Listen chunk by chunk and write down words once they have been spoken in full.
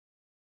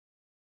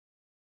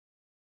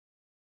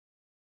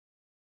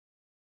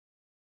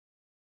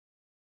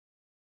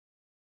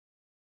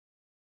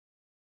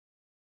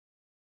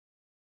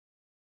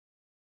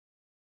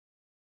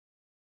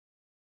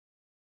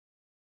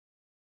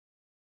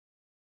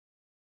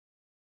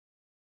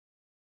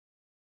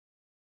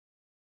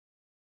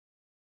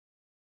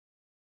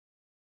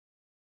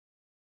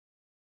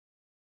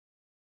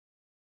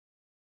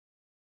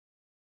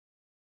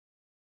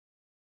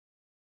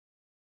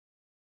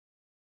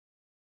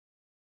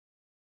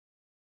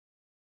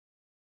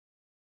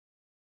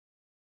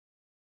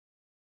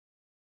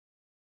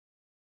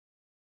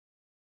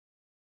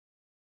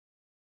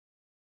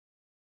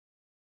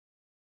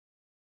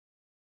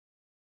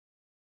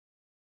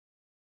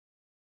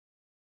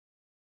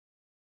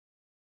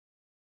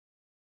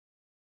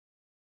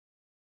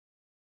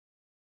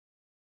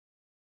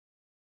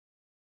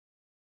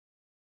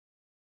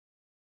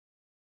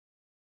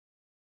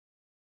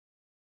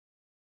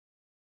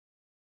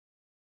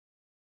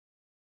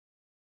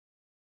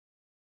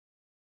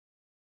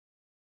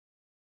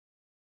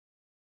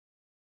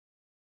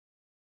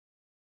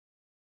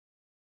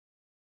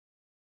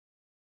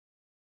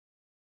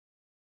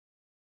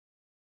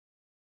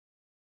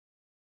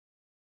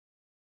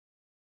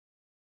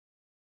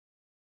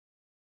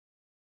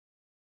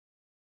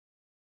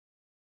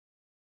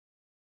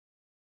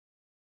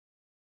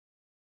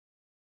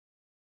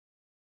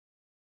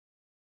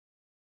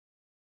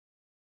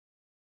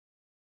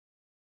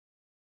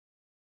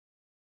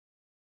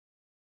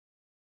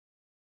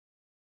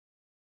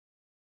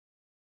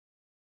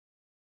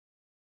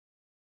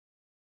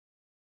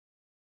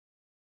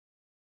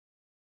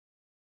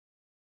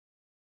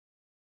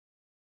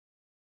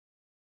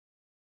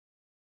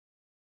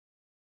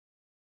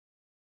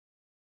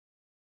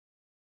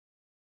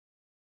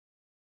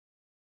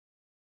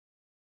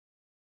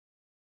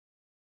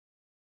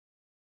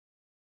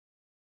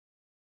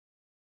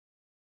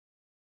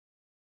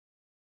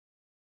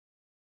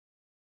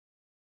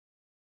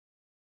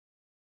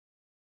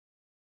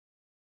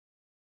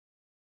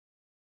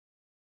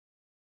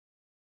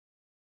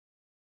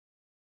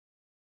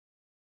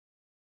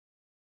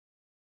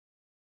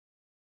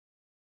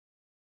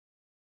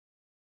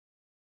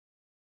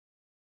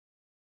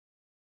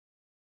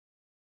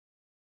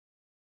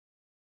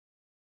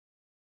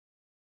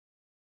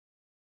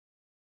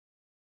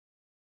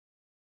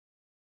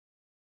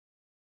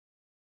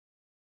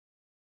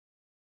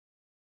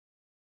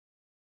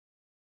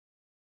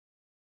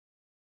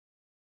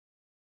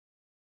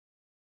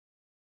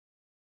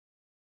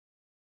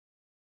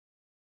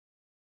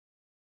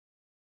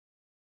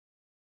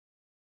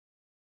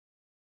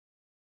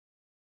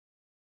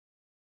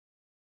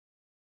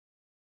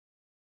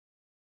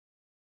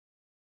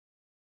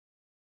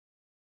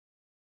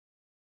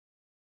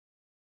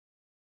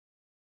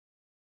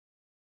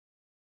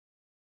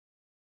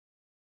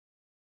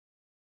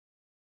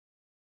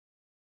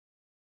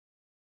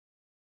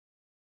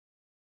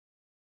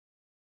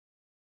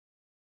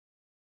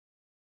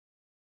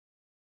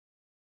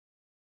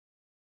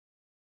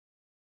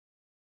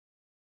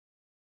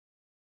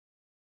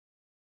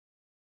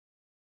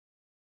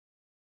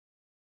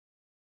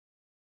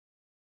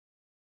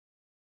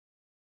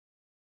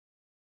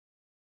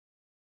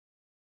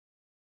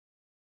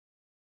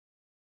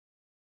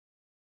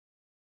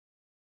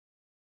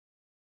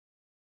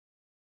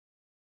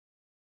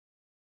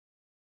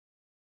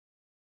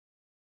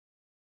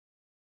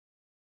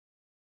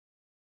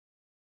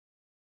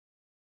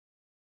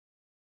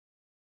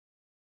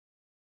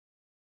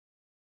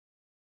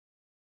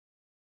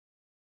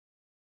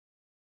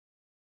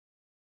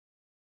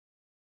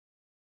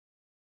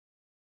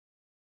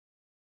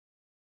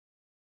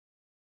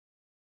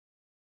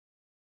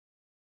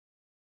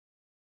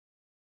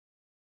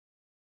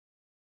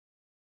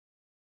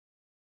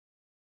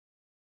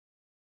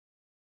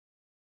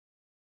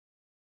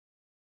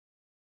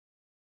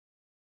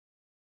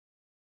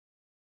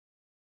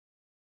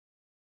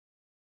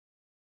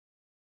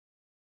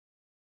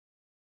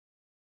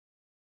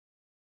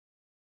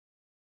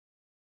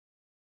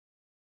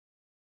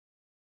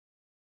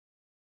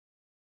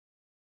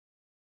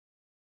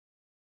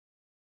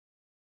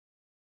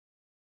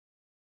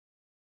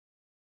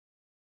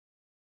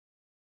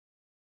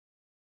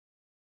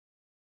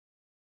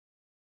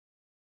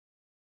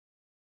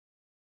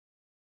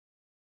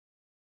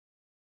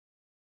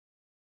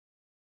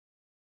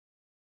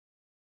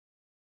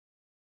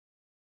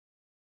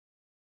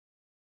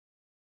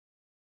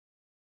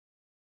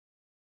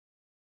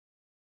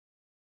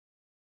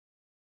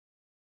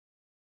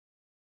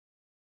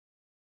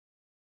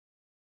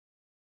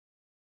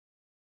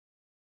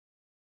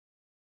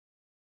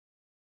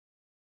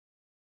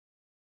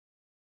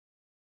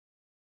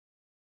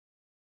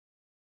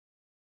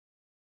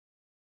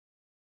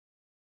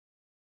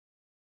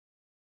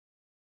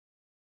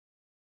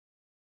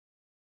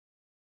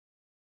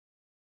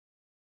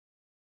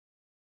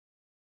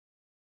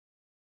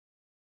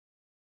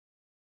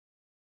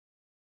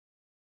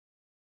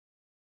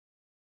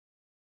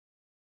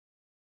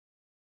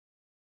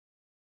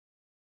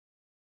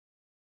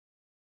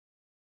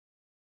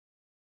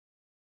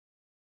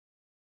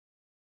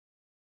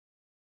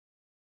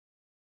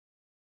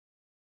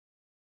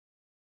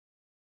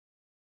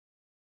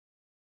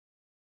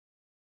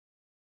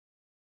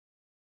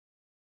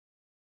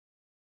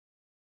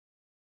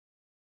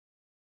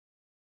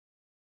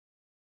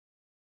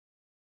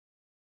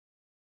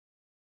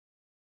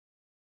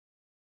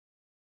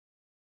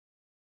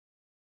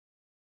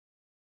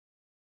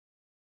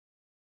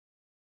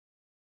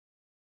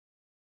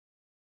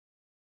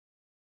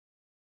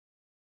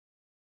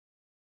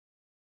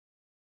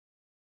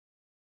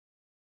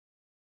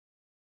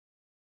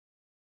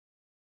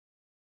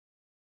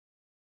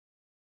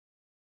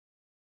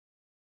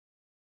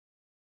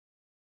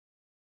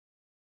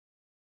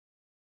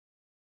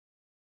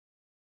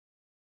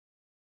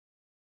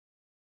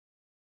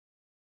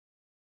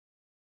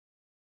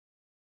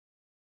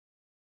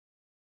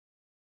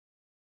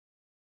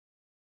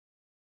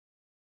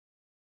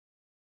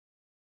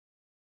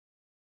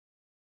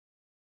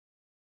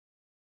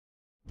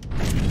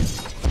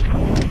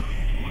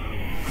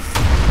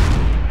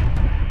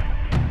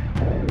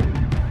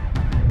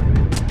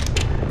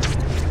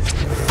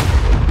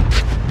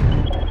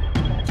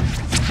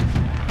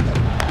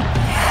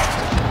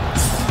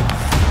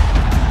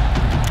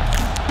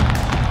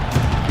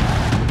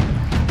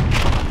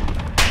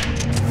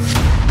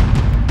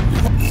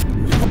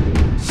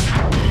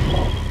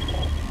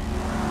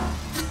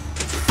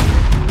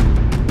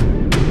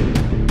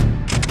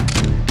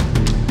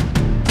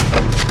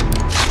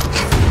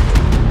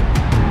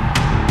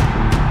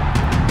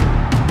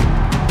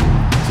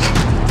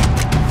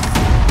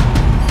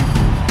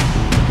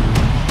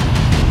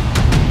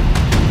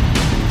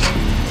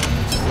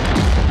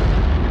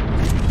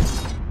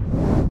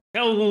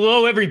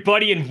Hello,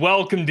 everybody, and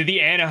welcome to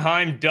the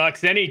Anaheim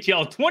Ducks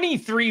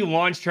NHL23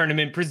 launch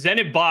tournament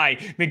presented by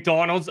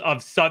McDonald's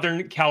of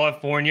Southern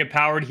California,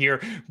 powered here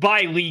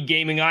by League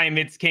Gaming. I am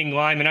It's King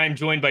Lime, and I'm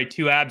joined by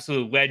two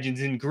absolute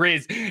legends in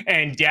Grizz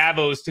and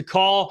Davos to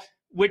call,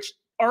 which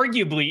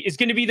arguably is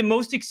going to be the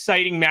most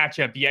exciting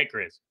matchup yet,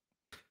 Grizz.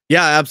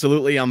 Yeah,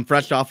 absolutely. I'm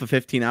fresh off a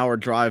 15-hour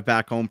drive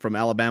back home from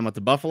Alabama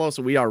to Buffalo,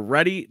 so we are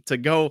ready to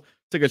go.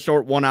 Took a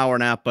short 1-hour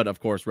nap, but of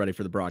course, ready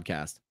for the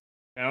broadcast.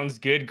 Sounds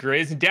good,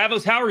 Grizz. And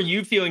Davos, how are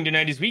you feeling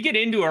tonight as we get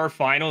into our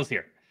finals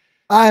here?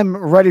 I'm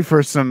ready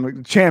for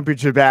some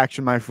championship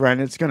action, my friend.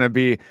 It's going to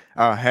be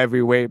a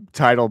heavyweight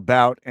title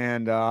bout,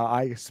 and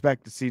I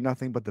expect to see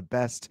nothing but the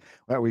best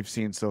that we've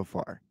seen so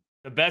far.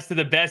 The best of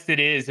the best it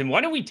is. And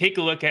why don't we take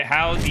a look at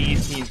how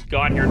these teams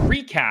got here and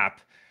recap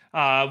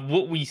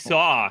what we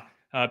saw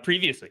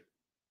previously.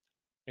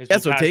 Yeah,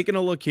 so taking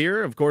a look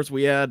here, of course,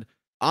 we had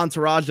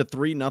Entourage, a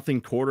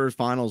 3-0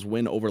 quarterfinals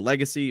win over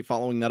Legacy,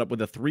 following that up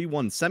with a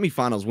 3-1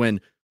 semifinals win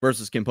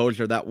versus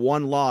Composure. That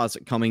one loss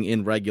coming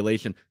in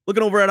regulation.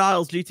 Looking over at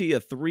Isles GT, a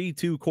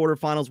 3-2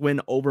 quarterfinals win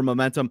over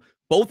Momentum.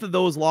 Both of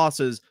those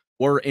losses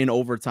were in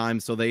overtime,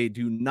 so they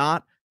do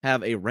not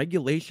have a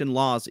regulation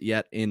loss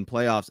yet in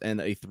playoffs,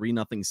 and a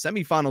 3-0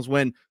 semifinals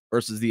win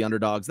versus the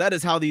Underdogs. That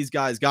is how these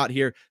guys got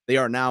here. They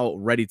are now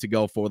ready to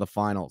go for the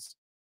finals.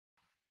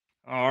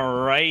 All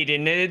right,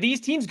 and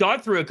these teams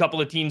got through a couple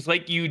of teams,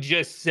 like you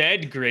just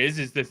said. Grizz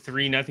is the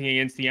 3-0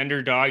 against the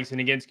Underdogs and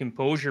against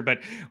Composure. But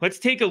let's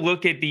take a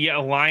look at the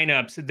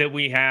lineups that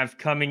we have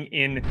coming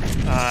in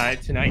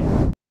tonight.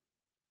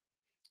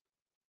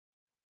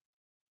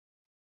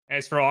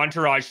 As for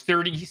Entourage,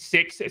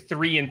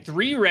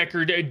 36-3-3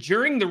 record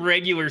during the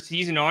regular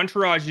season.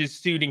 Entourage is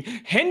suiting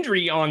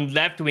Hendry on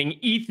left wing,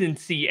 Ethan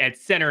C at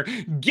center,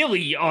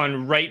 Gilly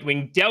on right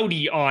wing,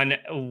 Doughty on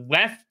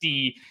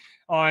lefty.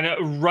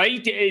 On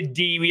right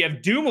D, we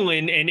have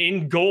Dumoulin, and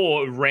in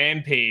goal,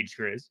 Rampage,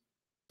 Grizz.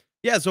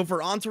 Yeah, so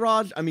for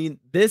Entourage, I mean,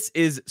 this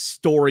is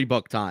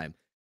storybook time.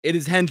 It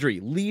is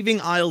Hendry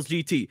leaving Isles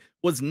GT,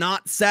 was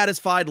not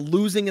satisfied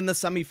losing in the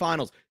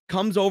semifinals,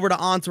 comes over to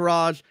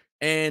Entourage,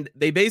 and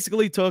they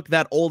basically took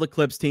that old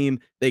Eclipse team.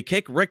 They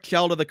kick Rick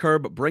Shell to the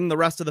curb, bring the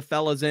rest of the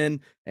fellas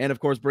in, and of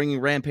course, bringing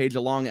Rampage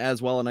along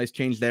as well. A nice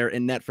change there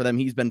in net for them.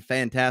 He's been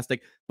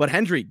fantastic. But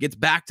Hendry gets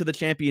back to the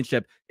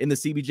championship in the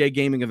CBJ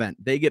Gaming event.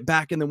 They get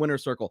back in the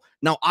winner's circle.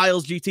 Now,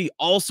 Isles GT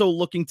also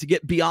looking to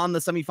get beyond the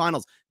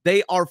semifinals.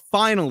 They are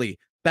finally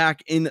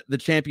back in the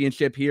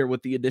championship here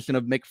with the addition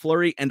of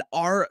McFlurry and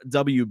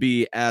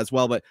RWB as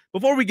well. But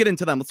before we get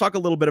into them, let's talk a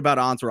little bit about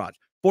Entourage.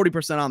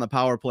 40% on the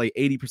power play,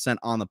 80%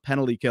 on the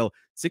penalty kill,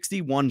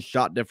 61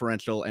 shot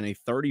differential, and a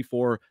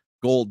 34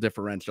 goal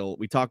differential.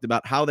 We talked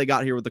about how they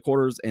got here with the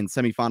quarters and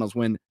semifinals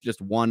win, just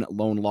one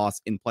lone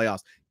loss in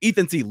playoffs.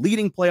 Ethan C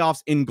leading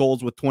playoffs in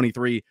goals with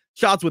 23,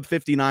 shots with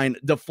 59,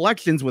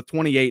 deflections with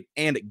 28,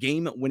 and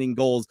game-winning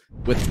goals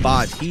with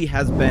 5. He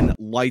has been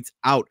lights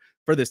out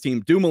for this team.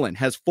 Dumoulin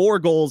has 4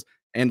 goals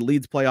and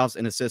leads playoffs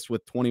in assists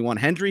with 21.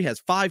 Hendry has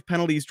 5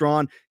 penalties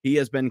drawn. He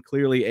has been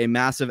clearly a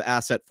massive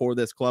asset for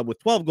this club with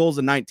 12 goals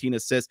and 19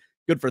 assists.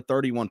 Good for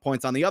 31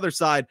 points. On the other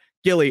side,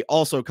 Gilly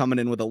also coming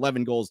in with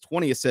 11 goals,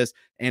 20 assists,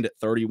 and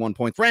 31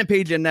 points.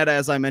 Rampage in net,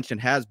 as I mentioned,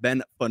 has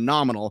been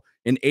phenomenal.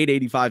 An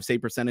 .885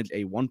 save percentage,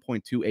 a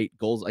 1.28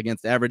 goals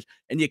against average.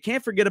 And you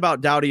can't forget about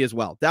Doughty as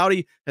well.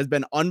 Doughty has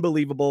been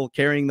unbelievable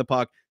carrying the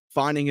puck,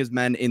 finding his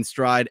men in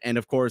stride. And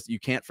of course, you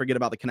can't forget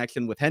about the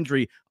connection with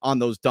Hendry on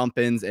those dump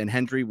ins. And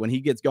Hendry, when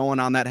he gets going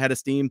on that head of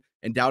steam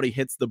and Doughty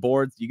hits the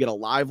boards, you get a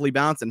lively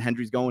bounce, and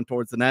Hendry's going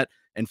towards the net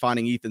and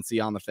finding Ethan C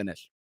on the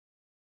finish.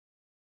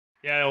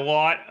 Yeah, a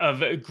lot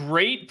of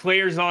great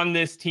players on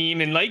this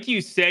team. And like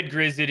you said,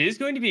 Grizz, it is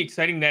going to be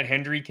exciting, that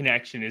Hendry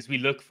connection, as we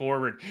look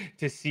forward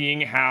to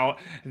seeing how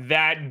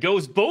that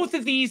goes. Both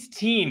of these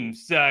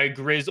teams,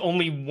 Grizz,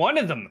 only one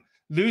of them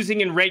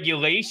losing in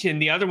regulation,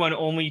 the other one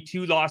only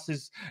 2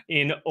 losses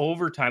in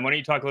overtime. Why don't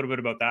you talk a little bit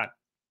about that?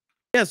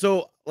 Yeah,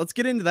 so let's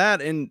get into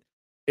that. And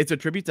it's a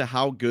tribute to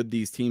how good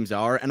these teams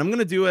are. And I'm going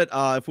to do it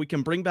if we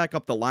can bring back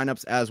up the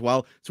lineups as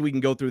well, so we can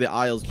go through the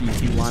Isles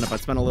GT lineup. I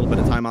spent a little bit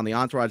of time on the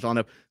Entourage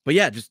lineup. But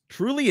yeah, just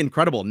truly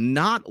incredible.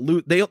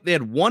 They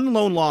had 1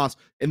 lone loss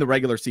in the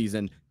regular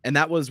season, and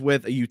that was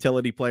with a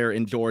utility player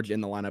in George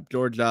in the lineup.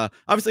 George,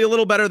 obviously a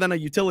little better than a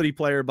utility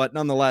player, but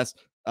nonetheless,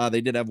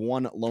 they did have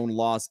 1 lone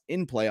loss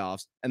in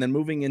playoffs. And then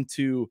moving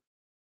into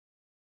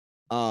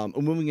the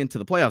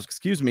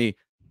playoffs,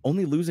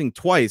 only losing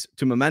twice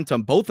to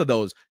Momentum, both of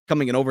those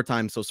coming in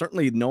overtime. So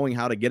certainly knowing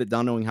how to get it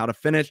done, knowing how to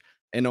finish,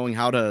 and knowing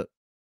how to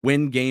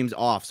win games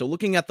off. So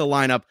looking at the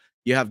lineup,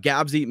 you have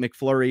Gabsy,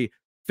 McFlurry,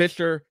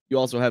 Fisher. You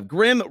also have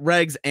Grimm,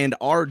 Regs, and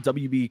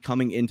RWB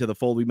coming into the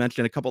fold. We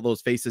mentioned a couple of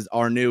those faces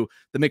are new.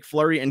 The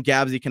McFlurry and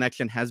Gabsy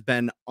connection has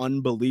been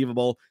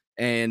unbelievable,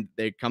 and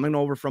they're coming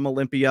over from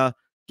Olympia.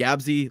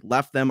 Gabsy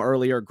left them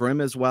earlier, Grimm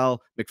as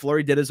well.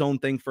 McFlurry did his own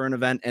thing for an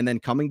event, and then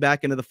coming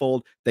back into the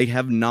fold, they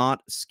have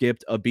not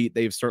skipped a beat.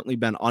 They've certainly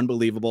been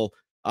unbelievable.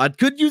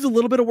 Could use a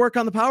little bit of work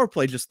on the power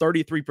play, just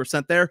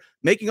 33% there,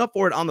 making up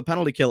for it on the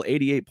penalty kill,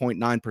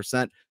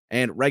 88.9%.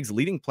 And Regs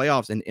leading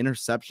playoffs in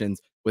interceptions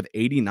with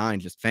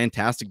 89, just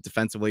fantastic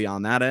defensively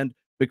on that end.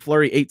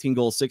 McFlurry, 18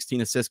 goals, 16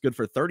 assists, good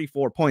for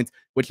 34 points,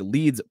 which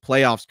leads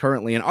playoffs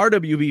currently. And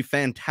RWB,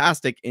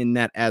 fantastic in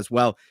net as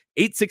well.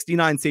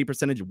 869 save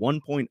percentage,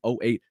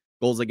 1.08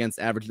 goals against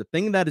average. The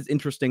thing that is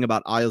interesting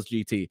about Isles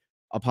GT,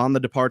 upon the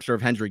departure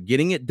of Hendry,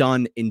 getting it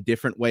done in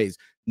different ways.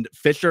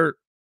 Fisher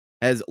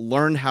has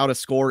learned how to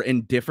score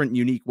in different,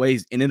 unique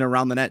ways in and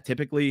around the net.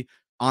 Typically,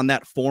 on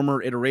that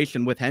former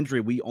iteration with Hendry,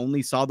 we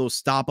only saw those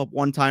stop-up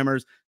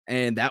one-timers,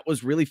 and that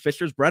was really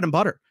Fisher's bread and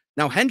butter.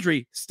 Now,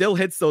 Hendry still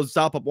hits those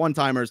stop-up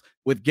one-timers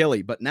with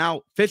Gilly, but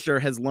now Fisher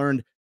has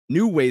learned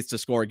new ways to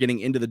score, getting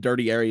into the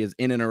dirty areas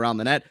in and around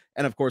the net.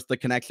 And, of course, the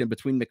connection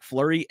between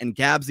McFlurry and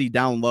Gabsy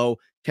down low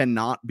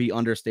cannot be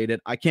understated.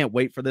 I can't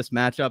wait for this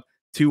matchup.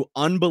 Two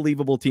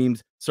unbelievable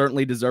teams,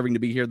 certainly deserving to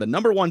be here. The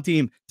number 1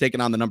 team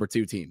taking on the number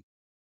 2 team.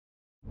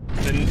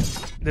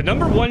 The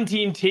number 1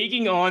 team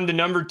taking on the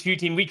number 2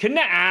 team. We couldn't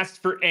have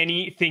asked for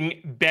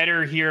anything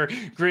better here,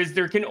 Grizz.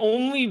 There can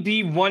only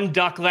be one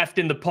duck left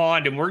in the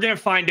pond, and we're going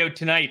to find out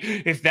tonight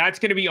if that's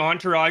going to be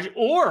Entourage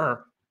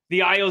or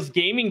the Isles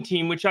Gaming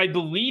team, which I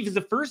believe is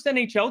the first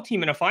NHL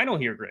team in a final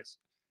here, Grizz.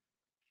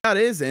 That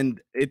is,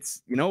 and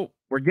it's,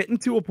 we're getting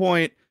to a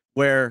point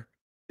where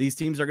these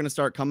teams are going to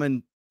start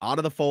coming out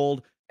of the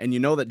fold. And you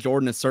know that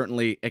Jordan is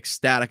certainly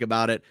ecstatic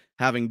about it,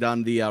 having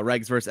done the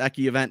Regs versus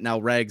Eki event. Now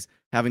Regs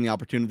having the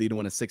opportunity to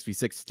win a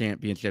 6v6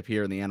 championship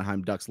here in the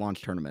Anaheim Ducks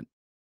launch tournament.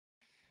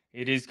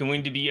 It is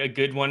going to be a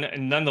good one.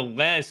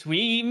 Nonetheless,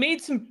 we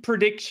made some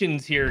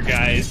predictions here,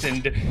 guys,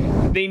 and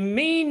they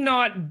may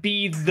not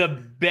be the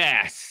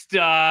best.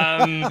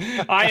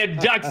 I had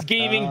Ducks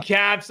Gaming,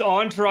 Caps,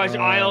 Entourage,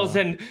 Isles,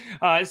 and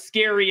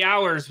Scary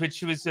Hours,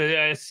 which was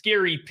a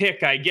scary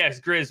pick, I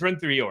guess. Grizz, run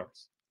through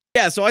yours.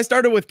 Yeah, so I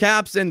started with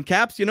Caps, and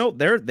Caps,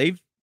 they've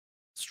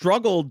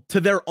struggled to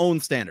their own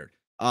standard.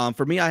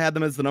 For me, I had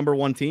them as the number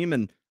 1 team,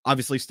 and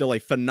obviously still a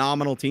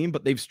phenomenal team,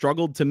 but they've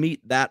struggled to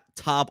meet that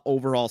top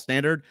overall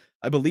standard.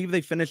 I believe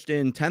they finished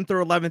in 10th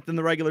or 11th in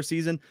the regular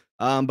season,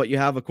 but you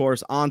have, of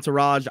course,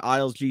 Entourage,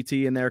 Isles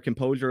GT in their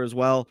Composure as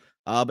well.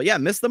 But yeah,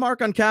 missed the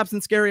mark on Caps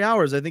and Scary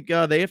Hours. I think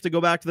they have to go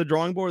back to the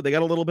drawing board. They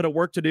got a little bit of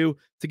work to do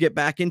to get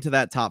back into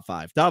that top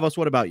 5. Davos,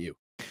 what about you?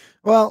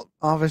 Well,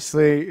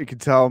 obviously, you can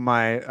tell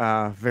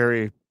my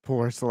very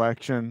poor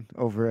selection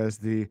over as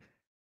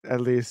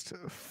at least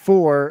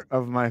 4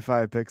 of my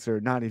 5 picks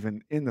are not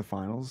even in the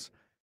finals.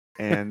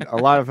 And a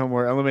lot of them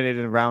were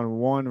eliminated in round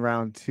 1,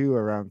 round 2,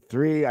 or round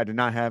 3. I did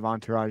not have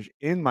Entourage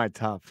in my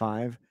top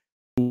 5.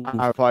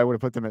 I probably would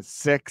have put them at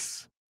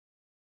 6.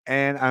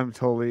 And I'm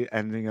totally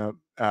ending up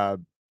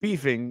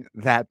beefing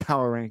that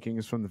power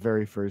rankings from the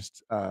very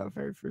first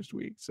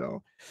week.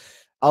 So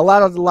a lot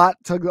to look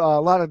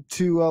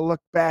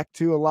back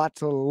to, a lot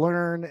to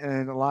learn,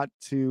 and a lot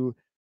to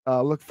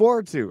look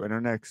forward to in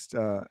our next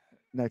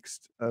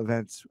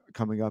events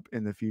coming up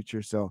in the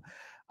future. So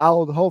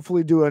I'll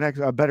hopefully do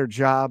a better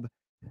job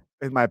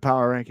with my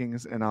power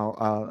rankings, and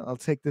I'll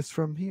take this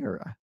from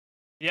here.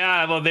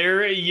 Yeah, well,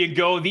 there you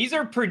go. These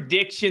are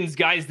predictions,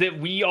 guys, that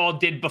we all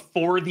did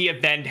before the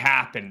event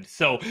happened.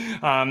 So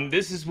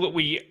this is what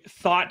we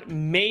thought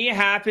may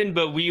happen,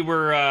 but we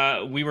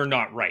were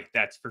not right.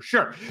 That's for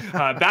sure.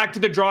 Back to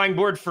the drawing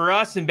board for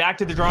us, and back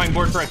to the drawing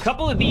board for a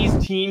couple of these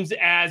teams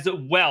as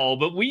well.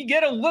 But we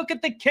get a look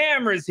at the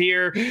cameras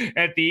here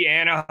at the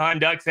Anaheim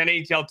Ducks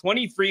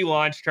NHL23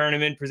 launch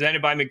tournament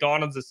presented by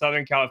McDonald's of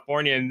Southern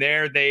California, and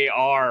there they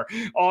are.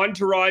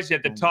 Entourage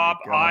at the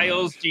top,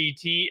 Isles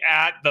GT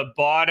at the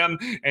bottom.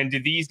 And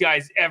do these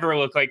guys ever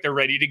look like they're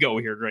ready to go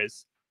here,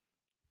 Grizz?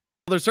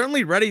 They're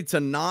certainly ready to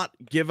not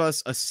give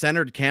us a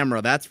centered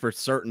camera, that's for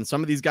certain.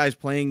 Some of these guys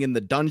playing in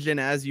the dungeon,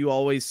 as you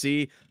always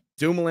see.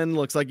 Dumoulin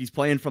looks like he's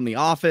playing from the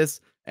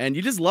office, and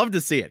you just love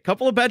to see it.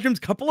 Couple of bedrooms,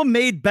 couple of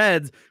made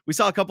beds. We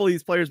saw a couple of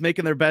these players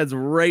making their beds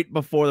right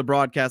before the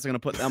broadcast. I'm going to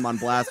put them on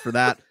blast for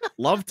that.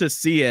 Love to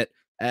see it,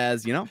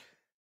 as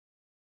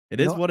it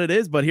is what it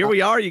is, but here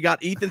we are. You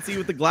got Ethan C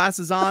with the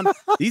glasses on.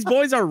 These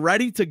boys are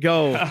ready to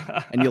go,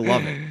 and you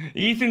love it.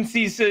 Ethan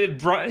C's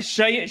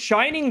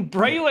shining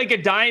bright like a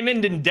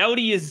diamond, and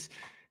Doughty's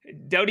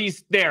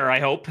there, I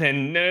hope.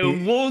 And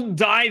we'll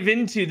dive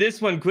into this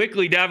one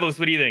quickly. Davos,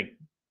 what do you think?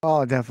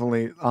 Oh,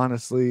 definitely.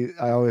 Honestly,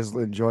 I always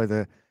enjoy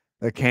the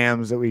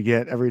cams that we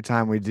get every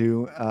time we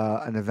do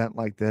an event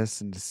like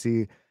this, and to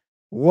see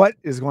what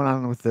is going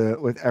on with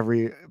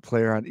every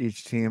player on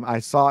each team. I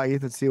saw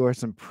Ethan C wear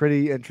some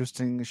pretty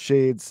interesting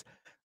shades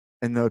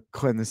in the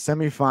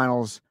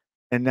semifinals,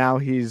 and now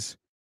he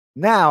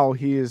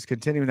is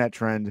continuing that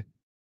trend,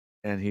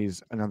 and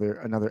he's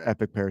another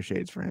epic pair of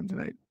shades for him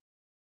tonight.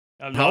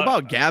 How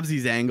about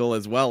Gabsy's angle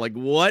as well? Like,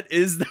 what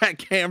is that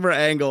camera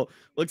angle?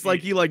 Looks like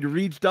he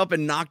reached up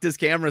and knocked his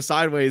camera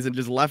sideways and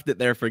just left it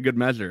there for good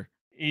measure.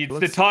 It's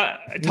the top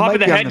of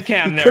the head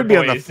cam there, could be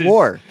on the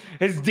floor.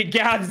 As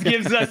Gabs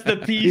gives us the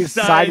peace He's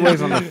sign. sideways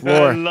on the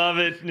floor. I love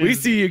it. We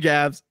see you,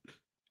 Gabs.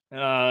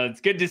 It's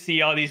good to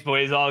see all these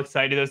boys all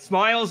excited. The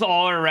smiles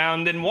all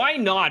around. And why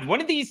not? One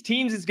of these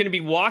teams is going to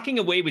be walking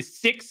away with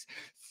 6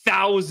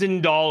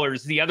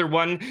 $1,000. The other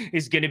one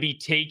is going to be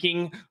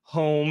taking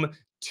home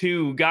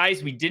 2.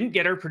 Guys, we didn't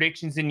get our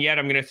predictions in yet.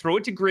 I'm going to throw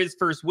it to Grizz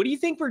first. What do you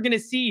think we're going to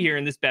see here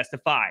in this best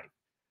of 5?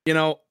 You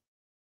know,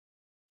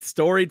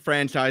 storied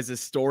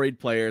franchises, storied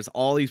players.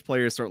 All these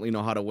players certainly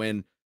know how to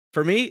win.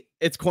 For me,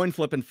 it's coin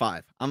flip in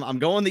 5. I'm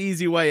going the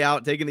easy way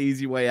out, taking the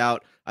easy way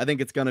out. I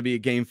think it's going to be a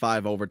game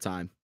 5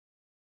 overtime.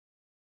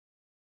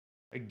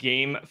 A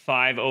game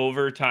 5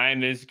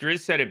 overtime, as Grizz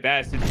said it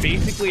best. It's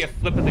basically a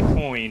flip of the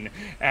coin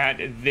at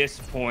this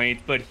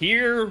point. But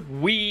here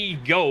we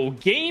go.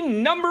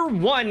 Game number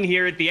 1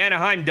 here at the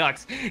Anaheim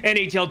Ducks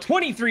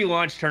NHL23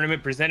 launch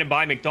tournament presented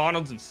by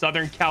McDonald's of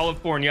Southern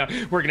California.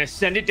 We're going to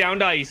send it down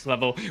to ice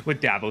level with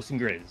Davos and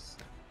Grizz.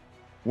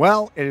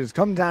 Well, it has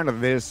come down to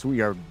this. We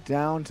are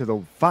down to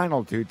the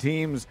final 2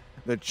 teams,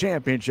 the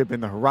championship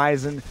in the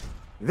horizon.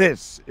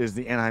 This is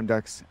the Anaheim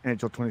Ducks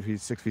NHL23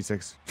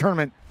 6v6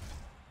 tournament.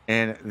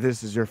 And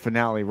this is your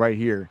finale right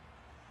here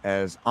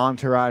as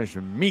Entourage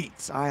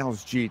meets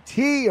Isles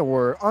GT.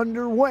 We're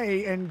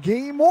underway in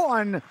game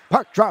 1.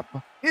 Puck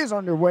drop is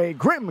underway.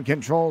 Grim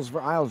controls for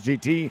Isles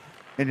GT,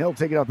 and he'll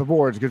take it off the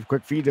boards. Good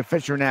quick feed to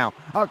Fisher now.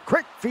 A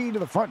quick feed to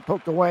the front,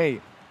 poked away.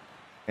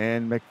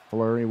 And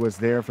McFlurry was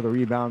there for the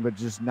rebound, but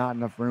just not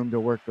enough room to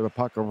work the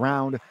puck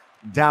around.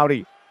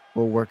 Doughty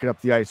will work it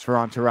up the ice for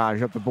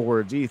Entourage, up the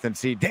boards. Ethan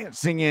C.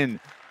 dancing in.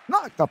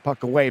 Knock the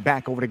puck away,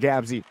 back over to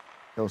Gabsy.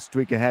 He'll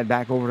streak ahead,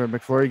 back over to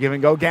McFlurry, give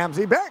and go.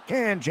 Gamsey,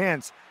 backhand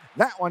chance.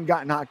 That one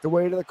got knocked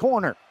away to the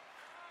corner.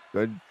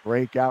 Good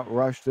breakout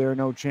rush there,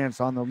 no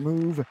chance on the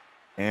move.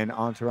 And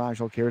Entourage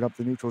will carry it up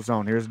the neutral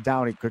zone. Here's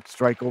Doughty, quick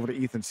strike over to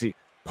Ethan C.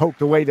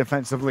 Poked away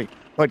defensively,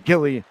 but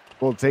Gilly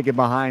will take it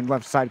behind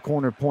left side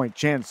corner point.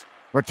 Chance,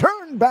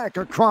 return back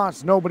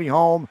across, nobody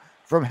home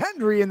from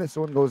Henry, and this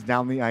one goes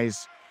down the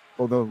ice,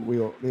 although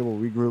they will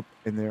regroup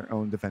in their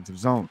own defensive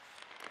zone.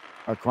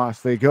 Across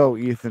they go.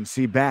 Ethan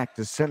C. back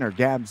to center.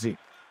 Gabsy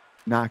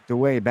knocked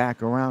away.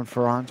 Back around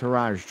for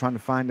Entourage. Trying to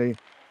find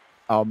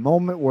a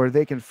moment where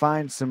they can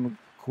find some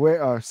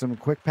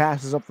quick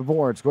passes up the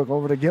boards. Quick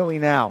over to Gilly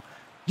now.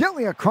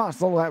 Gilly across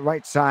the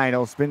right side.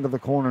 He'll spin to the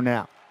corner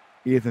now.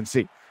 Ethan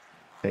C.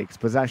 takes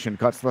possession.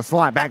 Cuts the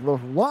slot. Back the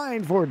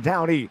line for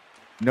Doughty.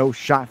 No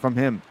shot from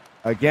him.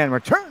 Again,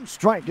 return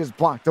strike is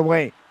blocked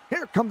away.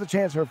 Here comes a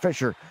chance for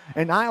Fisher.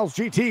 And Isles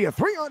GT, a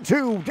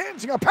 3-on-2,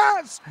 dancing a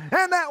pass.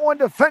 And that one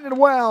defended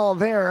well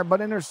there, but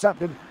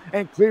intercepted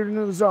and cleared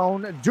into the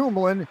zone.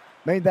 Dumoulin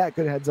made that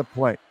good heads-up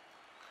play.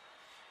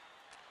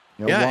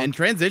 Yeah, in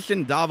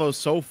transition, Davos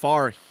so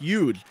far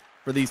huge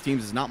for these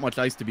teams. There's not much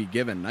ice to be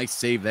given. Nice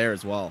save there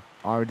as well.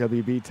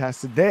 RWB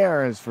tested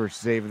there as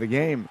first save of the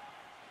game.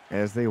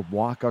 As they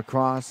walk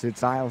across,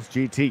 it's Isles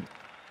GT.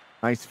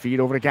 Nice feed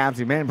over to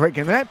Gabsy. Man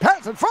breaking the net.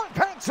 Pass in front.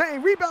 Pat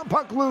save. Rebound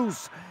puck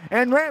loose.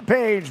 And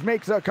Rampage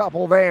makes a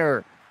couple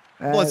there.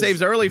 Well, it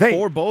saves early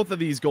for both of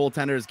these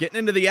goaltenders. Getting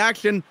into the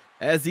action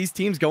as these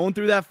teams going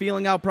through that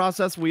feeling out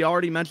process. We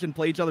already mentioned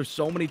play each other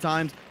so many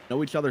times.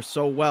 Know each other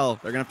so well.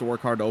 They're going to have to work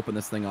hard to open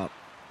this thing up.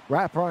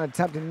 Wraparound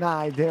attempt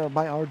denied there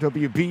by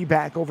RWB.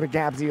 Back over to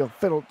Gabsy. A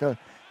fiddle to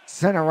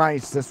center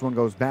ice. This one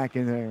goes back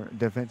in their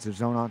defensive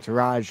zone.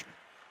 Entourage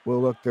will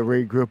look to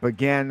regroup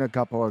again. A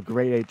couple of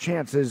grade A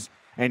chances.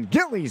 And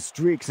Gilly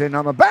streaks in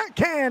on the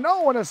backhand.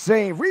 Oh, what a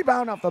save.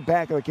 Rebound off the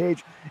back of the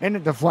cage. And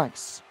it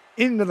deflects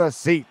into the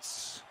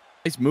seats.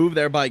 Nice move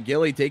there by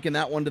Gilly, taking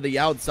that one to the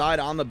outside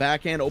on the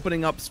backhand,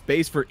 opening up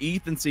space for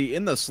Ethan C.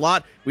 in the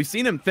slot. We've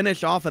seen him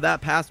finish off of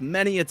that pass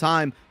many a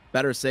time.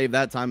 Better save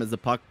that time as the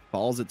puck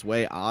falls its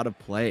way out of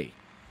play.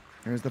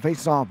 Here's the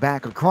faceoff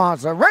back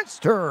across. A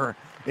wrister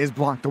is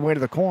blocked away to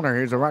the corner.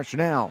 Here's a rush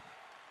now.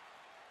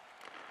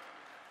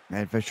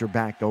 And Fisher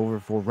backed over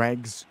for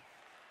Regs.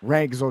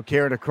 Regs will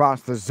carry it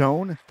across the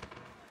zone.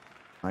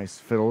 Nice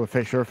fiddle to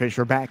Fisher.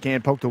 Fisher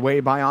backhand poked away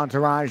by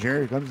Entourage.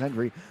 Here comes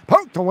Henry.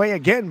 Poked away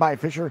again by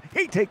Fisher.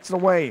 He takes it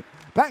away.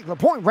 Back to the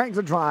point. Regs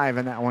a drive.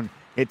 And that one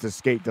hits a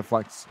skate.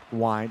 Deflects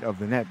wide of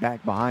the net.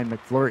 Back behind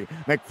McFlurry.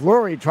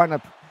 McFlurry trying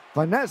to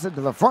finesse it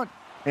to the front.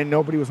 And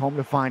nobody was home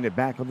to find it.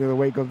 Back the other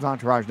way goes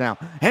Entourage now.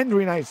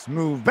 Henry, nice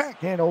move.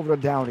 Backhand over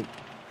to Doughty.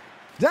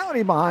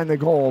 Doughty behind the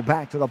goal.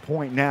 Back to the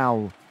point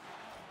now.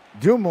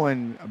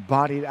 Dumoulin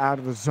bodied out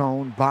of the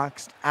zone,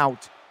 boxed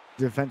out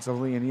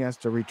defensively, and he has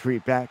to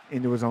retreat back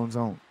into his own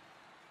zone.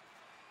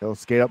 He'll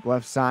skate up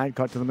left side,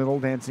 cut to the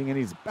middle, dancing, and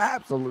he's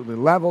absolutely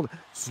leveled.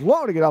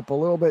 Slow to get up a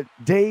little bit,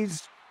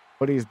 dazed,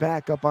 but he's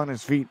back up on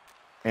his feet.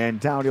 And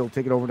Doughty will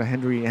take it over to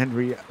Henry.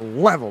 Henry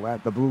level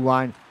at the blue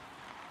line.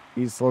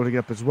 He's slow to get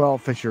up as well.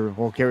 Fisher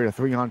will carry a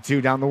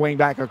 3-on-2 down the wing,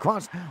 back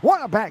across.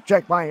 What a back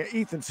check by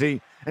Ethan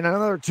C. And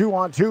another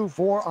 2-on-2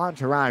 for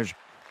Entourage.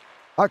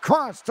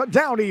 Across to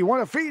Doughty,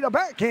 want to feed a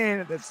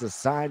backhand. That's the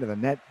side of the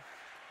net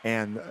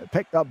and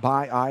picked up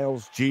by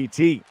Isles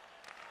GT.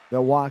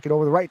 They'll walk it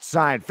over the right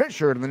side.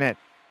 Fisher to the net.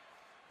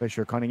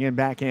 Fisher cutting in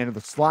backhand to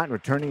the slot,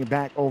 returning it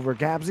back over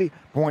Gabsy.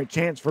 Point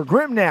chance for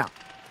Grim now.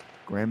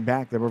 Grim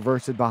back, they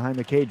reverse it behind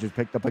the cages.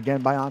 Picked up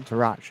again by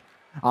Entourage.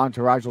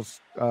 Entourage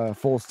will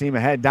full steam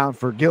ahead down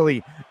for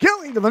Gilly.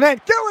 Gilly to the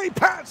net. Gilly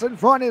pass in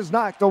front is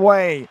knocked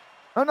away.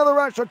 Another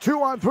rush, a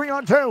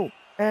 2-on-3-on-2.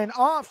 And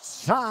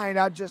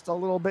offside, just a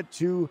little bit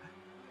too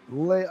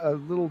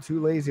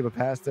lazy of a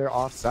pass there.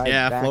 Offside.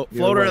 Yeah,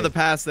 floater of the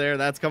pass there.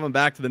 That's coming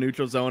back to the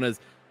neutral zone. Is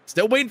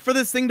still waiting for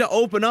this thing to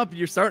open up.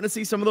 You're starting to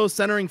see some of those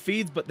centering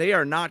feeds, but they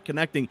are not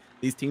connecting.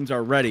 These teams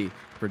are ready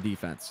for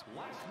defense.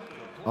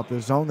 Up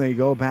the zone, they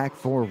go back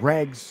for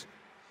Regs.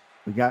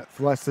 We got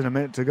less than a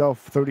minute to go.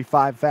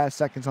 35 fast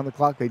seconds on the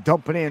clock. They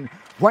dump it in.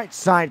 Right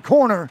side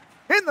corner.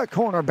 In the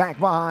corner, back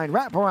behind.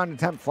 Wrap around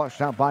attempt,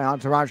 flushed out by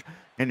Entourage.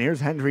 And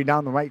here's Hendry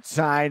down the right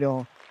side.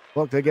 He'll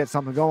look to get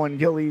something going.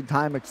 Gilly,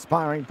 time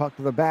expiring. Puck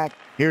to the back.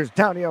 Here's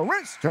Downey, a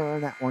wrist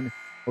turn. That one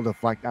will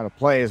deflect out of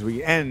play as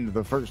we end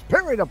the first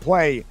period of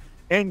play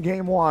in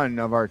game one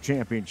of our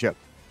championship.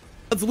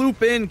 Let's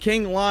loop in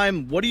King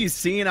Lime. What are you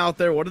seeing out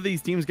there? What do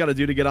these teams got to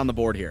do to get on the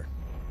board here?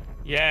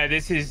 Yeah,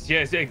 this is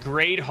just a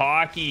great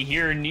hockey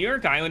here. New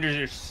York Islanders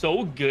are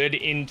so good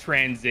in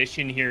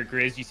transition here,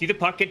 Grizz. You see the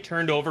puck get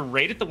turned over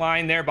right at the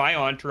line there by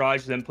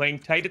Entourage, then playing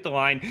tight at the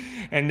line.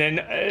 And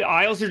then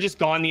Isles are just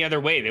gone the other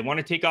way. They want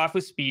to take off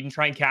with speed and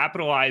try and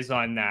capitalize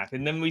on that.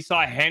 And then we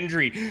saw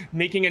Hendry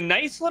making a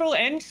nice little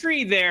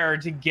entry there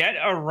to get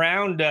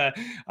around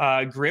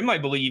Grimm, I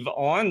believe,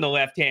 on the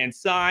left-hand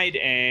side.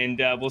 And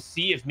we'll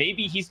see if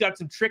maybe he's got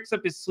some tricks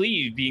up his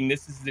sleeve, being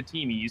this is the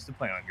team he used to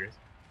play on, Grizz.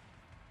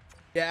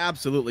 Yeah,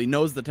 absolutely.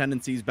 Knows the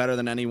tendencies better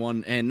than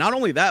anyone. And not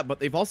only that, but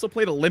they've also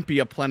played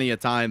Olympia plenty of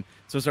time.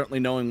 So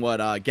certainly knowing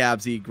what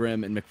Gabsy,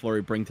 Grimm, and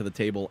McFlurry bring to the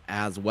table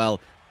as well.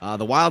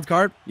 The wild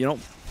card, be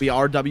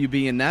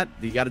RWB in net.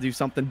 You got to do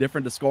something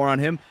different to score on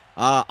him.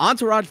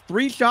 Entourage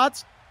 3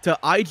 shots to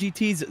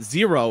IGT's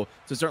 0.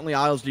 So certainly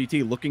Isles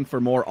GT looking for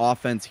more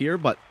offense here,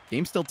 but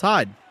game still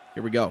tied.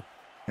 Here we go.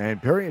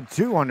 And period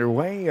 2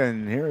 underway,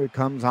 and here it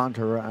comes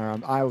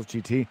Entourage, Isles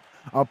GT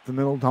up the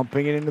middle,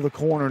 dumping it into the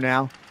corner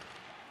now.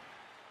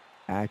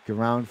 Back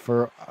around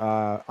for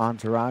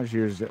Entourage.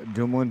 Here's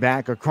Dumoulin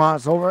back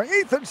across over.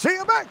 Ethan C,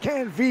 a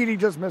backhand feed. He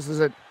just misses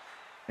it.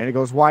 And it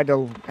goes wide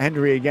to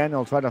Hendry again.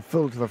 He'll try to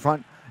fill it to the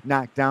front.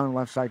 Knocked down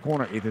left side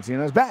corner. Ethan C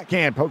on his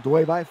backhand. Poked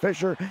away by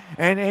Fisher.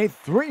 And a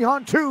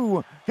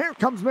 3-on-2. Here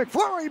comes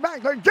McFlurry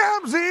back to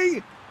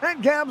Gabsy.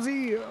 And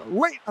Gabsy,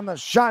 late on the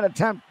shot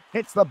attempt,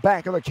 hits the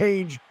back of the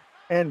cage.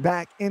 And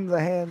back into the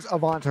hands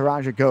of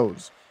Entourage it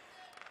goes.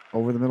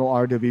 Over the middle,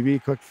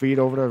 RWB. Quick feed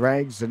over to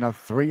Regs. And a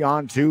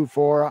 3-on-2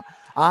 for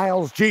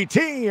Isles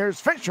GT. Here's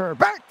Fisher.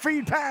 Back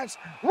feed pass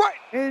right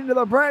into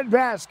the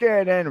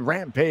breadbasket. And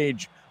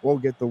Rampage will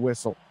get the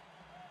whistle.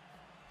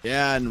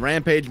 Yeah, and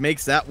Rampage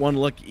makes that one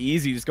look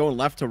easy. Just going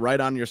left to right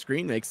on your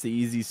screen makes the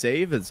easy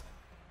save as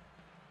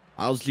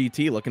Isles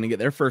GT looking to get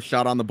their first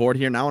shot on the board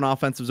here. Now an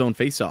offensive zone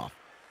faceoff.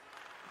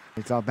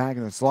 It's out back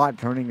in the slot.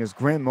 Turning his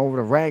Grimm over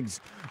to Regs.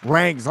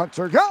 Regs lets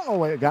her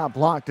go. It got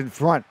blocked in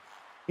front.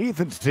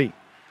 Ethan C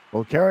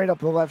will carry it up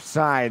the left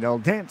side. He'll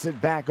dance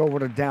it back over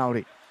to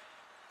Dowdy.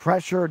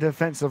 Pressure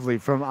defensively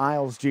from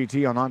Isles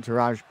GT on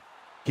Entourage,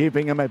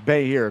 keeping him at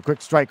bay here.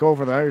 Quick strike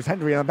over there. There's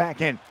Hendry on the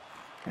back end.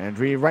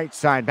 Hendry right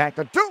side back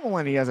to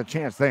Dumoulin. He has a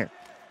chance there.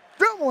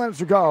 Dumoulin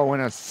to go,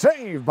 and a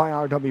save by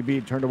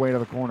RWB turned away to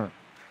the corner.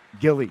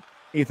 Gilly,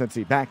 Ethan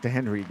C back to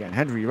Hendry again.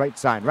 Hendry right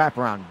side,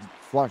 wraparound,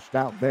 flushed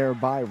out there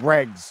by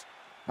Regs.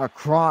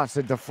 Across,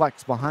 it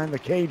deflects behind the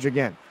cage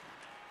again.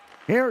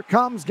 Here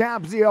comes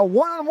Gabsy, a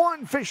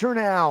 1-on-1 Fisher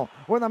now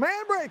with a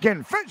man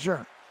breaking.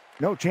 Fisher,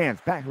 no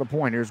chance. Back to the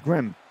point. Here's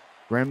Grimm.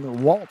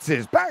 Grimm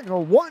waltzes back. A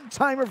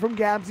one-timer from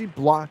Gabsy,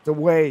 blocked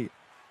away.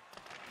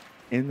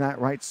 In that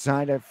right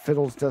side, it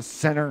fiddles to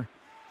center.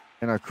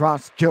 And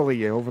across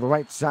Gilly over the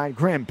right side.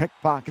 Grimm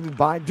pickpocketed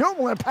by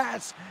Dumoulin.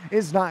 Pass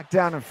is knocked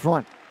down in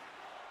front.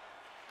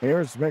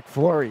 Here's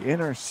McFlurry,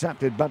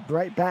 intercepted, but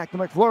right back to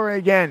McFlurry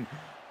again.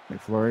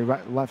 McFlurry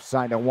right left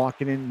side,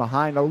 walking in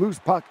behind a loose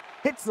puck.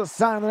 Hits the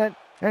side of the net,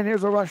 and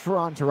here's a rush for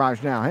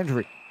Entourage now.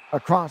 Hendry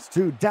across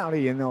to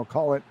Dowdy, and they'll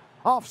call it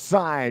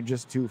offside,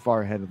 just too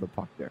far ahead of the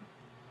puck there.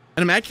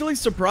 And I'm actually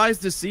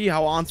surprised to see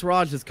how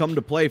Entourage has come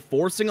to play,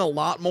 forcing a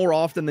lot more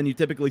often than you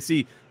typically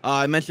see.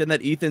 I mentioned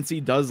that Ethan C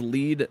does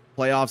lead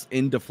playoffs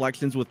in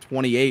deflections with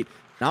 28.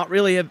 Not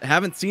really,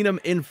 haven't seen him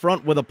in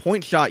front with a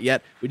point shot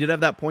yet. We did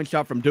have that point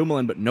shot from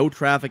Dumoulin, but no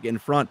traffic in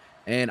front.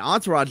 And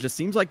Entourage just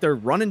seems like they're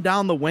running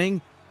down the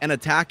wing and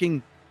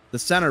attacking the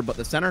center, but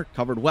the center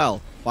covered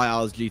well by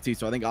Isles GT.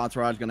 So I think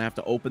Entourage is going to have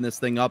to open this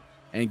thing up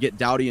and get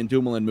Dowdy and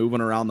Dumoulin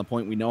moving around the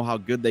point. We know how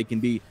good they can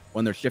be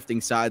when they're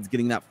shifting sides,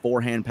 getting that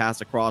forehand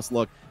pass across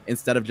look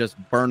instead of just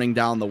burning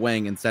down the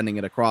wing and sending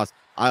it across.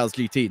 Isles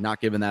GT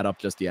not giving that up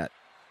just yet.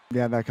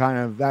 Yeah, that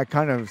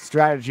kind of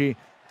strategy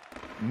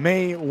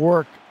may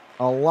work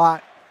a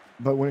lot,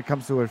 but when it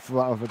comes to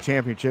a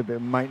championship, it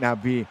might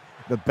not be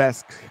the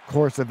best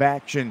course of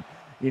action.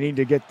 You need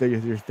to get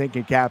your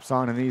thinking caps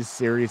on in these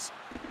series.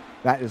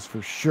 That is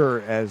for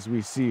sure, as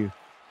we see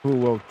who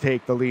will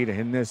take the lead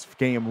in this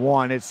game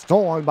one. It's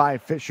stolen by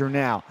Fisher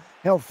now.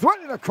 He'll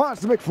thread it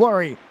across to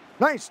McFlurry.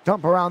 Nice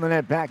dump around the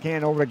net,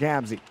 backhand over to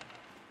Gabsy.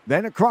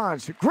 Then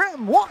across,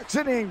 Grimm walks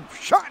it in.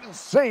 Shot is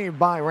saved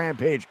by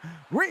Rampage.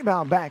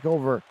 Rebound back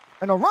over,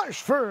 and a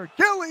rush for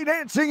Gilly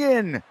dancing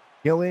in.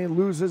 Gilly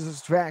loses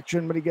his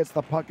traction, but he gets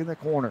the puck in the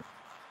corner.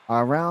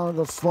 Around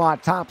the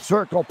slot, top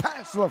circle,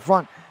 pass to the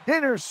front,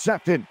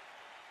 intercepted.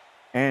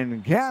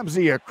 And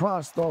Gabsy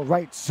across the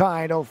right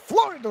side,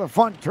 floated to the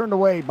front, turned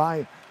away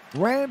by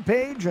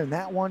Rampage, and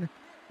that one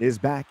is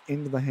back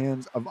into the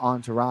hands of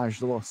Entourage.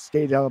 The little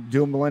skate up,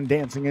 Dumoulin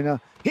dancing in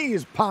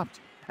he's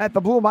popped at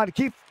the blue line to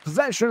keep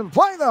possession of the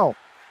play, though.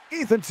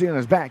 Ethancy on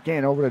his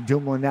backhand over to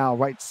Dumoulin now,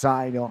 right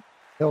side.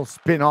 He'll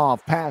spin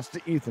off, pass to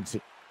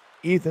Ethancy.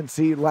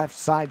 Ethancy left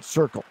side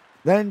circle.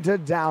 Then to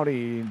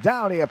Doughty.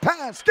 Doughty, a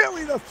pass.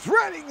 Gilly the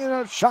threading and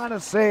a shot, a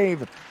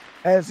save.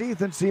 As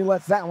Ethancy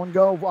lets that one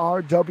go.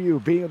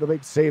 RWB with a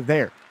big save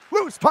there.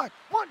 Loose puck.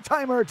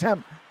 One-timer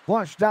attempt.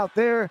 Flushed out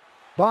there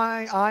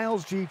by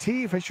Isles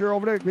GT. Fisher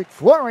over to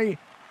McFlurry.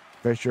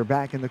 Fisher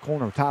back in the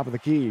corner, top of the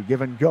key.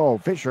 Give and go.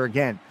 Fisher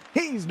again.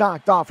 He's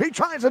knocked off. He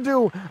tries to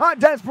do a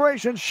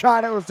desperation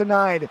shot. It was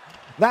denied.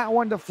 That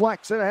one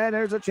deflects it ahead.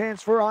 There's a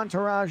chance for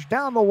Entourage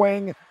down the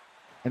wing.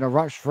 And a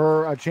rush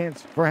for a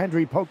chance for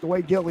Hendry. Poked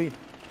away Gilly.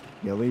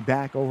 Gilly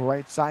back over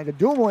right side to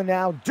Dumoulin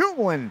now.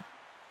 Dumoulin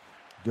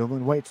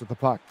waits with the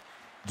puck.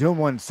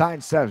 Dumoulin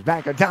sidesteps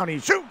back to Downey.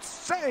 Shoots.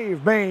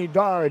 Save made.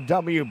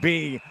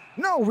 RWB.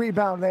 No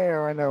rebound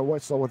there. And a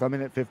whistle with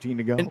 1:15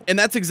 to go. And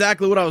that's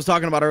exactly what I was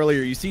talking about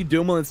earlier. You see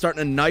Dumoulin starting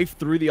to knife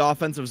through the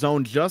offensive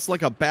zone just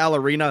like a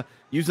ballerina,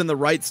 using the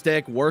right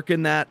stick,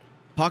 working that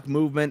puck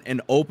movement,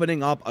 and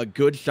opening up a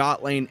good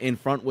shot lane in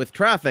front with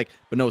traffic,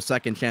 but no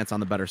second chance on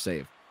the better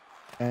save.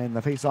 And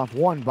the faceoff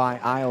won by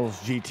Isles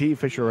GT.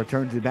 Fisher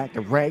returns it back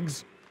to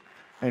Regs.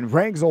 And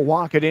Regs will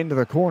walk it into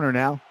the corner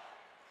now.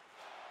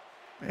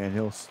 And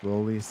he'll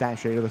slowly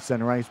sashay to the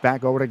center ice.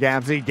 Back over to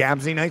Gabsy.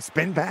 Gabsy, nice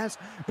spin pass.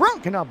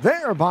 Broken up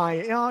there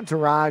by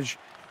Entourage.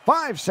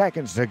 5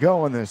 seconds to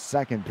go in the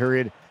second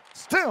period.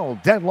 Still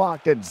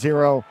deadlocked at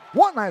 0.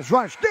 One last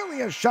rush.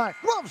 Gilly a shot.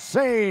 Glove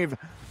save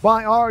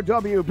by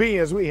RWB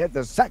as we hit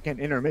the second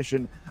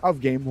intermission of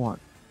game 1.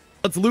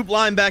 Let's loop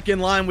line back in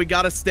line. We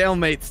got a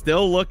stalemate.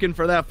 Still looking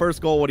for that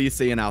first goal. What are you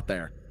seeing out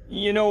there?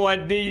 You know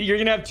what? You're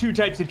going to have two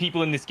types of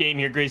people in this game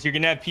here, Grizz. You're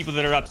going to have people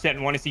that are upset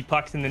and want to see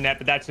pucks in the net,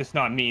 but that's just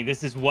not me.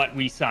 This is what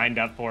we signed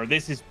up for.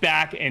 This is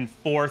back and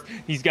forth.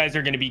 These guys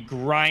are going to be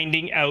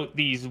grinding out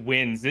these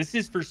wins. This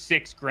is for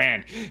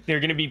 $6,000. They're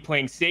going to be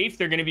playing safe.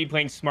 They're going to be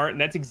playing smart, and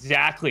that's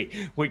exactly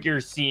what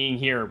you're seeing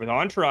here with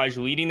Entourage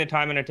leading the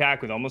time on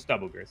attack with almost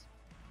double, Grizz.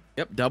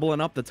 Yep, doubling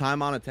up the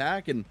time on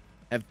attack and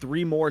have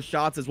 3 more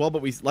shots as well.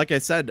 But we, like I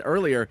said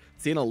earlier,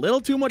 seeing a little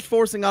too much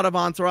forcing out of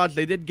Entourage.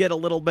 They did get a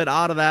little bit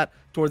out of that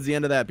towards the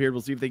end of that period.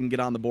 We'll see if they can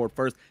get on the board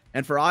first.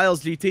 And for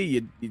Isles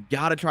GT, you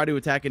got to try to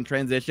attack in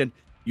transition.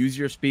 Use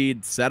your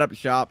speed, set up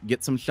shop,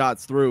 get some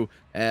shots through.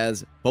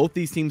 As both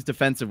these teams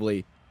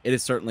defensively, it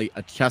is certainly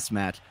a chess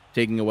match,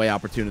 taking away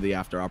opportunity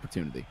after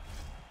opportunity.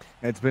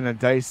 It's been a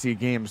dicey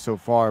game so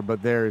far,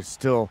 but there's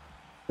still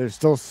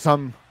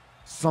some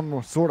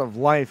sort of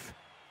life,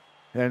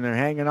 and they're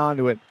hanging on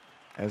to it.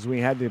 As we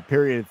head to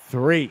period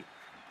 3,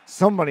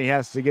 somebody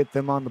has to get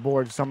them on the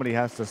board. Somebody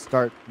has to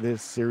start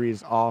this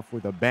series off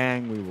with a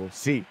bang. We will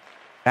see.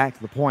 Back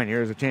to the point.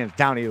 Here's a chance.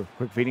 Downey,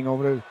 quick feeding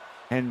over to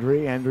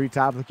Hendry. Hendry,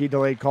 top of the key,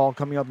 delayed call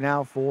coming up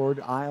now for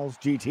Isles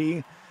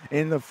GT.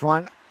 In the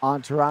front,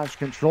 Entourage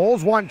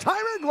controls.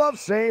 One-timer, glove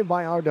save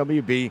by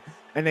RWB.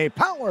 And a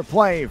power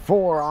play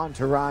for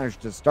Entourage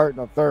to start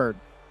the third.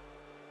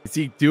 You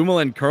see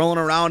Dumoulin curling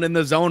around in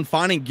the zone,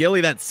 finding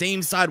Gilly that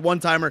same side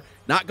one-timer.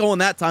 Not going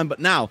that time, but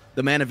now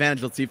the man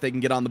advantage. Let's see if they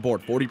can get on the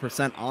board.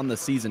 40% on the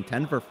season,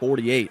 10 for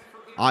 48.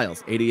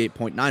 Isles,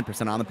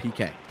 88.9% on the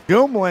PK.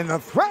 Dumoulin, the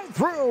thread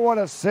through. What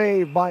a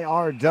save by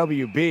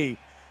RWB.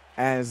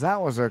 As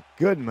that was a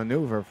good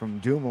maneuver from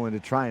Dumoulin to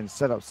try and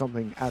set up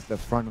something at the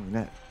front of the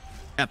net.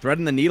 Yeah,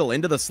 threading the needle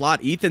into the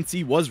slot.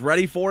 Ethancy was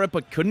ready for it,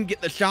 but couldn't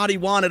get the shot he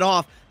wanted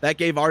off. That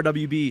gave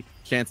RWB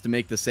a chance to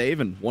make the save,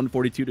 and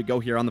 1:42 to go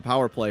here on the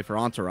power play for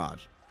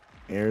Entourage.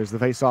 Here's the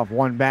faceoff,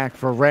 one back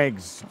for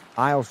Regs.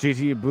 Isles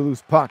GT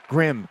loose puck.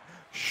 Grimm,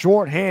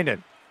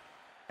 short-handed.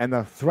 And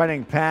the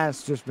threading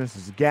pass just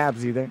misses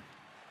Gabsy there.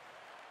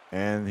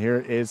 And here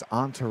is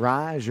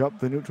Entourage up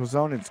the neutral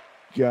zone. It's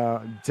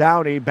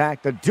Doughty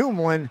back to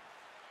Dumoulin.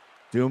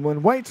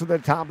 Dumoulin waits at the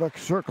top of the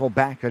circle,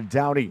 back to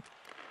Doughty.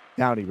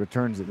 Doughty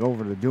returns it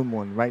over to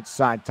Dumoulin, right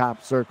side,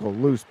 top circle,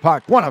 loose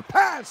puck. What a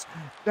pass!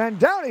 And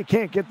Doughty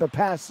can't get the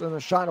pass and the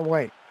shot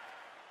away.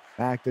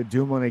 Back to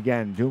Dumoulin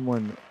again.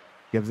 Dumoulin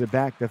gives it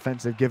back,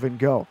 defensive give and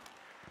go.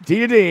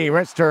 D-to-D,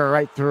 Rister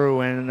right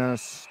through, and a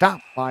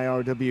stop by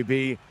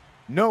RWB.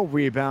 No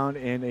rebound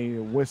and a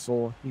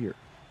whistle here.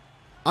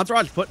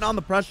 Entourage putting on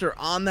the pressure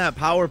on that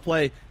power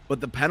play, but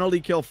the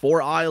penalty kill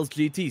for Isles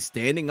GT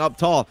standing up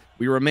tall.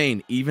 We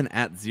remain even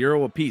at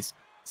 0 apiece.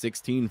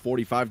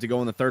 16:45 to go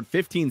in the third.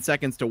 15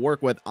 seconds to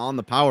work with on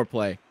the power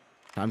play.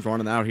 Time's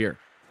running out here.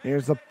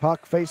 Here's the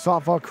puck face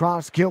off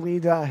across Gilly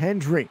to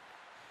Hendry.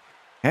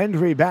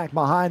 Hendry back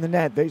behind the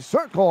net. They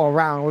circle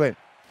around with it.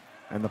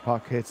 And the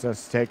puck hits a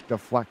stick,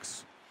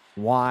 deflects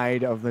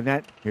wide of the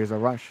net. Here's a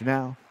rush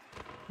now.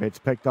 It's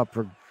picked up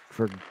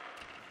for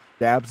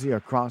Gabsy.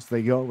 Across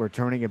they go,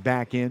 returning it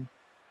back in.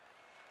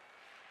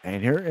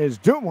 And here is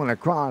Dumoulin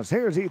across.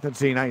 Here's Ethan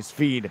C. Nice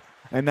feed.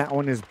 And that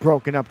one is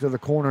broken up to the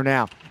corner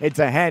now. It's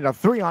ahead, a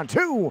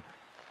 3-on-2.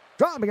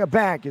 Dropping it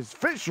back is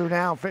Fisher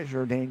now.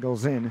 Fisher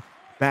dangles in.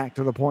 Back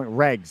to the point,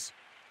 Regs.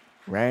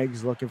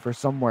 Regs looking for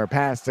somewhere.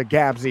 Pass to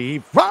Gabsy. He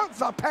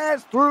fronts a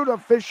pass through to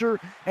Fisher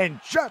and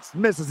just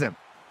misses him.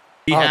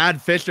 He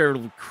had Fisher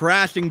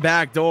crashing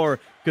back door.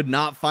 Could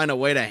not find a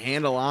way to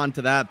handle on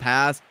to that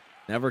pass.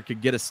 Never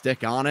could get a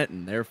stick on it,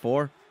 and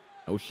therefore,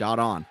 no shot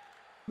on.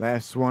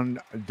 Last one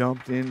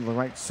dumped in the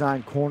right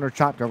side corner,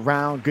 chopped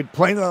around. Good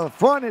play to the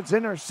front. It's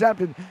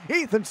intercepted.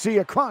 Ethan C.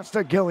 across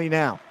to Gilly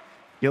now.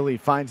 Gilly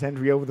finds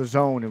Hendry over the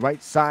zone.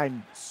 Right side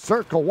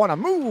circle. What a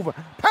move.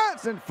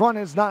 Pass in front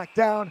is knocked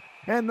down.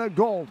 And the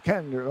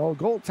goaltender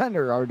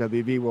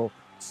RWB will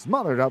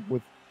smother it up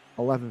with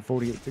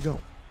 11:48 to go.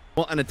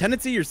 Well, and a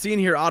tendency you're seeing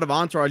here out of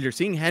Entourage, you're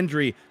seeing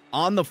Hendry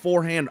on the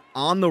forehand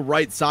on the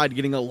right side,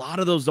 getting a lot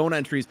of those zone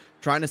entries,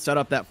 trying to set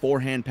up that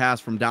forehand pass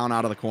from down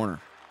out of the corner.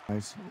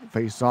 Nice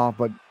face off,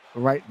 but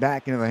right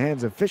back into the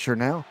hands of Fisher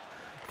now.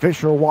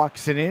 Fisher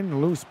walks it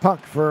in. Loose puck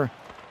for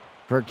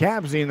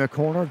Gabsy in the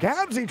corner.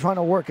 Gabsy trying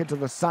to work it to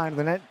the side of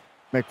the net.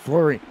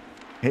 McFlurry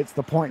hits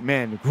the point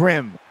man.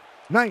 Grimm.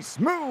 Nice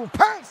move.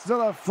 Pass to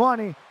the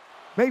front.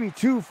 Maybe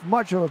too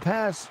much of a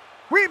pass.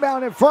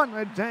 Rebound in front.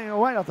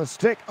 Right off the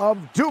stick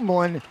of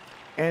Dumoulin.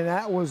 And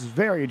that was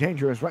very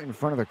dangerous right in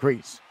front of the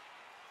crease.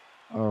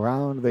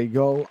 Around they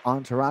go.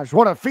 Entourage.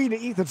 What a feed to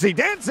Ethan C.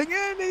 Dancing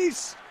in.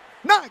 He's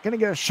not going to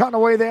get a shot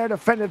away there.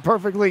 Defended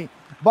perfectly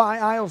by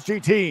Isles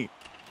GT.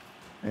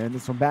 And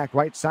this one back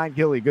right side.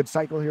 Gilly. Good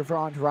cycle here for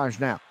Entourage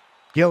now.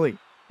 Gilly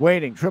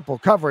waiting. Triple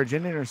coverage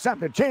and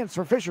intercepted. Chance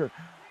for Fisher.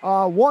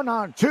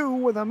 1-on-2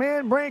 with a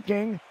man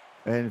breaking.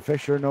 And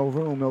Fisher no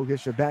room. He'll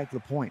get you back to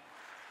the point.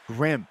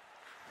 Grimm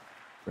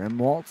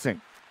waltzing.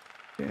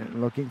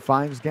 And looking,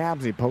 finds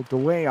Gabsy. Poked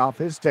away off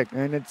his stick.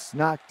 And it's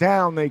knocked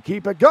down. They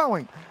keep it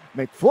going.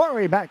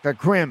 McFlurry back to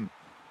Grimm.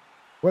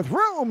 With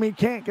room, he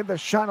can't get the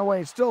shot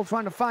away. Still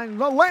trying to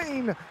find the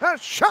lane. A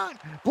shot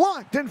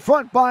blocked in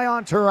front by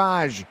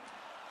Entourage.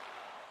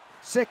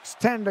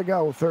 6:10 to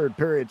go, third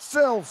period.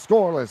 Still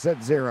scoreless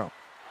at 0.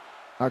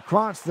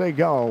 Across they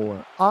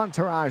go.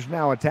 Entourage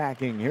now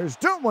attacking. Here's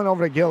Dumoulin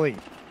over to Gilly.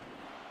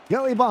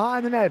 Gilly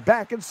behind the net,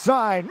 back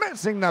inside.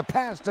 Missing the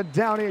pass to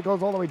Downey. It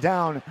goes all the way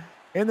down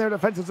in their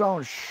defensive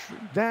zone.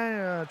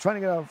 Trying to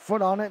get a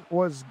foot on it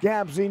was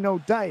Gabsy, no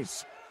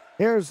dice.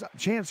 Here's a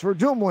chance for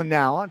Dumoulin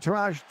now.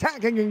 Entourage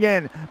attacking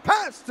again.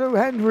 Pass to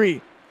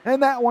Hendry.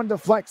 And that one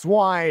deflects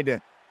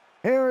wide.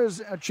 Here's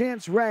a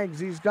chance Regs.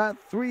 He's got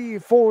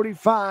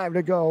 3:45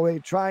 to go. They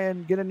try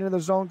and get into the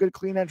zone. Good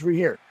clean entry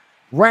here.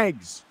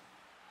 Regs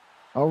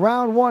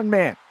around one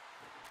man.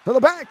 To the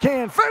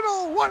backhand.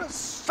 Fiddle. What a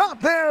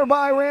stop there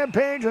by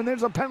Rampage. And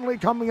there's a penalty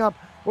coming up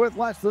with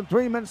less than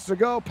 3 minutes to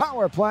go.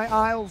 Power play,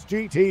 Isles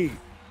GT.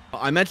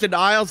 I mentioned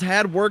Isles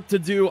had work to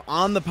do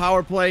on the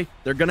power play.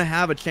 They're going to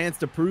have a chance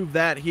to prove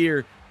that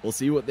here. We'll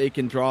see what they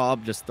can draw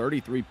up. Just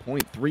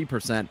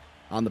 33.3%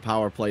 on the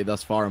power play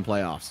thus far in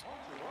playoffs.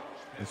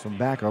 This one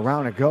back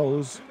around it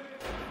goes.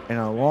 And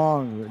a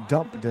long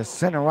dump to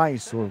center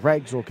ice where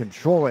Regs will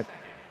control it.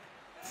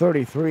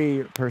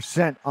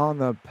 33% on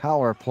the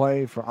power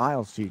play for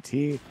Isles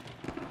GT.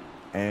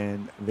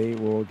 And they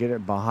will get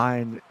it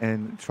behind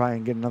and try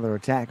and get another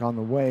attack on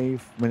the way.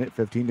 Minute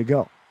 15 to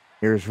go.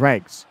 Here's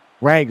Regs.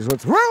 Regs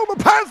with room, a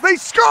pass, they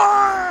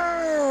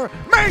score!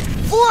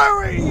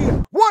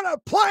 McFlurry! What a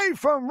play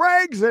from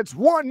Regs. It's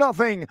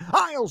 1-0,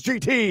 Isles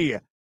GT.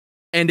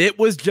 And it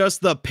was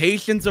just the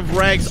patience of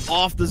Regs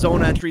off the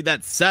zone entry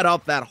that set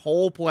up that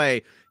whole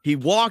play. He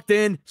walked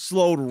in,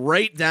 slowed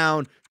right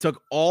down,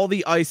 took all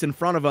the ice in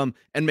front of him,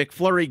 and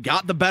McFlurry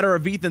got the better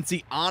of Ethan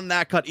C on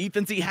that cut.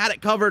 Ethan C had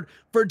it covered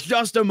for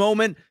just a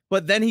moment,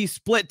 but then he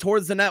split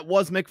towards the net.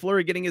 Was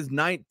McFlurry getting his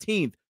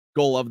 19th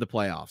goal of the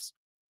playoffs?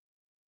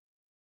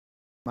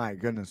 My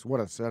goodness, what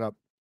a setup.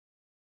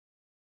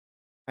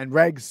 And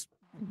Regs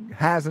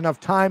has enough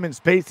time and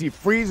space. He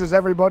freezes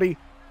everybody,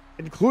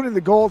 including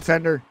the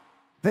goaltender,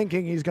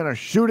 thinking he's going to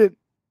shoot it,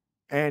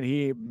 and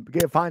he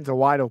finds a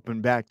wide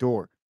open back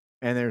door.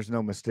 And there's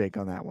no mistake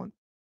on that one.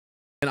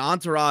 And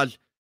Entourage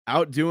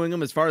outdoing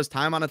him as far as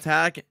time on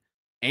attack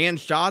and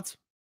shots.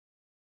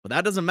 But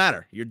that doesn't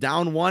matter. You're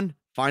down 1.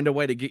 Find a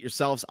way to get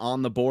yourselves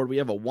on the board. We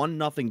have a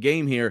 1-0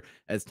 game here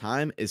as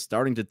time is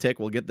starting to tick.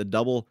 We'll get the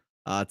double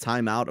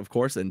timeout, of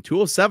course, and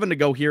 2:07 to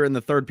go here in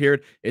the third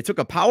period. It took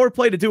a power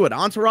play to do it.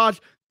 Entourage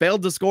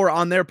failed to score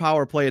on their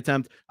power play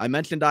attempt. I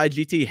mentioned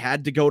IGT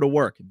had to go to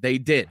work. They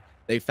did.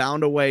 They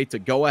found a way to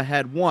go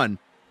ahead 1.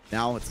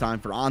 Now it's time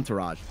for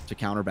Entourage to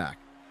counter back.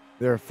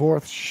 Their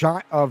 4th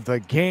shot of the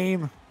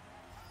game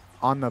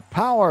on the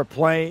power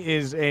play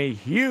is a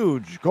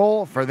huge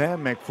goal for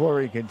them.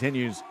 McFlurry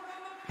continues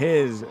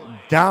his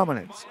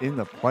dominance in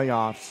the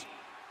playoffs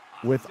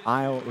with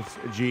Isles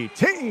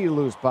GT.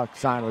 Loose puck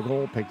side of the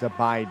goal picked up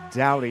by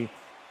Doughty.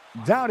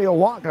 Doughty will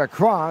walk it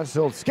across.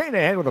 He'll skate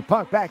ahead with the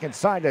puck back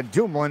inside to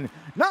Dumoulin.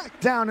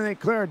 Knocked down and they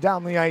clear it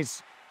down the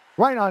ice.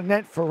 Right on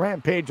net for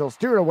Rampage. He'll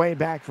steer it away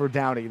back for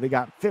Doughty. They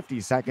got 50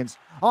 seconds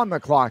on the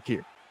clock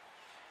here.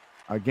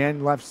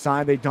 Again, left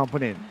side, they dump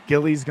it in.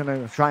 Gilly's going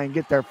to try and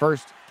get there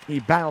first.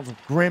 He battles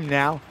with Grimm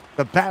now.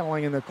 The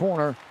battling in the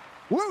corner.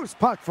 Loose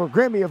puck for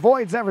Grimm. He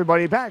avoids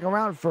everybody. Back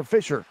around for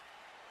Fisher.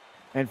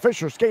 And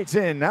Fisher skates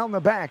in down the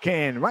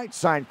backhand. Right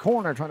side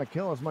corner, trying to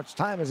kill as much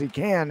time as he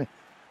can.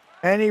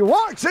 And he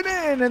walks it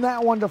in, and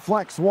that one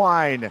deflects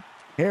wide.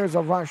 Here's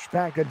a rush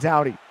back to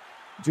Doughty.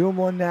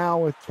 Dumoulin now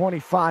with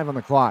 25 on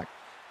the clock.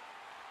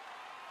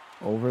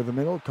 Over the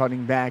middle,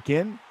 cutting back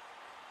in.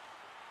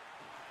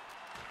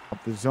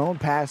 Up the zone,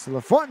 pass to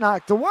the front,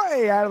 knocked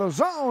away out of the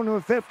zone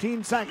with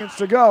 15 seconds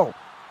to go.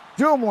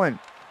 Dumoulin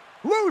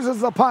loses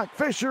the puck.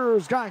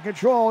 Fisher's got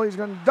control. He's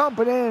going to dump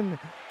it in.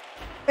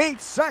 8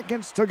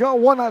 seconds to go.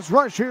 One last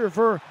rush here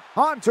for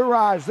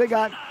Entourage. They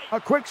got a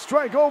quick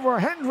strike over.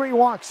 Hendry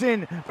walks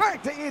in.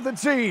 Back to Ethan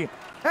C.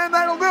 And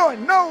that'll do it.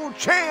 No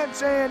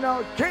chance, and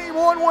a game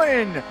 1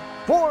 win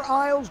for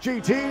Isles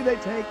GT. They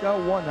take a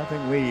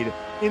 1-0 lead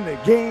in the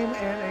game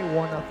and a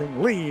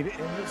 1-0 lead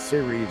in the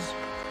series.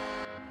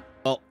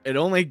 Well, it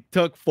only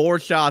took 4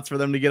 shots for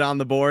them to get on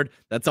the board.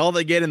 That's all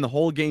they get in the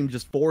whole game,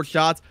 just 4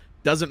 shots.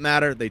 Doesn't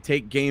matter. They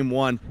take game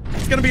 1.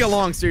 It's going to be a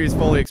long series.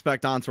 Fully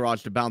expect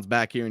Entourage to bounce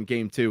back here in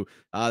game 2.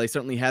 They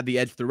certainly had the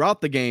edge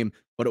throughout the game,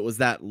 but it was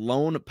that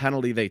lone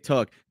penalty they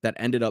took that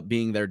ended up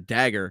being their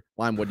dagger.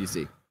 Lime, what do you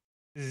see?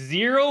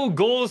 0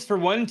 goals for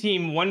one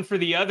team, 1 for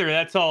the other.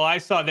 That's all I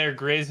saw there,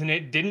 Grizz, and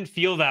it didn't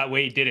feel that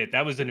way, did it?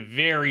 That was a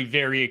very,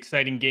 very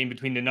exciting game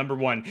between the number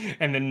 1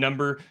 and the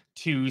number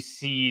 2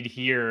 seed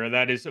here.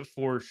 That is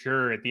for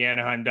sure at the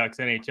Anaheim Ducks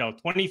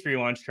NHL23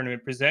 launch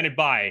tournament presented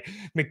by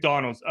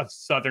McDonald's of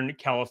Southern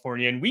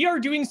California. And we are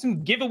doing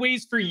some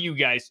giveaways for you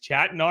guys,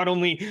 chat. Not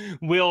only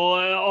will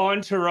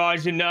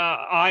Entourage and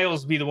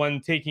Isles be the one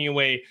taking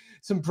away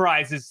some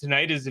prizes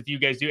tonight, as if you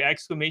guys do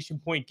exclamation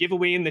point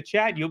giveaway in the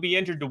chat, you'll be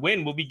entered to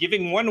win. We'll be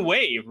giving one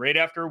away right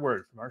after a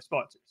word from our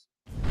sponsors.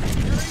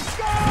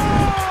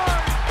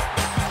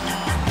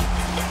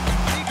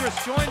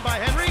 Zegras joined by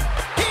Henry.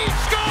 He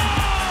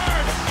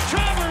scores!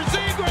 Trevor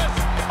Zegras,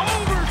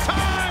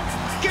 overtime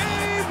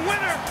game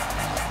winner.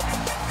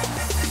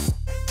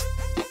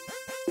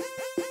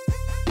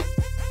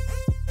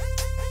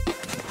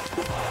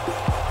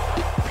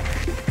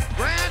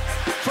 Grant,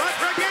 front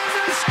again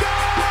to score!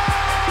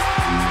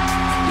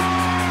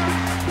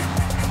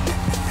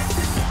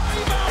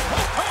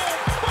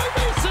 By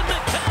Mason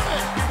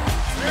McCammon.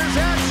 There's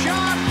that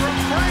shot from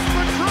Frank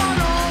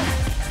McDonald.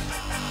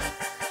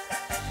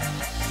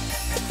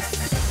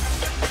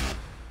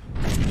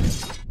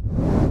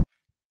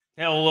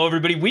 Hello,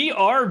 everybody. We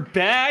are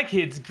back.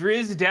 It's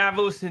Grizz,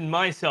 Davos, and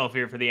myself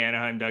here for the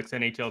Anaheim Ducks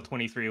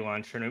NHL23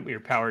 launch tournament. We are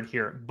powered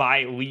here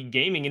by League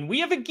Gaming, and we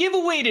have a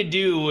giveaway to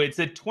do. It's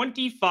a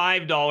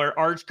 $25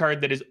 Arch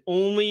card that is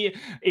only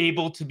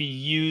able to be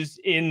used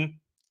in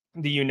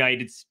the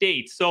United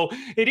States. So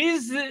it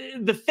is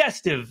the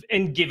festive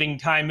and giving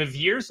time of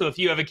year. So if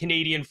you have a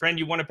Canadian friend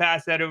you want to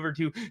pass that over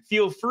to,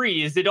 feel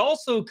free, as it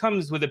also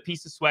comes with a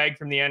piece of swag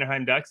from the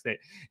Anaheim Ducks that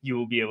you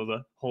will be able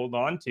to hold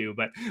on to.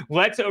 But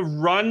let's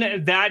run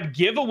that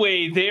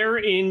giveaway there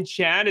in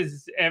chat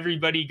as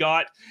everybody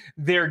got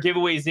their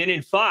giveaways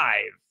in 5,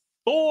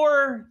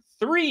 4,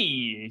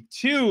 3,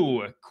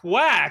 2,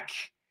 quack.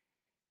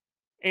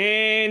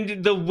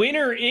 And the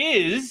winner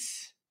is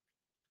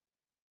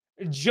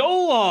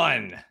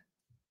Jolan.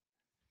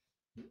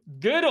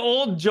 Good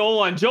old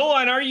Jolan.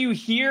 Jolan, are you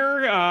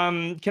here?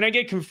 Can I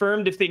get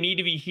confirmed if they need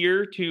to be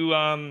here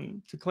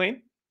to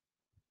claim?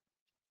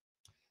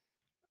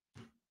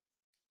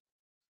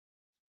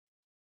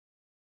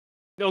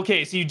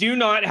 Okay, so you do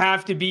not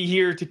have to be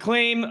here to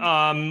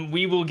claim.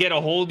 We will get a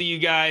hold of you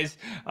guys.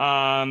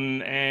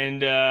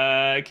 And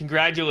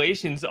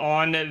congratulations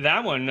on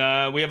that one.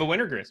 We have a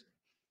winner, Chris.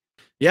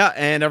 Yeah,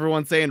 and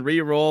everyone's saying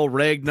re-roll,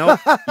 rig. No,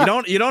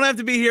 you don't have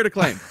to be here to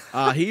claim.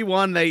 He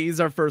won. He's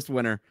our first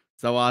winner.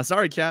 So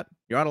sorry, chat.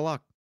 You're out of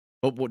luck.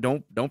 But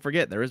don't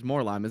forget, there is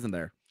more, Lime, isn't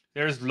there?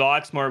 There's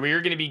lots more. We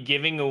are going to be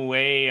giving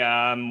away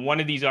one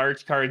of these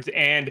Arch cards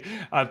and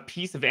a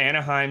piece of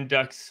Anaheim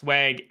Ducks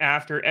swag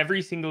after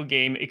every single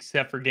game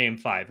except for Game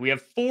 5. We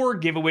have 4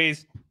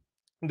 giveaways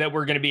that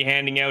we're going to be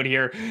handing out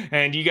here,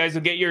 and you guys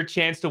will get your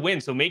chance to win.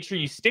 So make sure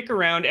you stick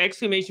around,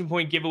 exclamation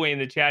point giveaway in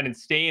the chat, and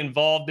stay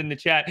involved in the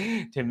chat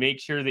to make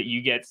sure that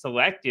you get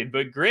selected.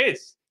 But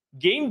Grizz,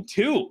 game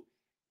 2,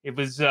 it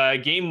was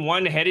game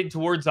 1 headed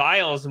towards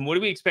Isles, and what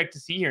do we expect to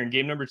see here in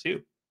game number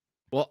 2?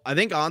 Well, I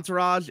think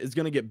Entourage is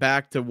going to get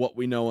back to what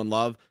we know and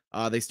love.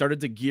 They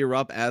started to gear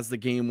up as the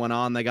game went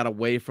on. They got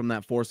away from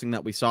that forcing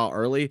that we saw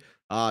early.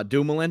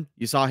 Dumoulin,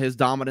 you saw his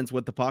dominance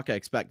with the puck. I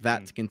expect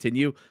that to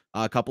continue.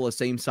 A couple of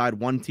same side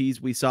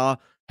 1-Ts we saw.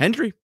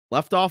 Hendry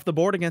left off the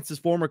board against his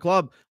former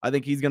club. I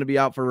think he's going to be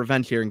out for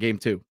revenge here in game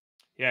 2.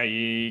 Yeah,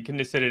 you couldn't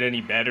have said it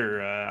any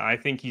better. I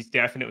think he's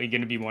definitely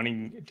going to be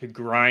wanting to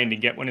grind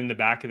and get one in the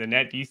back of the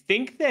net. Do you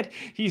think that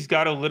he's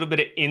got a little bit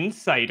of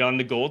insight on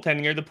the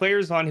goaltending or the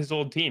players on his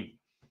old team?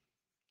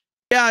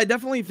 Yeah, I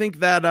definitely think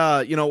that,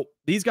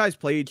 these guys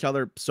play each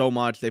other so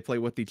much. They play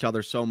with each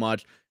other so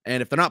much.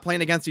 And if they're not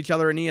playing against each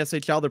other in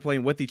ESHL, they're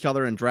playing with each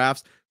other in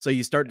drafts. So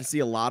you start to see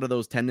a lot of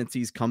those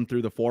tendencies come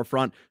through the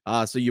forefront.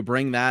 So you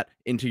bring that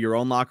into your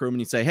own locker room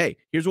and you say, hey,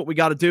 here's what we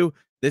got to do.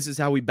 This is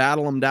how we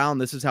battle them down.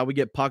 This is how we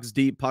get pucks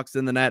deep, pucks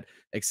in the net,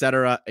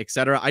 etc.,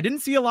 etc. I didn't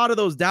see a lot of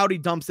those Doughty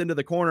dumps into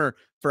the corner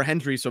for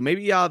Hendry. So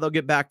maybe they'll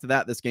get back to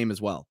that this game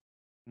as well.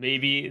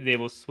 Maybe they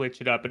will switch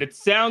it up, but it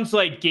sounds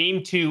like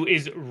game 2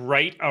 is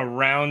right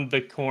around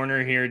the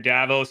corner here,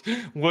 Davos.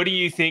 What do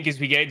you think as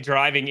we get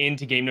driving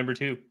into game number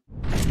 2?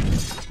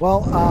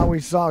 Well, we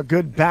saw a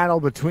good battle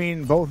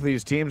between both of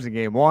these teams in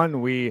game 1.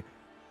 We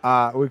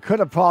could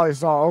have probably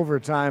saw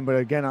overtime, but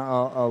again,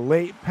 a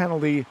late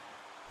penalty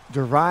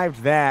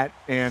derived that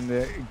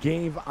and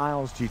gave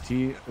Isles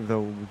GT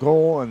the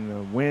goal and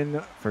the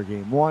win for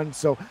game 1.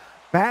 So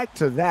back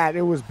to that,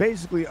 it was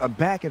basically a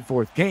back and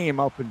forth game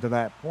up until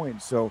that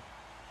point. So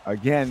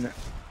again,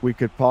 we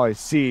could probably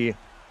see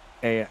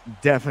a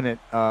definite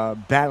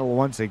battle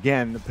once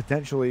again,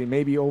 potentially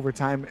maybe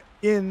overtime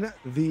in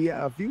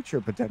the future.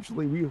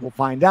 Potentially, we will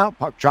find out.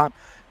 Puck drop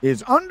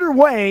is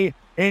underway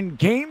in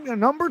game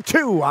number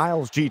 2.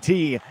 Isles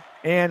GT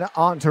and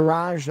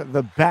Entourage.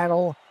 The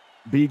battle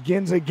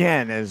begins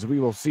again as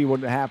we will see what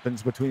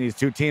happens between these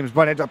two teams.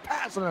 But it's a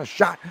pass and a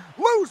shot.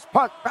 Loose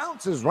puck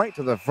bounces right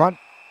to the front.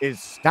 Is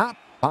stopped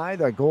by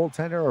the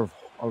goaltender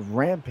of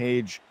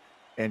Rampage,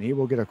 and he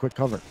will get a quick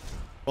cover.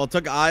 Well, it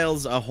took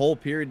Isles a whole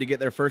period to get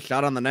their first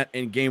shot on the net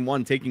in game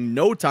 1, taking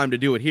no time to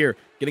do it here,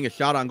 getting a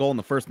shot on goal in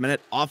the first minute.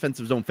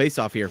 Offensive zone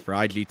faceoff here for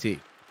IGT.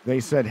 They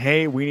said,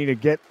 hey, we need to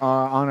get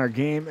on our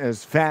game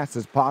as fast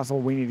as possible.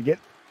 We need to get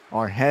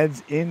our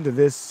heads into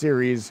this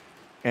series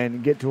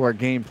and get to our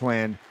game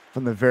plan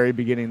from the very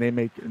beginning. They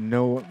make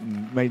no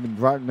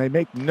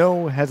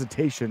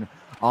hesitation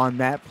on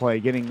that play,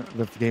 getting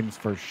the game's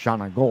first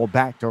shot on goal.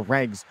 Back to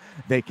Regs.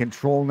 They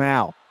control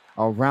now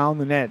around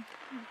the net.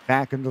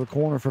 Back into the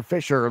corner for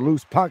Fisher.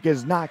 Loose puck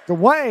is knocked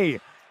away.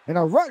 And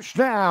a rush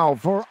now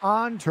for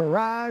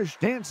Entourage.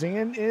 Dancing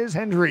in is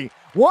Hendry.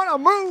 What a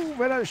move,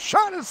 and a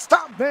shot is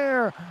stopped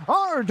there.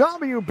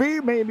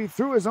 RWB maybe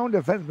through his own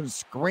defenseman's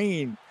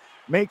screen.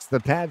 Makes the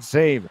pad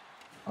save.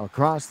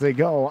 Across they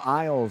go.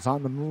 Isles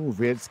on the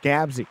move. It's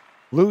Gabsy.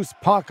 Loose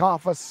puck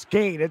off a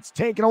skate. It's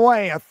taken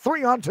away. A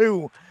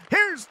 3-on-2.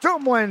 Here's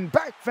Tumlin.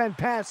 Backfed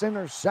pass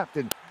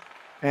intercepted.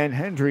 And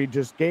Hendry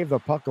just gave the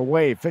puck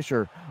away.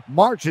 Fisher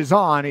marches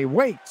on. He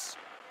waits.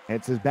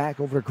 It's his back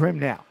over to Grimm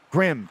now.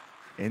 Grimm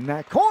in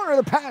that corner.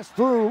 The pass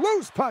through.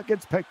 Loose puck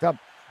gets picked up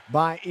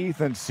by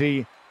Ethan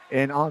C.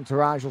 And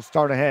Entourage will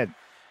start ahead.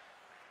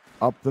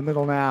 Up the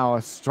middle now.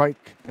 A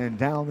strike and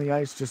down the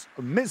ice. Just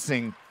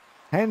missing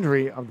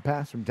Hendry of the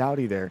pass from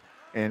Doughty there.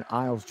 And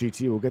Isles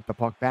GT will get the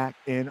puck back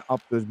in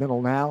up the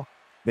middle now.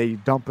 They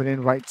dump it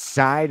in right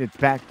side. It's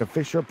back to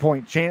Fisher.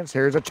 Point chance.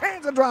 Here's a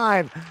chance to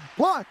drive.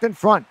 Blocked in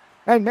front.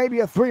 And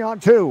maybe a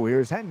 3-on-2.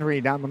 Here's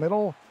Hendry down the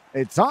middle.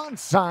 It's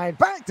onside.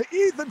 Back to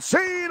Ethan C.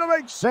 A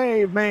big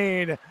save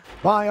made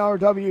by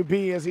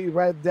RWB as he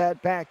read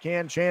that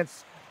backhand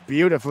chance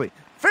beautifully.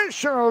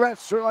 Fisher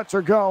lets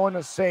her go, and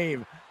a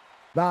save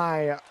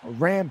by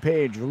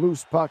Rampage.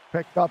 Loose puck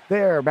picked up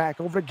there. Back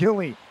over to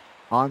Gilly.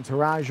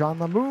 Entourage on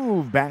the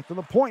move. Back to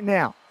the point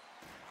now.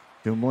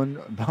 Dumlin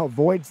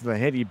avoids the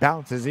hit. He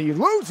bounces. He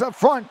loses up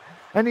front,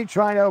 and he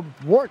tried to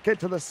work it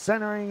to the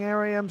centering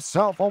area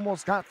himself.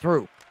 Almost got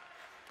through.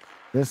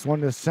 This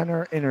one to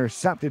center,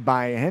 intercepted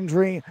by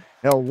Hendry.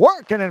 He'll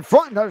work it in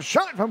front. A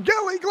shot from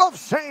Gilly. Glove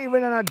save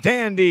and a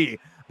dandy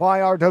by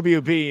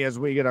RWB as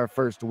we get our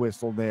first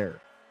whistle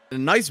there. A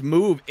nice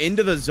move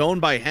into the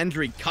zone by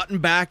Hendry, cutting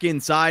back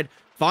inside,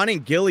 finding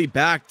Gilly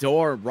back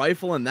door,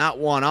 rifling that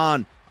one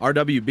on.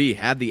 RWB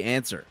had the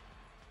answer.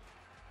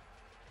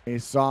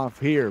 Face off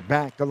here,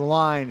 back to the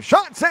line.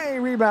 Shot,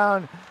 save,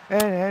 rebound.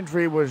 And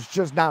Hendry was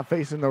just not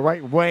facing the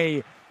right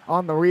way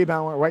on the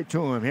rebound. Went right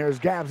to him. Here's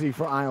Gabsy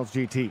for Isles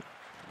GT.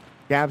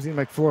 Gabsy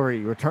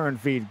McFlurry, return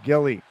feed,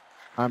 Gabsy.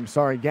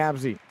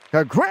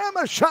 To Graham,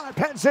 a shot,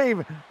 pad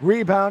save.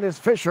 Rebound is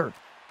Fisher.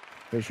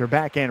 Fisher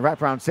backhand,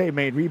 wraparound save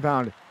made,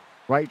 rebound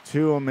right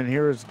to him. And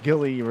here's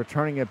Gilly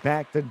returning it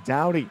back to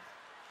Doughty.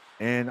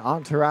 And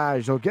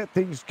Entourage will get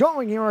things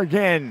going here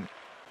again.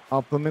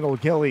 Up the middle,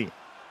 Gilly.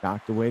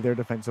 Knocked away there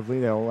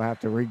defensively. They'll have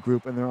to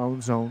regroup in their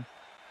own zone.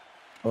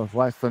 With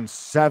less than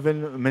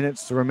 7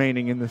 minutes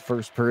remaining in the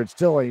first period.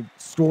 Still a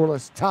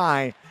scoreless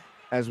tie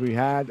as we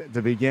had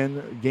to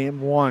begin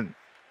game 1.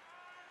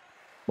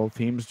 Both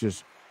teams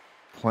just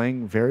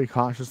playing very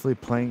cautiously,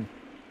 playing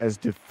as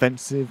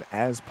defensive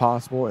as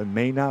possible. It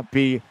may not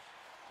be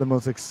the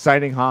most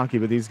exciting hockey,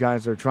 but these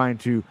guys are trying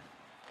to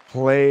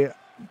play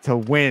to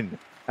win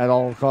at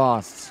all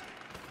costs.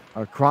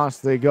 Across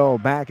they go,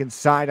 back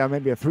inside.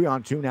 Maybe a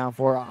 3-on-2 now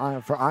for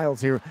Isles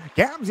here.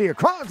 Gabsy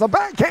across the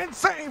backhand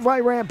save by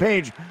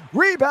Rampage.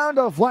 Rebound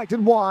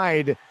deflected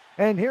wide.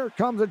 And here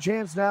comes a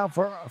chance now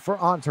for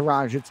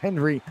Entourage. It's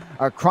Hendry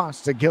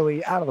across to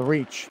Gilly, out of the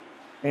reach.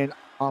 And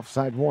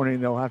offside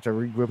warning, they'll have to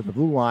regroup at the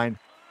blue line.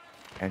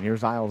 And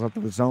here's Isles up to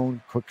the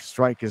zone. Quick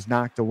strike is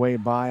knocked away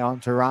by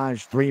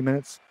Entourage. 3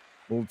 minutes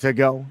to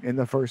go in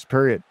the first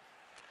period.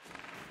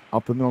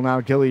 Up the middle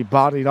now, Gilly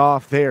bodied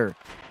off there.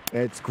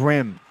 It's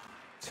Grimm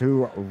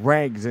to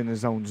Regs in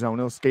his own zone.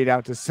 He'll skate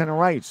out to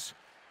center ice.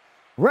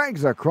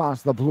 Regs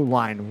across the blue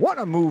line. What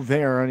a move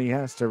there, and he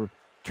has to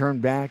turn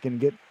back and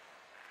get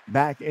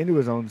back into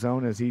his own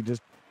zone as he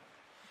just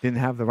didn't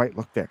have the right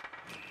look there.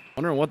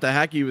 Wondering what the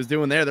heck he was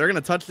doing there. They're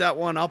going to touch that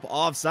one up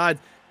offside.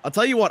 I'll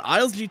tell you what,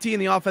 Isles GT in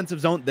the offensive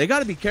zone, they got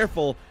to be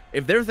careful.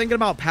 If they're thinking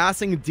about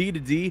passing D to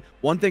D,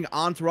 one thing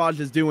Entourage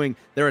is doing,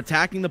 they're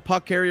attacking the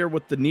puck carrier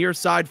with the near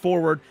side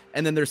forward,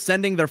 and then they're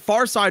sending their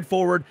far side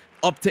forward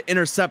up to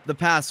intercept the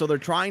pass. So they're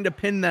trying to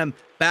pin them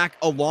back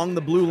along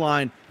the blue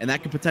line, and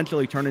that could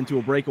potentially turn into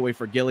a breakaway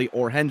for Gilly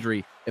or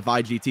Hendry if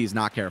IGT is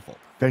not careful.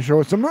 Fisher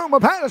with some room, a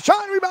pass,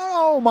 shot, rebound.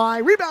 Oh my,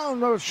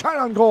 rebound, shot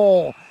on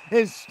goal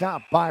is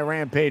stopped by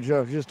Rampage.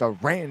 Just a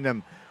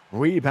random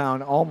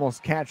rebound,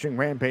 almost catching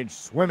Rampage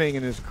swimming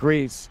in his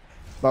crease.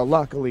 But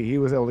luckily, he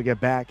was able to get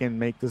back and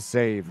make the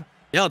save.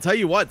 Yeah, I'll tell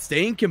you what,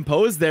 staying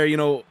composed there,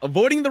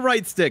 avoiding the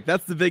right stick.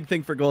 That's the big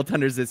thing for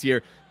goaltenders this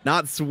year.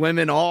 Not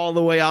swimming all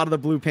the way out of the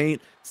blue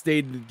paint.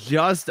 Stayed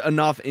just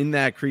enough in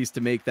that crease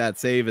to make that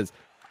save as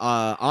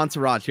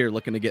Entourage here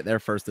looking to get their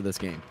first of this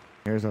game.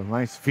 Here's a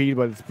nice feed,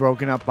 but it's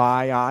broken up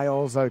by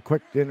Isles. A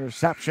quick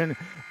interception,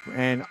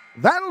 and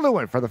that'll do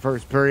it for the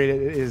first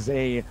period. It is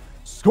a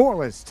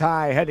scoreless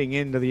tie heading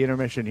into the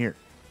intermission here.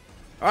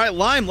 All right,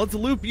 Lime, let's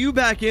loop you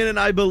back in, and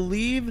I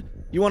believe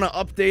you want to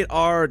update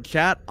our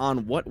chat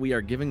on what we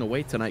are giving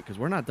away tonight, because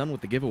we're not done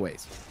with the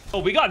giveaways. Oh,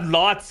 we got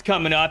lots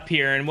coming up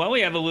here, and while we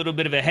have a little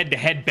bit of a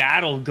head-to-head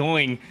battle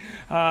going,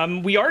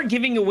 we are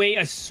giving away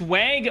a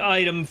swag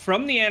item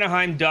from the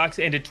Anaheim Ducks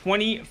and a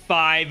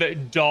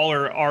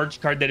 $25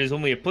 Arch card that is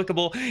only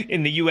applicable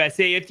in the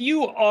USA. If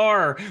you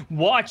are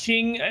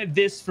watching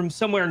this from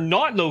somewhere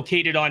not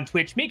located on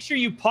Twitch, make sure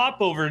you pop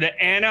over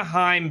to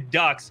Anaheim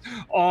Ducks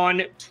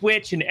on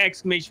Twitch, an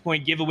exclamation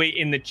point giveaway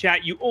in the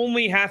chat. You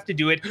only have to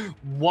do it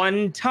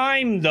one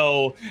time,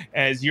 though,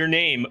 as your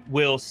name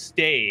will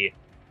stay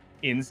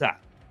inside.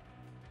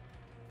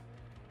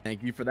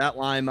 Thank you for that,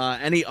 Lime.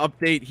 Any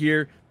update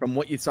here from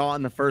what you saw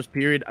in the first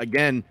period?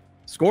 Again,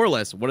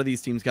 scoreless. What do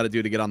these teams got to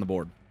do to get on the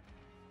board?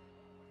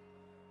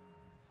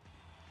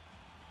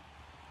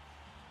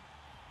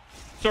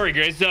 Sorry,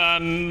 Grizz.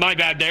 My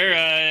bad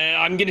there.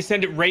 I'm going to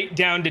send it right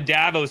down to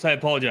Davos. I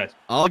apologize.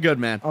 All good,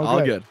 man.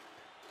 All good.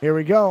 Here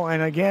we go.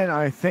 And again,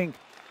 I think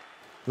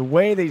the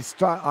way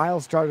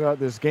Isles started out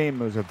this game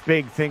was a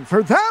big thing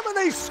for them, and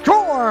they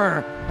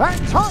score!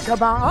 And talk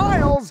about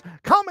Isles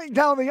coming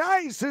down the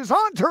ice is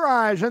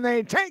Entourage, and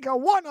they take a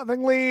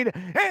 1-0 lead.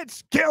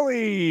 It's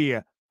Gilly!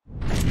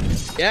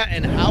 Yeah,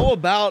 and how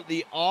about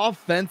the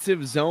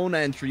offensive zone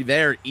entry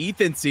there?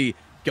 Ethan C.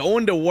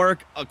 going to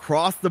work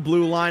across the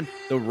blue line,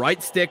 the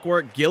right stick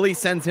work. Gilly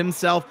sends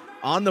himself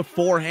on the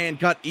forehand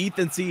cut.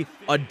 Ethan C.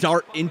 a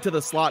dart into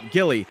the slot.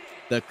 Gilly,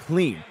 the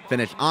clean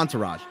finish.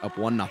 Entourage up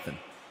 1-0.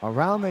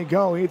 Around they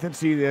go. Ethan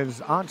sees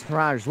his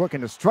Entourage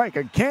looking to strike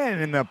again,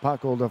 and the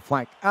puck will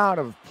deflect out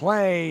of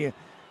play.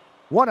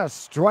 What a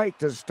strike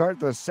to start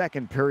the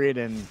second period.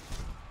 And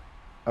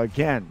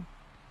again,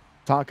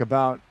 talk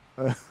about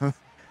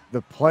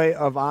the play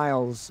of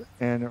Isles,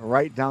 and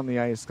right down the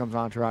ice comes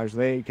Entourage.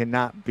 They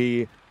cannot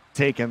be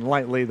taken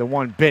lightly. The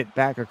one bit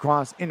back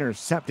across,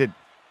 intercepted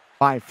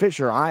by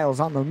Fisher. Isles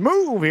on the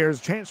move. Here's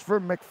a chance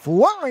for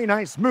McFlurry.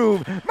 Nice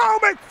move. Mo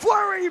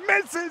McFlurry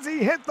misses. He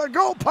hit the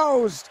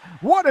goalpost.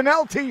 What an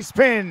LT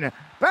spin.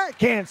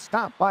 Backhand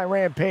stop by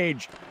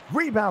Rampage.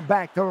 Rebound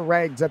back to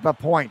Regs at the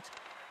point.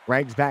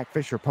 Regs back.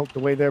 Fisher poked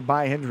away there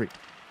by Hendry.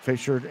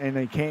 Fisher, and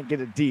they can't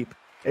get it deep.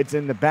 It's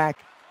in the back,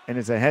 and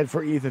it's ahead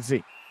for Ethan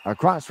C.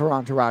 Across for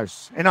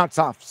Entourage. And it's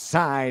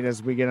offside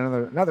as we get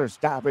another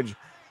stoppage.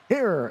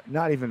 Here,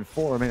 not even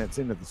 4 minutes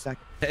into the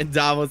second. And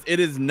Davos,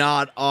 it is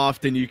not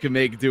often you can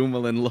make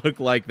Dumoulin look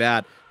like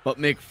that, but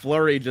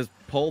McFlurry just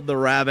pulled the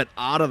rabbit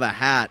out of the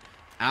hat.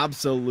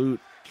 Absolute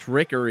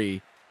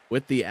trickery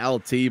with the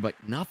LT, but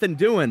nothing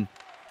doing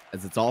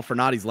as it's all for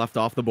naught. He's left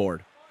off the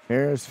board.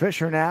 Here's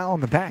Fisher now on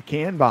the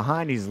backhand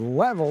behind. He's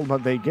leveled,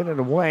 but they get it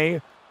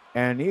away.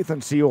 And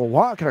Ethan C. will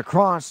walk it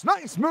across.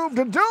 Nice move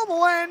to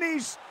Dumoulin.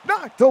 He's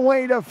knocked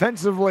away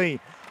defensively.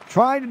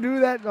 Tried to do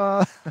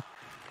that.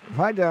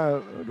 Tried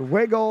to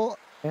wiggle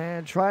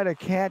and try to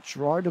catch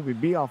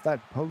RWB off that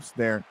post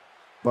there,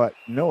 but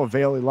no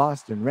avail. He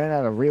lost and ran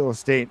out of real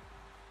estate.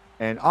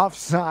 And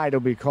offside will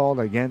be called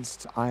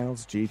against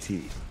Isles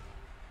GT.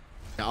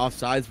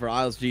 Offsides for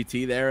Isles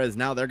GT there, as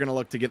now they're going to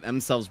look to get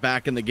themselves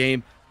back in the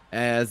game,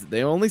 as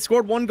they only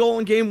scored 1 goal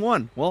in game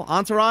 1. Well,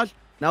 Entourage,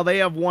 now they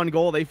have 1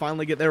 goal. They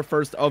finally get their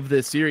first of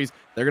this series.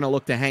 They're going to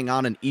look to hang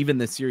on and even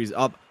this series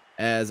up,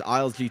 as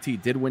Isles GT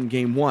did win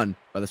game 1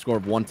 by the score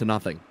of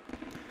 1-0.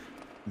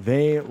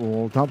 They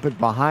will dump it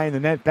behind the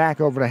net,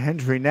 back over to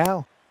Hendry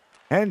now.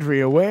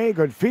 Hendry away,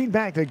 good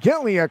feedback to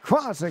Gilly.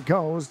 Across it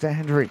goes to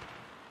Hendry.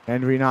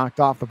 Hendry knocked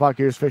off the puck.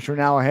 Here's Fisher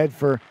now ahead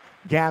for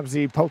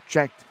Gabsy, poke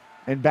checked,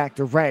 and back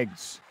to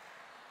Regs.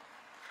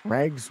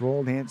 Regs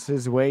will dance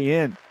his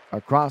way in.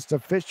 Across to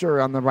Fisher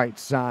on the right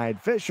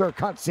side. Fisher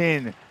cuts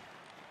in.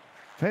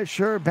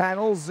 Fisher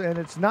battles, and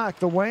it's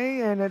knocked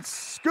away, and it's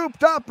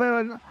scooped up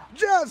and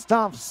just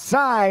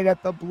offside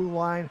at the blue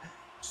line.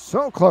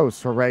 So close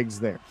for Regs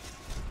there.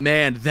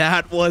 Man,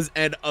 that was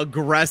an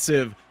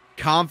aggressive,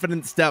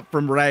 confident step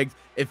from Regs.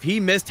 If he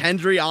missed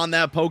Hendry on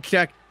that poke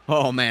check,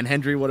 oh man,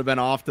 Hendry would have been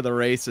off to the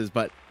races,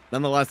 but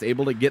nonetheless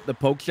able to get the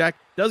poke check.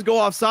 Does go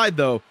offside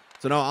though,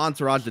 so now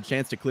Entourage the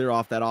chance to clear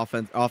off that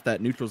offense, off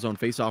that neutral zone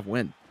face-off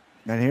win.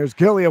 And here's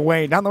Gilly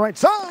away down the right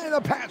side. The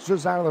pass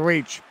is out of the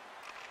reach.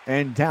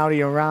 And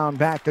Dowdy around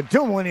back to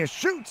Dumoulin. He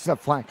shoots the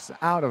flex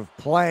out of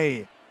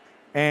play.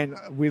 And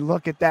we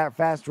look at that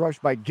fast rush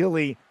by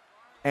Gilly,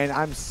 and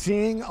I'm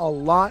seeing a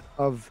lot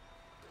of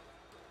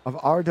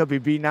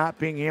RWB not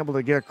being able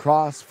to get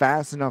across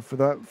fast enough for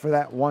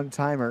that one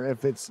timer.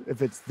 If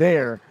it's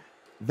there,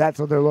 that's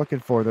what they're looking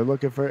for. They're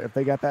looking for, if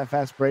they got that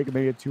fast break,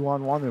 maybe a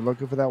 2-on-1, they're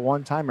looking for that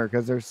one timer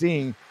because they're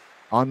seeing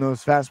on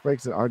those fast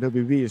breaks that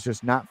RWB is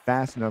just not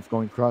fast enough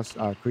going cross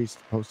crease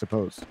post to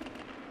post.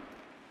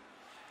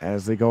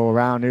 As they go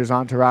around, here's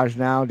Entourage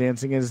now.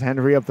 Dancing is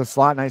Henry up the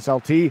slot. Nice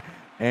LT.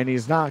 And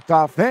he's knocked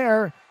off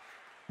there.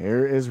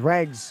 Here is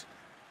Regs.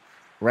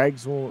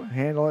 Regs will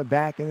handle it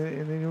back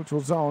in the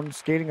neutral zone.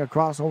 Skating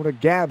across over to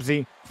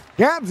Gabsy.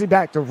 Gabsy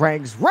back to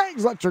Regs.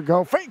 Regs lets her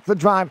go. Fake the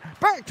drive.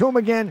 Back to him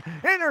again.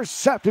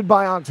 Intercepted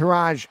by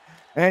Entourage.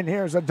 And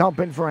here's a dump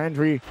in for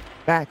Henry.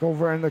 Back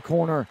over in the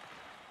corner.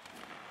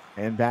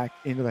 And back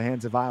into the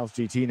hands of Isles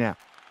GT now.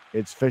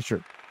 It's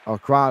Fisher.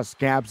 Across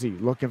Gabsy,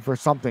 looking for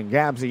something.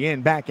 Gabsy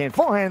in, back in,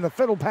 forehand, the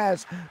fiddle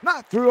pass,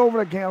 knocked through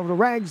over to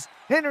Regs,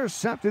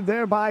 intercepted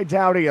there by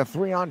Dowdy, a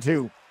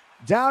 3-on-2.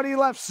 Dowdy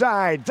left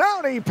side,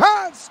 Dowdy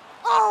pass,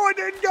 oh, it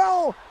didn't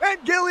go,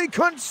 and Gilly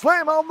couldn't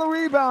slam on the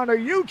rebound. Are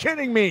you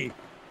kidding me?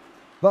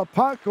 The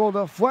puck will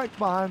deflect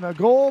behind the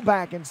goal,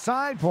 back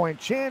inside, point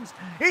chance.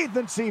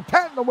 Ethan C.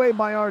 patted away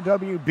by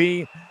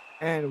RWB,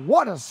 and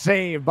what a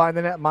save by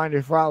the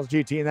netminder for Isles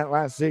GT in that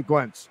last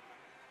sequence.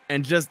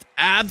 And just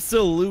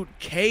absolute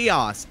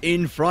chaos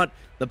in front.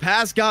 The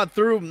pass got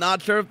through. I'm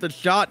not sure if the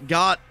shot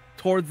got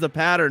towards the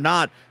pad or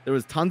not. There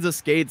was tons of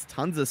skates,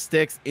 tons of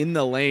sticks in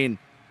the lane.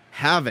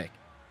 Havoc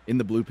in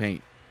the blue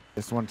paint.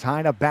 This one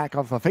tied up back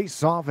off the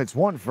face-off. It's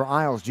one for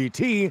Isles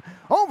GT.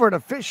 Over to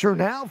Fisher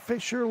now.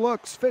 Fisher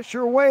looks.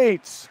 Fisher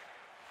waits.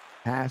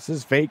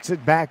 Passes, fakes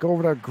it back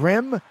over to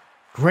Grimm.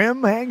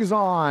 Grimm hangs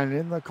on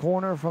in the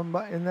corner from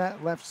in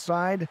that left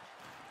side.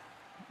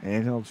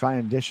 And he'll try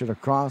and dish it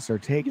across or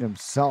take it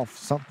himself.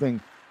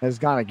 Something has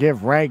got to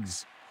give.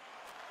 Regs.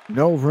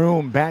 No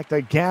room. Back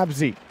to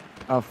Gabsy.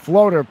 A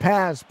floater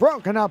pass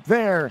broken up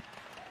there.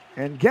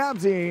 And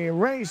Gabsy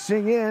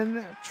racing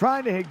in,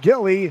 trying to hit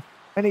Gilly.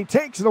 And he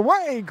takes it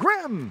away.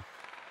 Grimm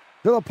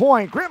to the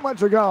point. Grimm lets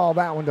her go.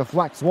 That one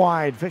deflects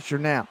wide. Fisher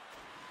now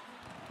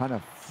trying to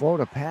float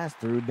a pass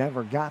through.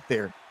 Never got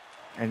there.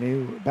 And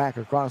he back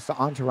across to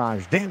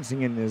Entourage.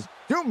 Dancing in his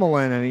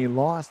Dumoulin. And he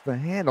lost the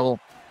handle.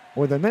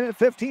 With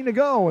 1:15 to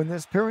go in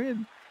this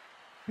period,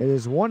 it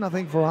is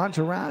 1-0 for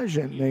Entourage,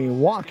 and they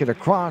walk it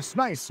across.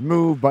 Nice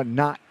move, but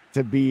not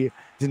to be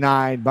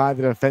denied by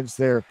the defense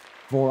there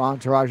for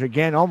Entourage.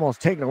 Again,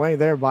 almost taken away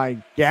there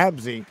by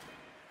Gabsy.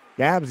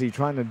 Gabsy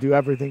trying to do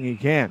everything he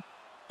can.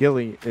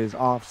 Gilly is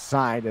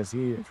offside as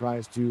he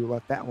tries to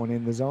let that one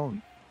in the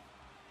zone.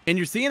 And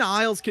you're seeing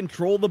Isles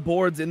control the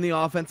boards in the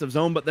offensive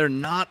zone, but they're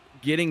not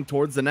getting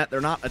towards the net.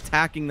 They're not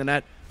attacking the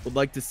net. Would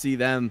like to see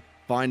them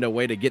find a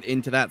way to get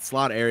into that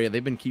slot area.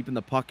 They've been keeping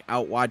the puck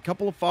out wide.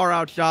 Couple of far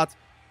out shots,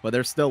 but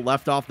they're still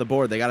left off the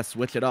board. They got to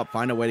switch it up,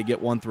 find a way to get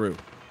one through.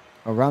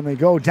 Around they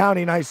go.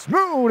 Downey, nice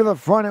move to the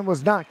front and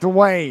was knocked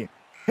away.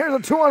 Here's a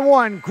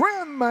 2-on-1.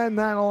 Grimm, and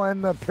that'll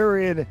end the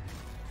period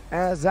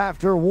as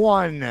after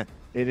one,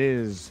 it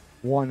is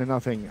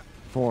 1-0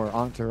 for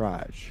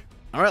Entourage.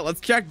 All right,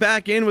 let's check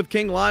back in with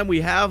King Lime. We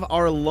have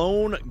our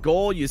lone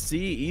goal. You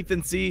see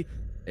Ethan C.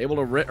 able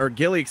to rip, or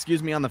Gilly,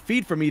 excuse me, on the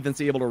feed from Ethan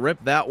C. able to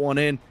rip that one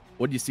in.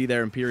 What do you see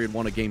there in period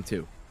 1 of game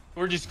 2?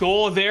 Gorgeous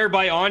goal there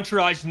by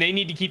Entourage, and they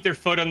need to keep their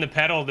foot on the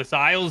pedal. This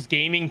Isles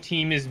Gaming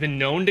team has been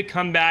known to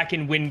come back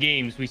and win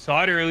games. We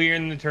saw it earlier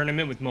in the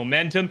tournament with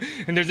momentum,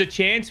 and there's a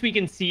chance we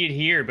can see it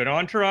here. But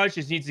Entourage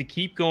just needs to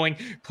keep going,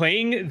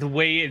 playing the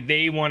way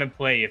they want to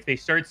play. If they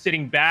start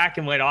sitting back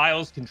and let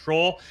Isles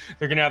control,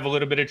 they're going to have a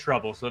little bit of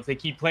trouble. So if they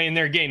keep playing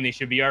their game, they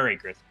should be all right,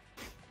 Chris.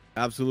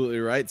 Absolutely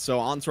right.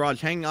 So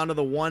Entourage hanging on to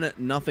the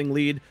 1-0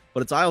 lead,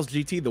 but it's Isles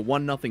GT, the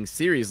 1-0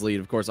 series lead.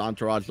 Of course,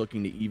 Entourage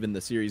looking to even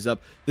the series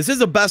up. This is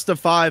a best of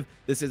 5.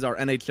 This is our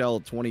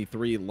NHL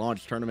 23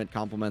 launch tournament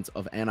compliments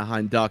of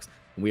Anaheim Ducks.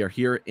 And we are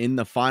here in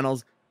the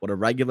finals. What a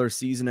regular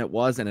season it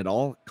was, and it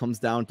all comes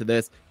down to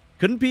this.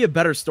 Couldn't be a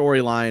better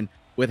storyline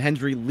with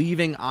Hendry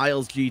leaving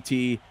Isles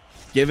GT,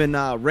 giving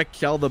Rick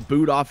Shell the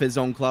boot off his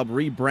own club,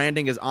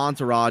 rebranding as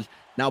Entourage.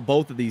 Now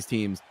both of these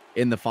teams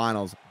in the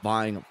finals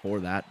vying for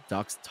that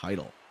Ducks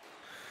title.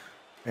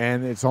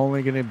 And it's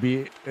only going to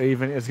be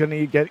it's going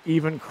to get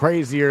even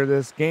crazier.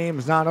 This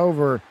game's not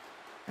over,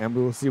 and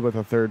we will see what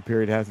the third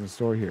period has in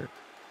store here.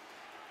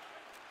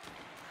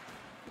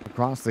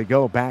 Across they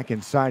go, back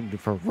inside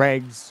for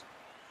Regs.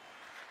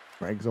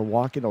 Regs will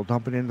walk it, he'll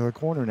dump it into the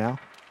corner now.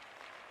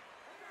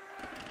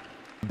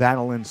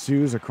 Battle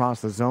ensues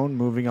across the zone,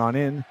 moving on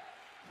in.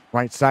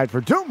 Right side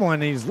for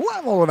Dumoulin. He's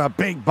level with a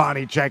big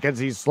body check as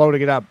he's slow to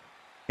get up.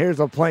 Here's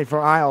a play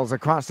for Isles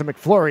across to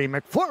McFlurry.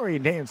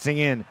 McFlurry dancing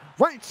in.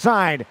 Right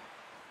side.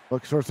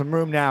 Looks for some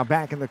room now.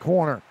 Back in the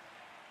corner.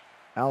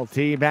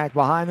 LT back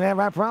behind the net.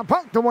 Wrap around.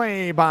 Poked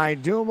away by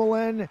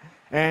Dumoulin.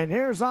 And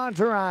here's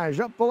Entourage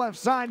up the left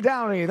side.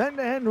 Downey. Then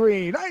to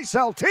Henry. Nice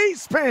LT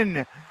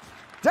spin.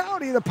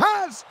 Downey the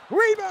pass.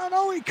 Rebound.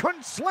 Oh, he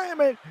couldn't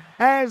slam it.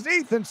 As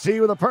Ethan C.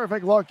 with a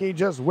perfect look. He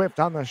just whipped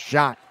on the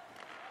shot.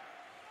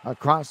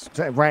 Across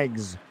to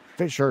Regs.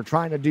 Fisher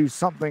trying to do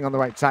something on the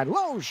right side.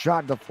 Low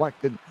shot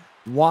deflected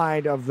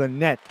wide of the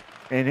net.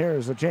 And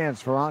here's a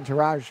chance for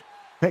Entourage.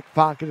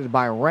 Pickpocketed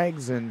by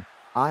Regs, and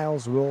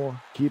Isles will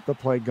keep the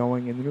play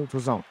going in the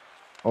neutral zone.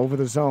 Over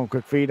the zone.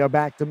 Quick feed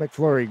back to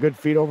McFlurry. Good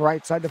feed over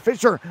right side to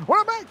Fisher.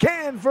 What a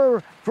backhand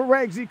for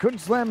Regs. He couldn't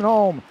slam it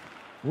home.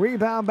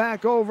 Rebound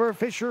back over.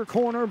 Fisher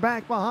corner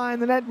back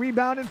behind the net.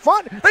 Rebound in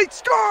front. They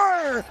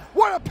score!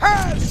 What a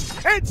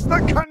pass! It's the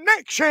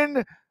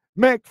connection.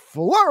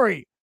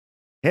 McFlurry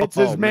hits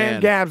his man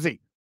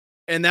Gabsy.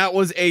 And that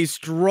was a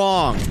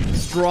strong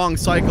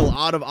cycle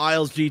out of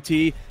Isles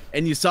GT.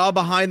 And you saw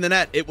behind the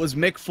net, it was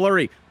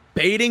McFlurry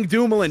baiting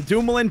Dumoulin.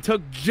 Dumoulin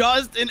took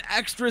just an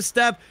extra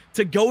step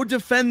to go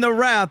defend the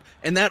wrap,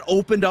 and that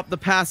opened up the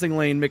passing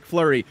lane.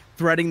 McFlurry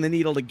threading the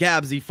needle to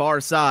Gabsy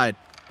far side,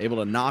 able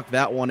to knock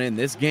that one in.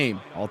 This game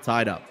all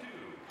tied up.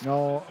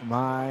 Oh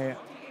my,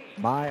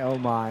 oh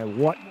my.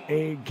 What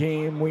a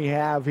game we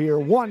have here.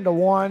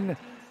 1-1.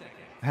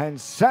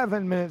 And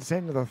 7 minutes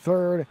into the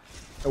third.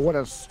 What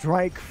a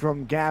strike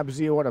from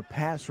Gabsy. What a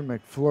pass from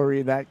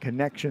McFlurry. That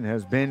connection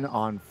has been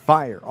on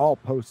fire all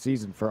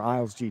postseason for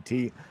Isles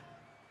GT.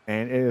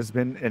 And it has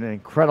been an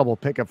incredible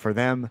pickup for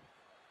them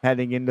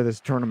heading into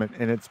this tournament.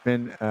 And it's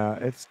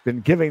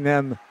been giving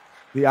them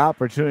the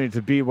opportunity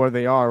to be where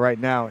they are right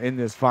now in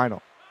this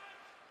final.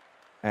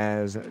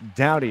 As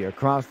Dowdy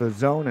across the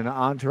zone and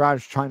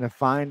Entourage trying to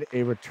find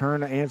a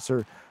return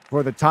answer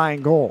for the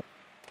tying goal.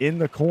 In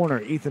the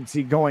corner, Ethan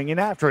C. going in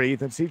after it.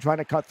 Ethan C. trying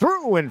to cut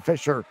through, and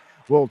Fisher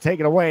will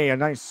take it away. A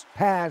nice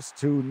pass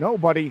to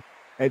nobody.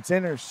 It's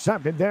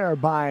intercepted there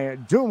by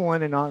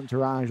Dumoulin, and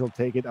Entourage will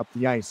take it up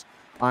the ice.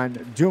 On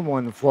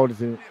Dumoulin,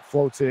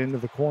 floats it into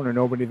the corner.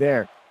 Nobody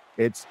there.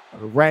 It's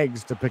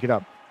Regs to pick it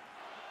up.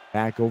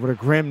 Back over to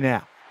Grimm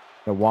now.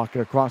 They're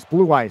walking across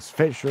blue ice.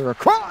 Fisher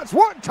across.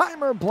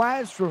 One-timer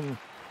blast from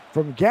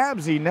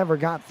Gabsy. Never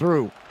got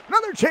through.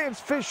 Another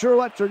chance. Fisher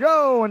lets her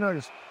go, and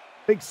there's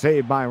big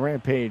save by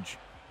Rampage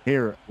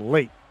here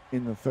late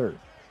in the third.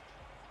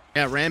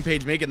 Yeah,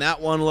 Rampage making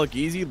that one look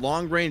easy.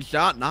 Long range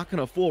shot, not going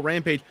to fool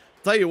Rampage.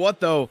 Tell you what,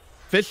 though,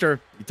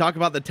 Fisher, you talk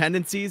about the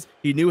tendencies.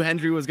 He knew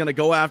Hendry was going to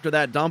go after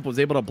that dump, was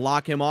able to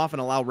block him off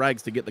and allow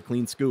Regs to get the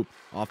clean scoop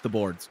off the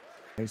boards.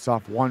 Face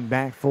off one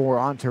back for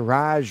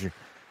Entourage.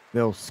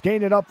 They'll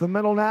skate it up the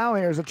middle now.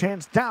 Here's a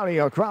chance. Dowdy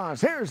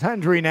across. Here's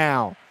Hendry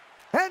now.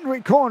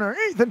 Hendry corner.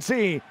 Ethan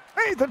C.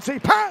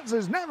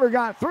 passes. Never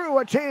got through.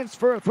 A chance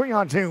for a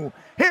 3-on-2.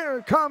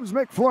 Here comes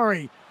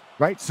McFlurry.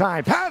 Right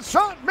side. Pass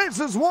shot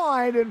misses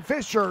wide. And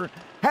Fisher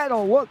had a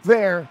look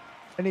there.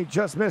 And he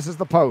just misses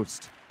the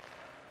post.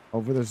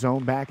 Over the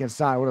zone. Back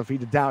inside. What a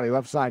feed to Dowdy.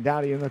 Left side.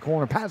 Dowdy in the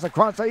corner. Pass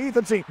across to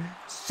Ethan C.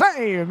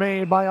 Save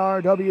made by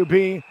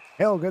RWB.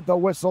 He'll get the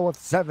whistle with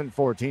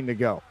 7:14 to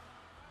go.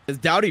 Is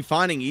Dowdy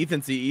finding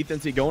Ethan C.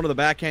 going to the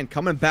backhand.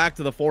 Coming back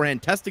to the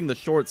forehand. Testing the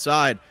short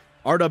side.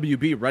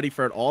 RWB ready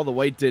for it all the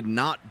way. Did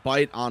not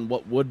bite on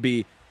what would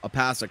be a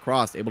pass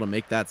across. Able to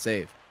make that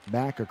save.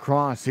 Back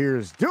across.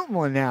 Here's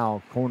Dumoulin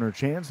now. Corner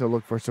chance. They'll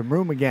look for some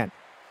room again.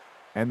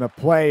 And the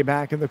play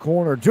back in the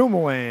corner.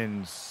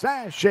 Dumoulin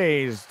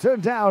sashays to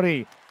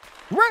Dowdy.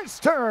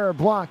 Wrister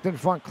blocked in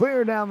front.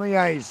 Clear down the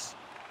ice.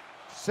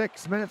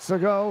 6 minutes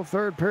ago.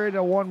 Third period. A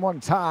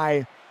 1-1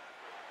 tie.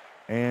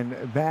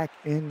 And back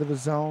into the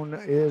zone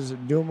is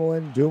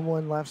Dumoulin.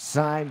 Dumoulin left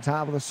side.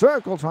 Top of the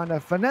circle. Trying to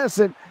finesse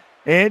it.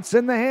 It's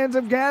in the hands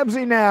of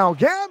Gabsy now.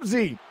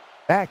 Gabsy.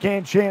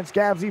 Backhand chance.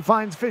 Gabsy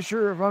finds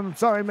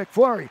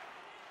McFlurry.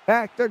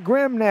 Back to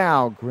Grimm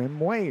now. Grimm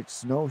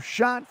waits. No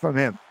shot from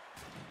him.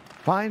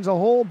 Finds a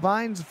hole.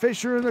 Binds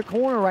Fisher in the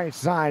corner right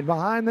side.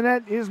 Behind the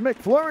net is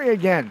McFlurry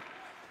again.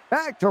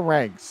 Back to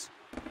Regs.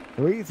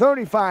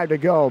 3:35 to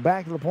go.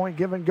 Back to the point.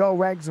 Give and go.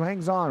 Regs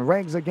hangs on.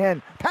 Regs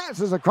again.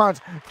 Passes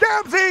across.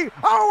 Gabsy.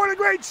 Oh, what a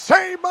great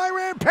save by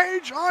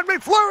Rampage on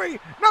McFlurry.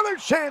 Another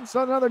chance.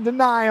 Another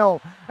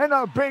denial. And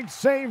a big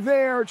save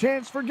there.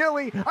 Chance for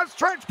Gilly. A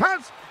stretch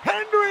pass.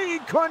 Hendry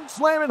couldn't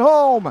slam it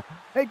home.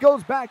 It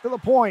goes back to the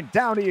point.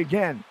 Dowdy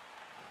again.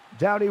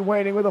 Dowdy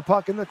waiting with a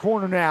puck in the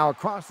corner now.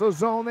 Across the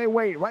zone. They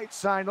wait. Right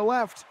side to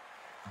left.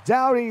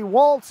 Dowdy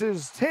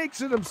waltzes, takes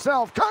it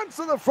himself, cuts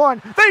to the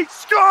front. They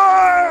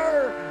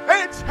score!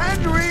 It's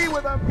Hendry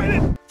with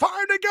 1:05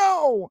 to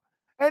go.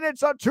 And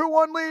it's a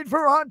 2-1 lead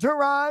for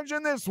Entourage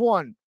in this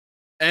one.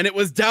 And it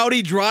was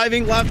Dowdy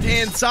driving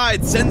left-hand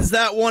side, sends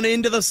that one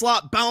into the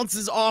slot,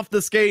 bounces off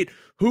the skate.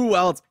 Who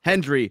else?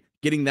 Hendry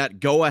getting that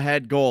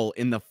go-ahead goal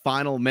in the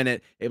final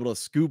minute, able to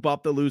scoop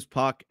up the loose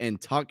puck and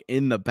tuck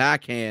in the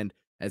backhand.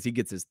 as he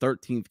gets his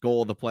 13th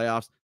goal of the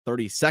playoffs,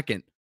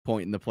 32nd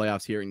point in the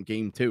playoffs here in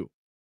game 2.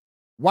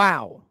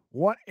 Wow.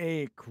 What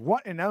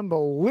an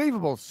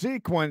unbelievable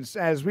sequence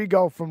as we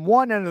go from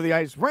one end of the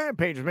ice.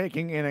 Rampage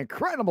making an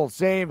incredible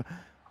save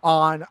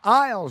on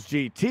Isles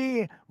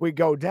GT. We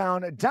go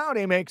down.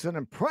 Dowdy makes an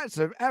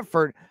impressive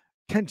effort,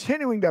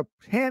 continuing to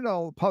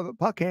handle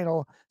puck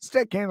handle,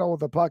 stick handle with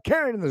the puck,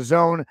 carried in the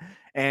zone.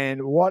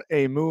 And what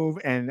a move.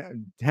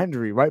 And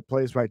Hendry, right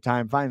place, right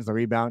time, finds the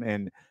rebound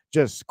and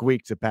just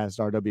squeaks it past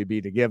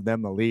RWB to give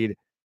them the lead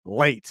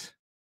late.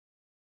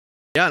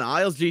 Yeah, and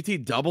Isles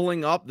GT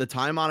doubling up the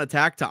time on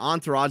attack to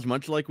Entourage,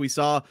 much like we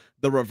saw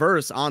the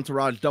reverse,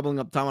 Entourage doubling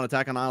up time on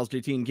attack on Isles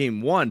GT in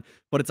game 1.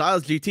 But it's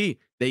Isles GT.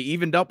 They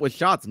evened up with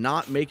shots,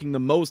 not making the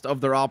most of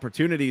their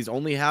opportunities,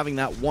 only having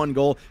that one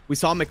goal. We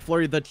saw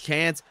McFlurry the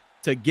chance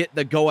to get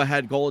the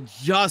go-ahead goal,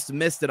 just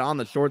missed it on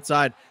the short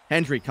side.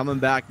 Hendry coming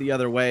back the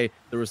other way,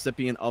 the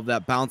recipient of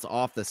that bounce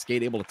off the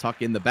skate, able to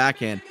tuck in the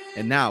backhand.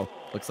 And now,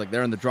 looks like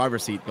they're in the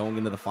driver's seat going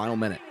into the final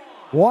minute.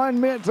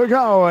 1 minute to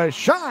go. A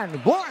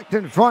shot blocked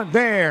in front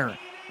there.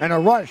 And a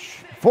rush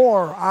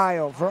for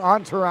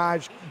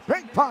Entourage.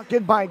 Big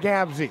pocket by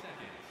Gabsy.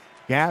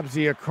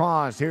 Gabsy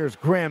across. Here's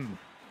Grimm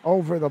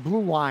over the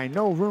blue line.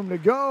 No room to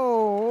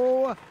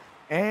go.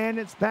 And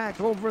it's back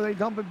over. They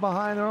dump it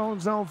behind their own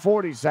zone.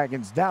 40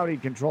 seconds. Dowdy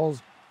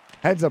controls.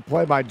 Heads up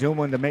play by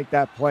Doomlin to make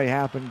that play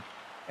happen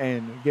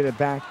and get it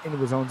back into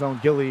his own zone.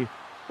 Gilly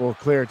will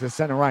clear it to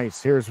center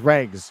ice. Here's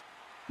Regs.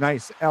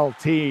 Nice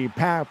LT.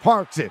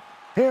 Parks it.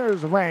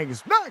 Here's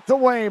Regs, knocked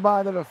away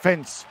by the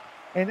defense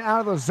and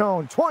out of the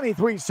zone.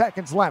 23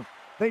 seconds left.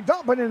 They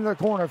dump it into the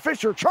corner.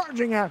 Fisher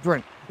charging after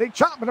it. They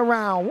chop it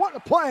around. What a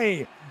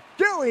play.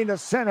 Gilly to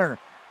center.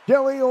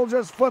 Gilly will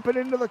just flip it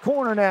into the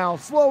corner now.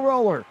 Slow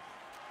roller.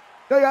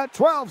 They got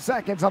 12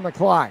 seconds on the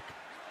clock.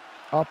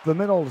 Up the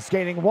middle,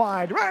 skating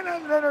wide. Right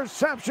on an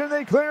interception.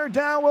 They clear it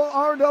down. Will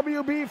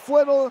RWB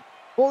Flittle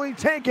fully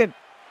take it?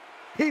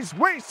 He's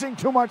wasting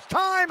too much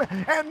time,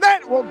 and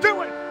that will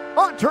do it.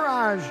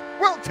 Entourage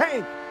will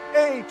take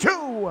a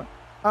 2.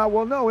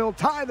 He'll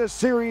tie the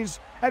series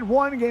at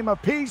 1 game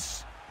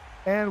apiece.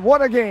 And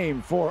what a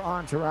game for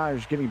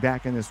Entourage getting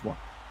back in this one.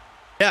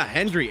 Yeah,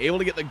 Hendry able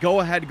to get the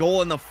go-ahead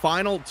goal in the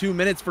final 2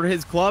 minutes for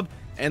his club,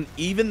 and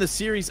even the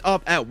series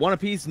up at 1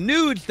 apiece.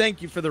 Nuge,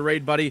 thank you for the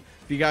raid, buddy.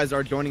 If you guys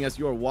are joining us,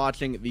 you are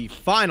watching the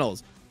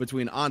finals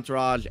between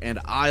Entourage and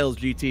Isles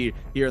GT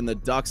here in the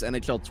Ducks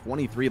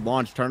NHL23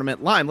 launch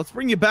tournament. Lime, let's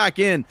bring you back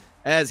in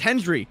as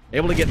Hendry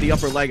able to get the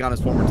upper leg on his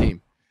former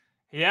team.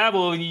 Yeah,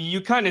 well, you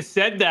kind of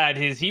said that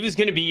he was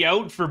going to be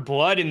out for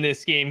blood in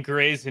this game,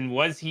 Grizz, and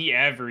was he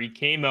ever? He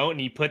came out and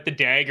he put the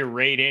dagger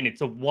right in.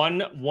 It's a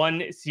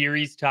 1-1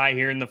 series tie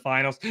here in the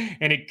finals,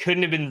 and it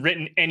couldn't have been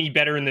written any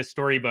better in the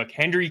storybook.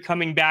 Hendry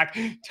coming back,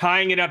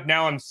 tying it up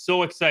now. I'm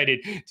so excited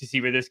to see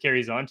where this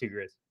carries on to,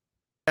 Grizz.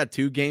 Yeah,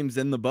 2 games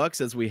in the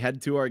books as we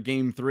head to our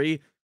game 3.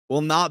 Will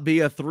not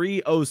be a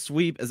 3-0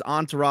 sweep as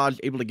Entourage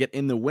able to get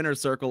in the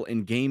winner's circle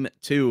in game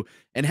 2.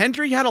 And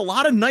Hendry had a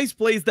lot of nice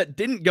plays that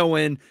didn't go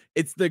in.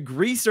 It's the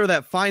greaser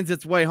that finds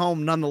its way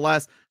home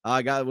nonetheless.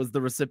 Guy was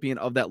the recipient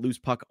of that loose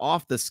puck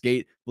off the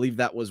skate. Believe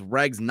that was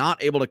Regs,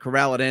 not able to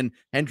corral it in.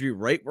 Hendry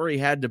right where he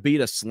had to be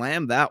to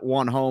slam that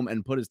one home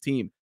and put his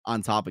team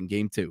on top in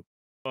game 2.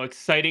 Well,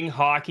 exciting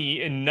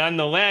hockey and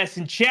nonetheless.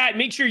 And chat,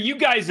 make sure you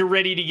guys are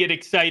ready to get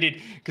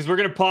excited because we're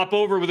going to pop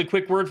over with a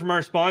quick word from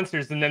our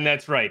sponsors. And then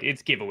that's right,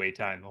 it's giveaway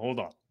time. Hold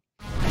on.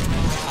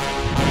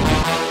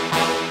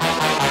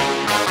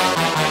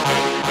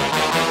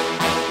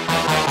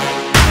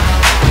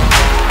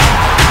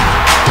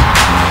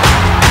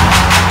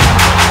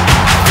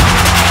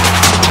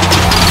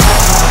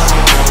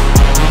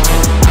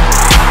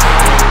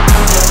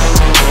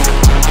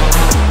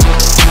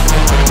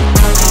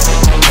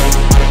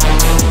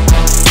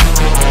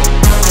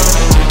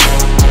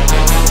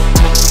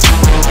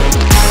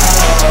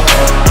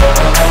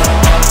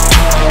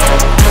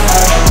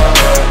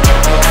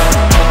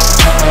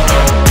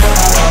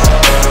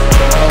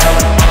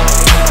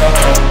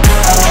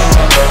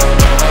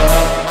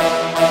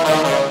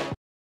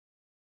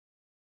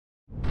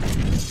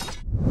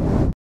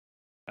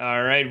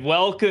 All right,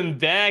 welcome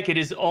back. It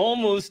is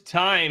almost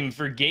time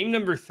for game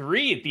number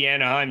 3 at the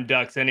Anaheim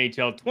Ducks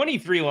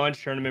NHL23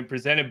 launch tournament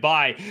presented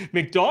by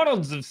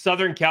McDonald's of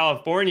Southern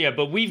California.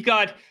 But we've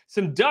got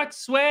some Duck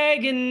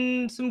swag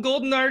and some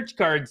Golden Arch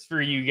cards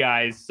for you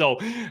guys. So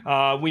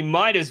we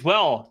might as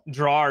well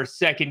draw our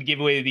second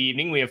giveaway of the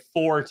evening. We have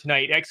 4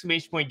 tonight.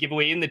 Exclamation point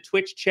giveaway in the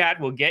Twitch chat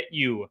will get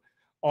you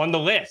on the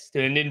list.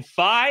 And in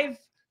 5,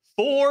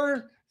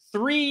 4,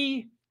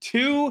 3,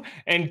 2,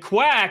 and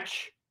quack.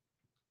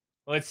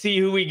 Let's see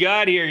who we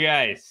got here,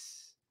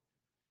 guys.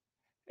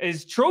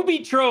 Is Troby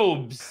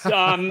Trobes.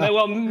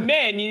 Well,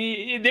 man,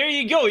 there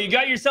you go. You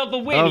got yourself a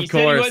win. He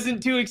said he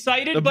wasn't too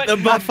excited, but the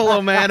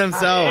Buffalo man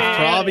himself,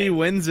 Troby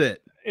wins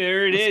it.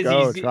 There it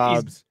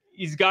is.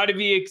 He's got to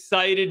be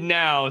excited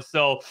now.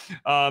 So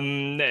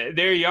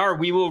there you are.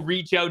 We will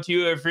reach out to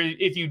you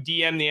if you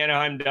DM the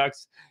Anaheim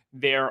Ducks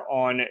there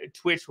on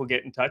Twitch will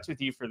get in touch with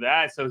you for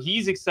that. So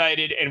he's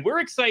excited, and we're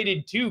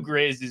excited too,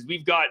 Grizz, as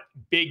we've got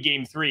big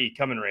game 3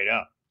 coming right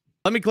up.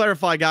 Let me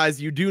clarify,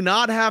 guys. You do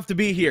not have to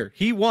be here.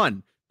 He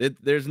won.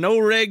 There's no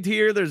rigged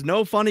here. There's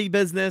no funny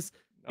business.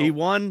 Nope.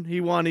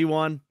 He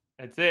won.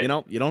 That's it. You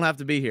know, you don't have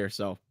to be here.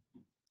 So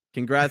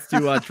congrats to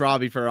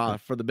Travi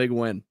for the big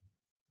win.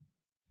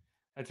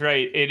 That's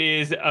right. It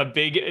is a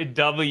big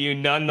W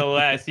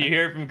nonetheless. You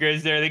hear from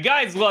Grizz there. The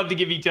guys love to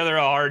give each other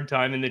a hard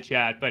time in the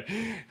chat, but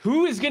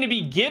who is going to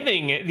be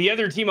giving the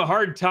other team a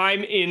hard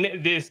time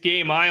in this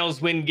game? Isles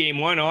win game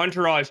 1.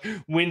 Entourage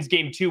wins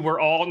game 2.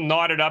 We're all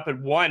knotted up at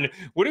 1.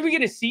 What are we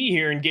going to see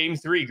here in game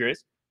 3,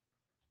 Grizz?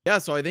 Yeah,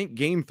 so I think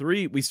game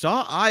 3, we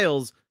saw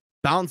Isles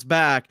bounce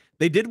back.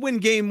 They did win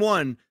game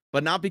 1,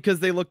 but not because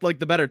they looked like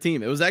the better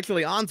team. It was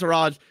actually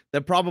Entourage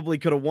that probably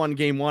could have won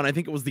game 1. I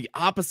think it was the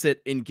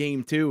opposite in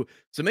game 2.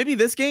 So maybe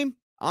this game,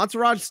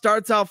 Entourage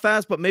starts out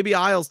fast, but maybe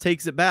Isles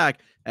takes it back,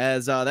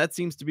 as that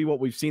seems to be what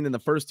we've seen in the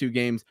first 2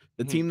 games.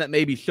 The team that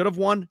maybe should have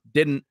won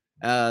didn't,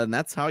 and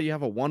that's how you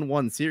have a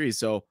 1-1 series.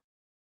 So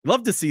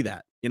love to see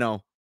that, you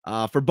know,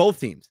 for both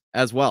teams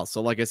as well.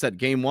 So like I said,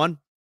 game 1,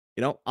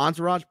 you know,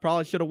 Entourage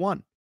probably should have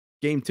won.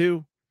 Game 2,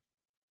 you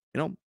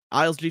know,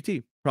 Isles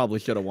GT probably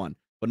should have won.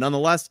 But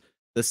nonetheless,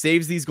 the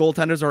saves these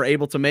goaltenders are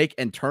able to make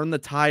and turn the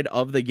tide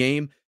of the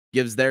game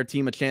gives their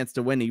team a chance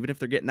to win. Even if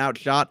they're getting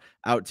outshot,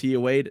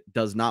 out-TOA'd,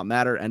 does not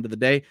matter. End of the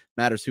day,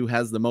 matters who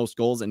has the most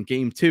goals. In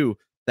game 2,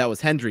 that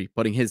was Hendry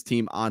putting his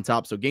team on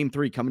top. So game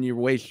 3 coming your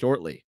way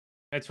shortly.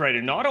 That's right.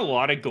 And not a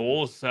lot of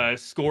goals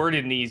scored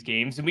in these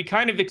games. And we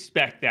kind of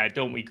expect that,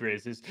 don't we,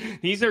 Grizz?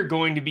 These are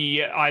going to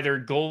be either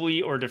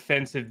goalie or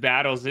defensive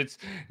battles. It's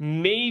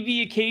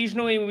maybe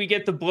occasionally we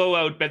get the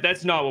blowout, but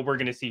that's not what we're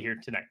going to see here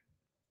tonight.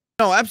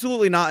 No,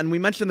 absolutely not. And we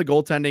mentioned the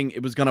goaltending.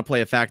 It was going to play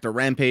a factor.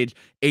 Rampage,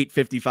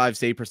 855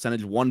 save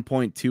percentage,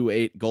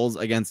 1.28 goals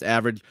against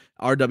average.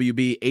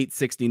 RWB,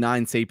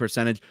 869 save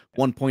percentage,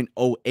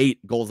 1.08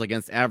 goals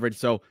against average.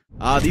 So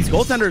these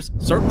goaltenders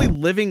certainly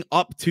living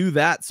up to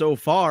that so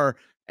far.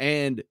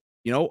 And,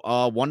 you know,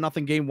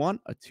 1-0 game 1,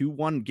 a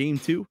 2-1 game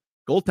 2.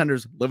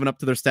 Goaltenders living up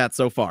to their stats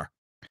so far.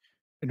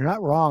 And you're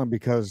not wrong,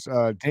 because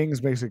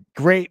Dings makes a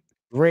great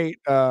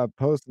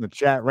post in the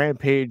chat.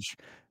 Rampage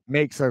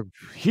makes a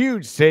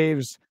huge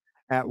saves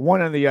at one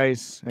end of the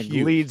ice and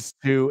leads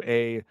to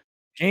a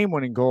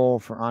game-winning goal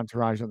for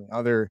Entourage on the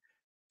other.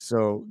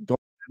 So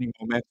goaltending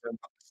momentum,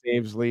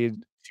 saves lead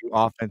to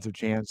offensive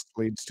chance,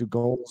 leads to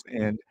goals.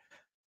 And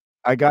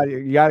you got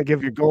to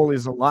give your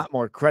goalies a lot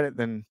more credit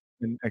than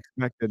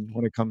expected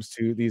when it comes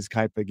to these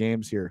type of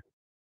games here.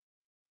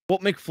 Well,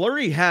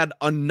 McFlurry had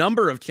a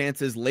number of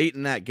chances late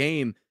in that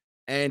game,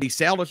 and he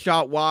sailed a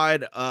shot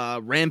wide.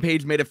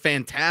 Rampage made a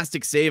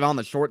fantastic save on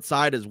the short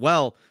side as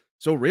well.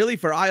 So really,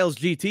 for Isles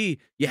GT,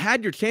 you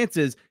had your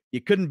chances.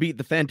 You couldn't beat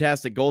the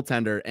fantastic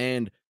goaltender.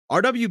 And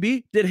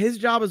RWB did his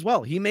job as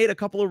well. He made a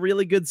couple of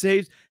really good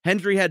saves.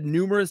 Hendry had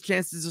numerous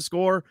chances to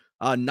score,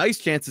 nice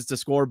chances to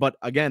score. But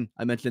again,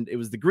 I mentioned it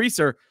was the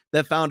greaser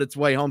that found its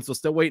way home. So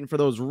still waiting for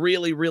those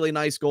really, really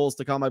nice goals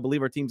to come. I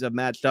believe our teams have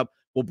matched up.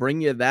 We'll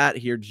bring you that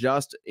here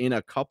just in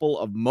a couple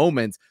of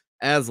moments.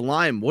 As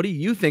Lime, what do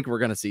you think we're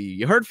going to see?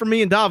 You heard from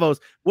me and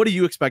Davos. What do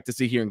you expect to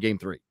see here in game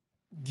 3?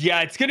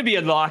 Yeah, it's going to be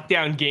a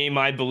lockdown game,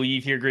 I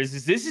believe, here,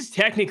 Grizz. This is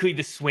technically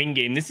the swing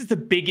game. This is the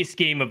biggest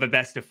game of a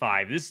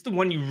best-of-5. This is the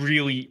one you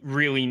really,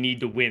 really need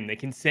to win. They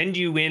can send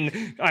you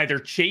in either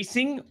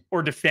chasing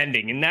or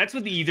defending, and that's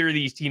what either of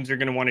these teams are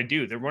going to want to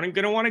do. They're going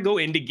to want to go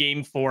into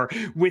game 4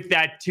 with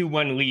that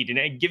 2-1 lead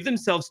and give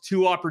themselves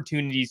 2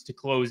 opportunities to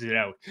close it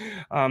out.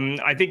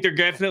 I think they're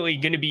definitely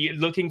going to be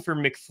looking for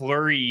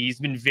McFlurry.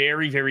 He's been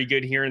very, very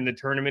good here in the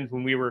tournament.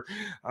 When we were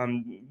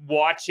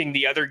watching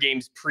the other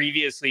games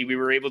previously, we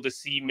were able to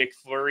see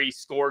McFlurry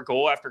score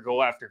goal after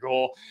goal after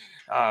goal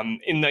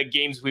in the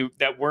games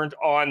that weren't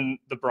on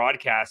the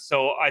broadcast.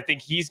 So I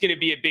think he's going to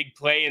be a big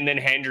play. And then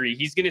Hendry,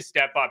 he's going to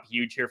step up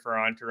huge here for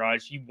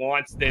Entourage. He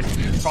wants this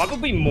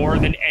probably more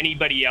than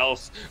anybody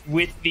else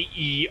with the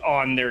E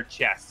on their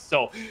chest.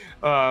 So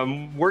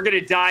we're going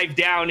to dive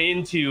down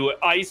into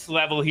ice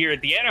level here at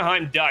the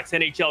Anaheim Ducks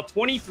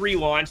NHL23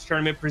 launch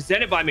tournament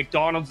presented by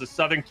McDonald's of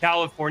Southern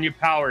California,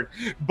 powered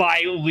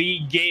by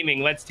League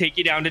Gaming. Let's take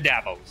you down to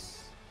Davos.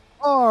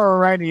 All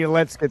righty,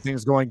 let's get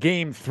things going.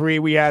 Game 3,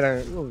 we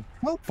had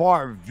so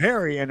far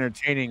very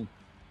entertaining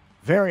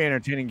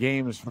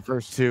games for the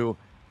first 2.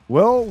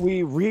 Will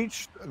we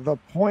reach the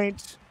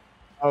point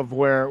of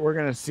where we're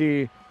going to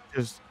see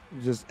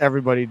just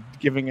everybody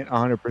giving it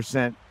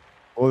 100%?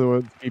 Or there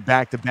will be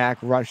back-to-back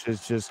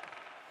rushes, just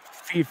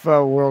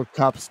FIFA World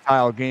Cup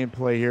style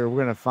gameplay here?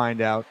 We're going to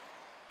find out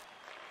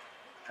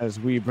as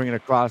we bring it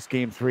across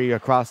game 3,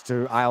 across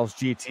to Isles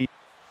GT.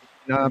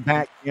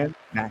 Back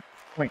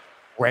point.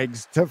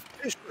 Wags to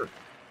Fisher.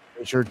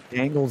 Fisher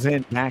dangles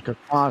in, back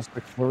across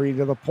McFlurry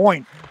to the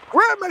point.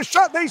 Grab a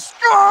shot, they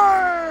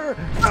score!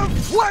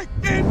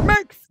 Deflected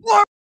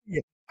McFlurry!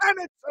 And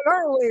it's an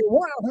early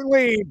 1-0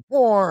 lead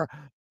for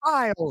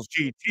Isles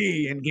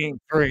GT in game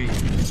 3.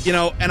 You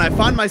know, and I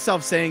find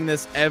myself saying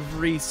this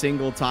every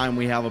single time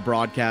we have a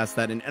broadcast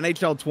that in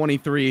NHL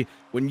 23,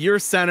 when your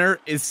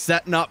center is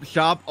setting up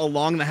shop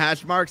along the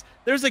hash marks,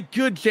 there's a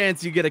good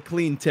chance you get a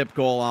clean tip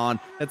goal on.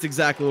 That's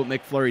exactly what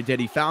McFlurry did.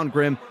 He found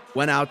Grimm,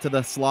 went out to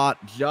the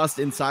slot just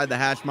inside the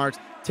hash marks,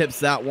 tips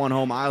that one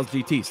home. Isles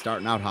GT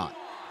starting out hot.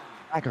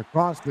 Back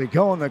across they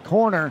go in the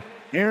corner.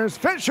 Here's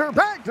Fisher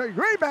back to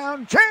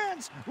rebound.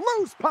 Chance.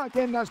 Loose puck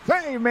in the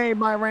save made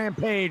by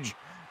Rampage.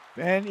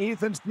 And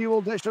Ethan Steele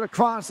will dish it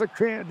across the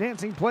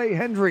dancing play.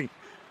 Hendry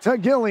to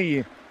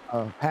Gilly.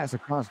 Pass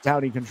across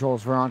Doughty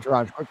controls for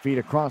Entourage. Quick feed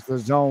across the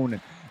zone.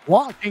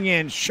 Walking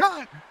in.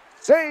 Shot.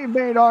 Save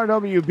made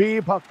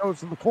RWB. Puck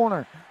goes to the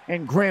corner.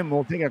 And Grimm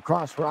will take it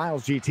across for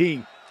Isles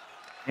GT.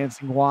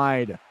 Dancing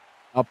wide.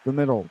 Up the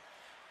middle.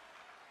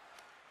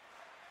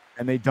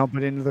 And they dump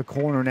it into the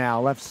corner now.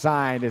 Left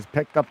side is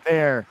picked up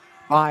there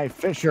by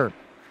Fisher.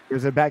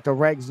 Gives it back to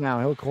Regs now.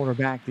 He'll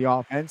quarterback the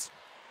offense.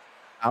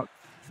 Out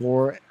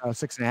for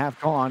 6.5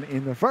 gone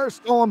in the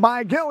first. Stolen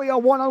by Gilly, a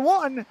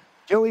one-on-one.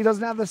 Gilly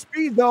doesn't have the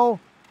speed, though,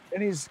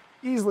 and he's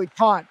easily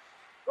caught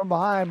from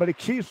behind, but he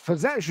keeps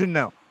possession,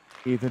 though.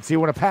 Ethan C.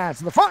 with a pass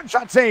in the front.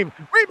 Shot save.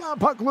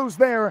 Rebound puck loose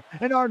there,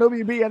 and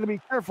RWB had to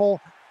be careful.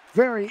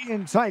 Very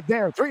in tight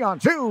there.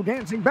 3-on-2.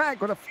 Dancing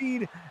back with a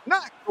feed.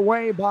 Knocked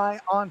away by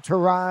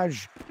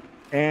Entourage.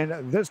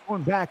 And this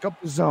one back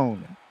up the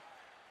zone.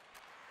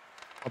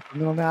 Up the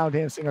middle now.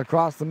 Dancing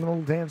across the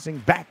middle. Dancing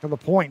back to the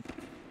point.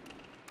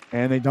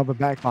 And they dump it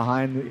back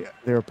behind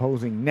their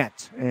opposing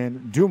net.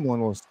 And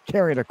Dumoulin will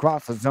carry it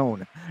across the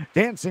zone.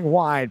 Dancing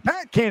wide.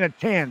 Backhand a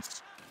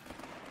chance.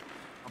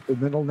 Up the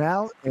middle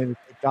now. And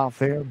picked off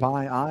there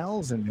by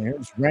Isles. And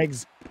there's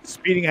Regs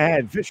speeding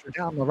ahead. Fisher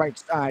down the right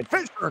side.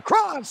 Fisher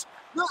across.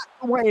 Knocked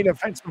away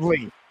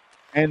defensively.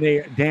 And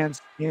they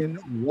dance in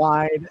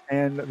wide.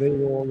 And they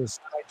will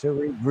decide to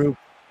regroup.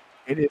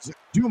 It is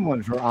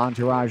Dumoulin for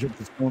Entourage.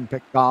 It's the one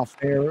picked off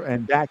there.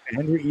 And back to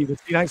Henry. Either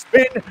nice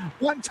spin.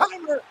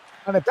 One-timer.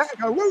 On the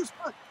back, a loose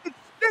puck. It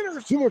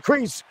skitters to the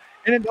crease.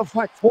 And it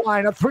deflects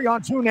wide. A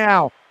 3-on-2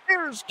 now.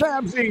 Here's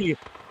Cabsy.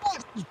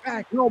 Passes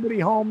back. Nobody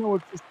home. It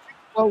was just too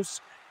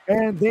close.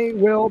 And they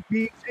will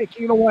be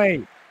taking it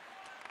away.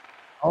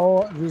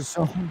 Oh, the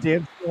zone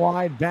did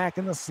wide back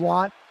in the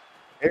slot.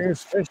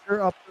 There's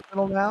Fisher up the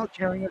middle now.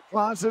 Carrying it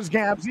across is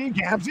Gabsy.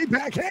 Gabsy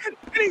backhand.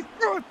 And he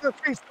threw it to the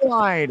crease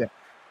line.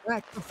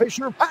 Back to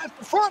Fisher, past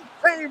the front,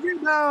 save,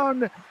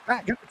 rebound,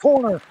 back in the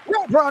corner,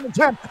 wrap around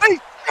attempt, they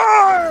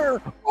score!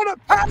 What a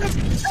pass,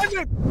 and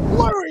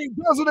McFlurry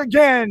does it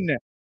again!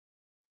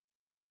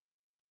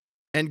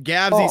 And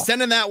Gabsy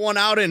sending that one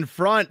out in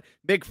front.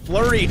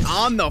 McFlurry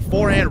on the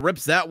forehand,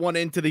 rips that one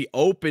into the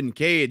open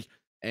cage.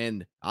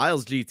 And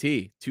Isles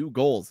GT, 2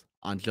 goals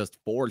on just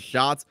 4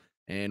 shots.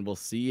 And we'll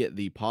see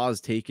the pause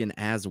taken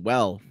as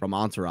well from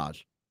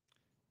Entourage.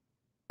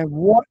 And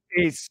what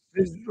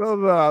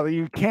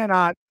you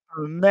cannot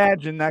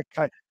imagine that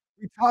kind.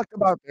 We talked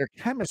about their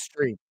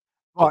chemistry,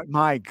 but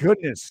my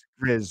goodness,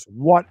 Grizz,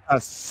 what a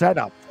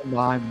setup from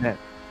behind net.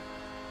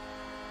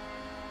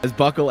 As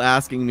Buckle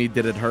asking me,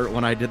 did it hurt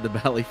when I did the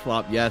belly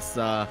flop? Yes,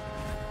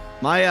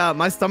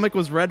 my stomach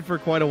was red for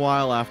quite a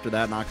while after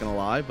that. Not gonna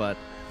lie, but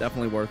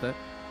definitely worth it.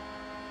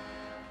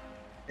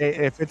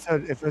 If it's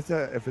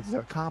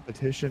a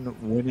competition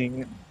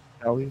winning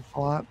belly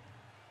flop,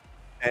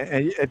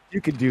 and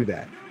you can do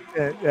that.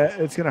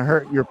 It's going to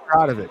hurt. You're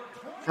proud of it.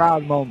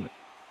 Proud moment.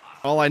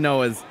 All I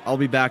know is I'll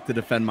be back to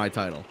defend my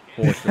title,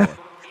 for sure.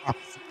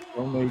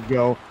 When they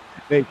go,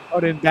 they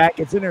put it back.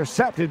 It's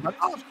intercepted, but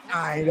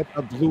offside at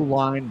the blue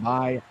line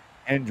by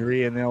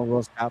Hendry, and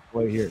they'll stop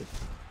play here.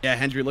 Yeah,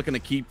 Hendry looking to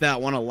keep that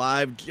one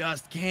alive.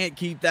 Just can't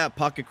keep that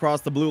puck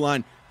across the blue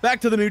line. Back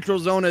to the neutral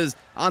zone as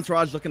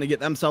Entourage looking to get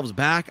themselves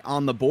back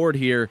on the board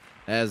here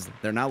as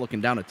they're now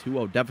looking down a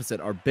 2-0 deficit,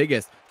 our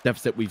biggest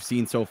deficit we've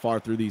seen so far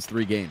through these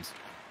 3 games.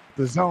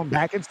 The zone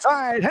back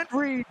inside.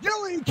 Henry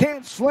Gilly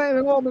can't slam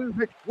it home, and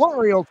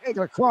McFlurry will take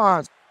it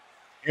across.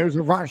 Here's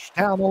a rush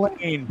down the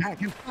lane.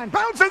 Back inside.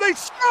 Bounce, and they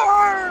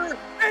score!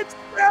 It's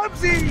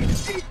Ramsey.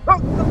 He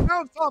took the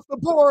bounce off the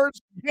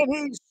boards, and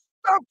he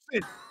stops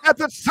it at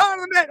the side of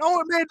the net. Oh,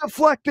 it made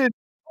deflected.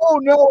 Oh,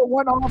 no, it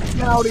went off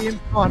Dowdy in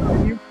front.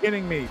 Are you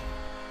kidding me?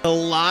 The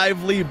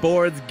lively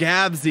boards,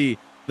 Gabsy,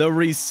 the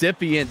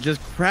recipient,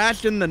 just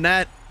crashing the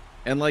net.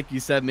 And like you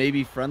said,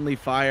 maybe friendly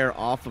fire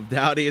off of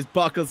Dowdy. As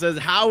Buckle says,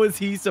 how is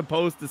he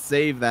supposed to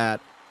save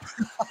that?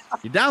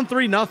 You're down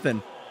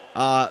 3-0.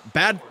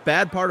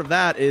 Bad part of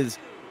that is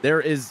there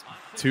is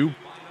 2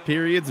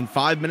 periods and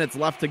 5 minutes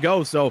left to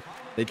go. So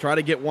they try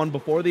to get one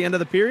before the end of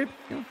the period.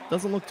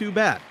 Doesn't look too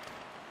bad.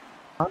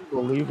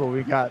 Unbelievable.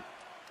 We got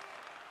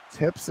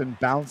tips and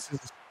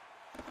bounces.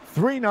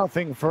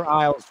 3-0 for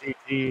Isles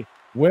GT.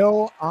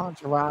 Will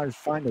Entourage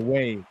find a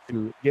way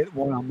to get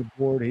one on the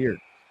board here?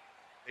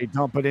 They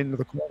dump it into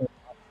the corner.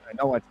 I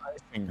know it's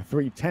icing.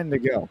 3:10 to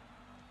go.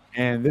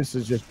 And this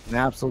is just an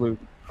absolute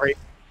great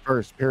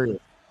first period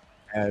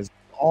as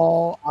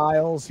all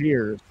Isles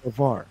here so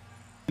far.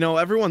 You know,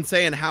 everyone's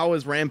saying, how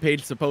is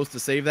Rampage supposed to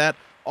save that?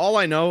 All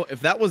I know,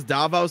 if that was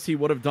Davos, he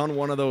would have done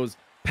one of those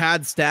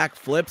pad stack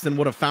flips and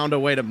would have found a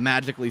way to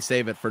magically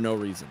save it for no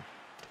reason.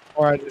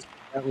 Or I just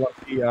got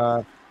lucky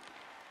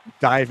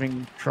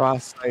diving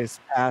cross ice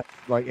path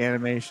like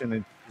animation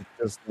and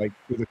just like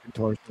do the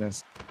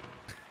contortionist.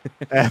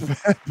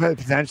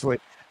 Potentially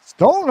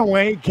stolen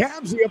away.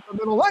 Gabsy up the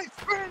middle. Light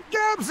spin.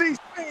 Gabsy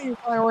saved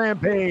by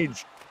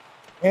Rampage.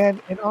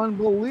 And an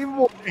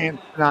unbelievable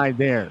chance denied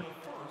there.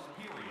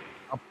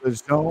 Up the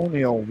zone.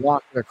 He'll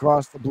walk it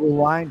across the blue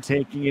line,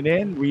 taking it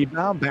in.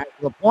 Rebound back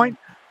to the point.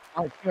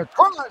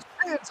 Across.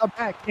 Hands up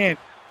back in.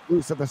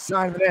 Loose at the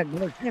side of the net.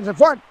 Another chance in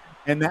front.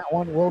 And that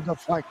one will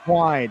deflect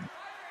wide.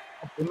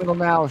 Up the middle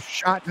now.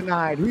 Shot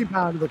denied.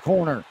 Rebound to the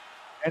corner.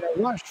 And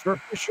a rush for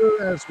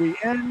Fisher as we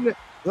end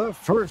the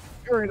first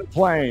period of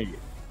play.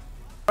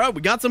 All right,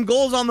 we got some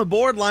goals on the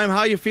board. Lime,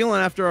 how you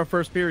feeling after our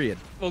first period?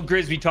 Well,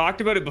 Grizz, we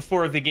talked about it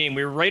before the game.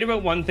 We were right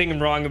about one thing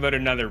and wrong about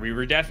another. We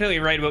were definitely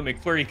right about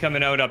McFleury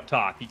coming out up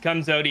top. He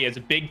comes out, he has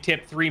a big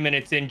tip 3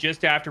 minutes in,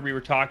 just after we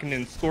were talking,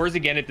 and scores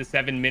again at the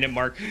 7-minute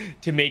mark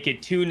to make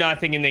it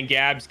 2-0, and then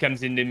Gabs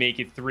comes in to make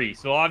it 3.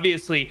 So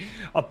obviously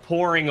a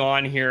pouring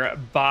on here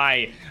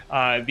by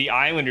the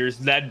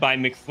Islanders, led by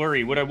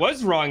McFleury. What I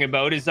was wrong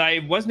about is I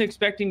wasn't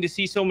expecting to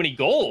see so many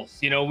goals.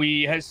 You know,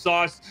 we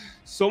saw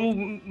so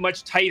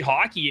much tight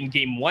hockey in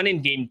game 1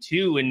 and game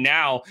 2, and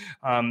now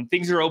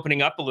things are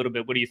opening up a little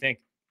bit. What do you think?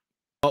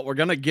 But we're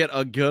gonna get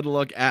a good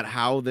look at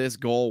how this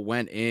goal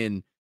went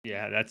in.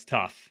 Yeah, that's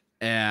tough.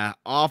 Yeah,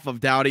 off of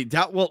Doughty.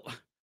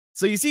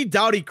 So you see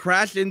Doughty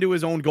crashed into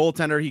his own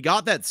goaltender. He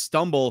got that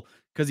stumble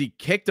because he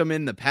kicked him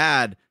in the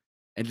pad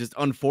and just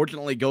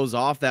unfortunately goes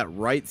off that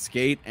right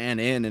skate and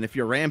in. And if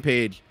you're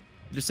Rampage,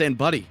 you're just saying,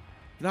 buddy,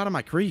 get out of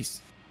my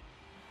crease.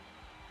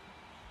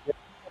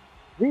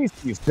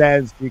 He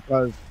says,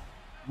 because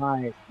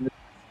I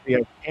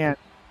can't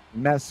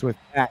mess with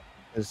that.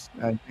 I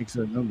think it's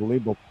an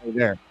unbelievable play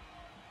there.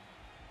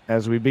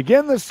 As we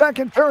begin the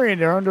second period,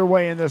 they're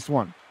underway in this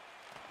one.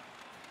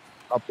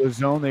 Up the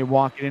zone, they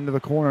walk it into the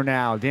corner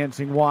now,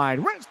 dancing wide.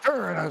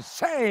 Wrister and a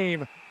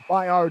save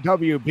by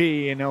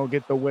RWB, and they'll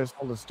get the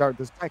whistle to start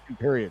the second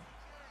period.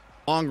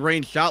 Long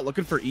range shot,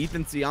 looking for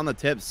Ethan C on the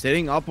tip,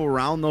 sitting up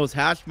around those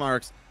hash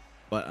marks.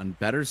 But a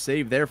better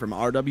save there from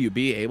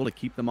RWB, able to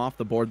keep them off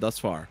the board thus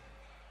far.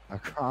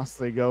 Across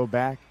they go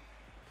back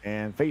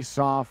and face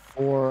off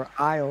for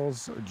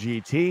Isles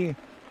GT.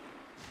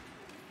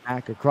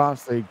 Back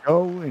across they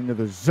go into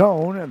the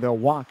zone, and they'll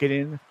walk it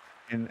in,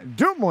 and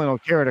Dumoulin will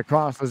carry it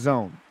across the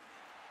zone.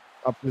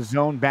 Up the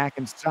zone, back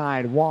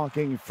inside,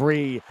 walking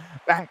free.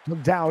 Back to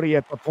Doughty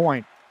at the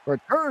point.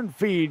 Return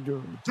feed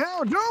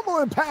down.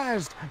 Dumoulin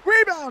passed.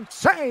 Rebound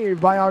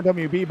saved by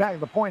RWB. Back to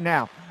the point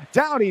now.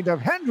 Doughty to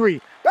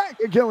Hendry. Back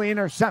to Gilly,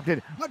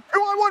 intercepted. A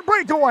 2-on-1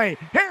 breakaway.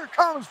 Here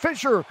comes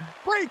Fisher.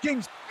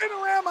 Breaking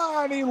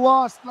spinorama, and he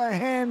lost the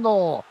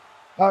handle.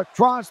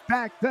 Across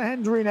back to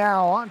Hendry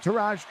now.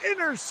 Entourage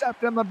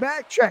intercept on the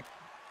back check.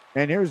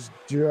 And here's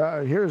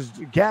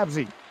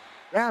Gabsy.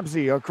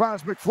 Gabsy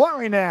across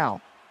McFleury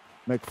now.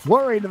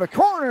 McFleury to the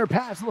corner,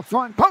 pass to the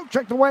front, poke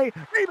checked away,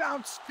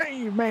 rebound,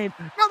 save made,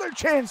 another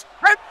chance,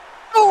 and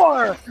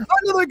score!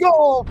 Another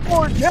goal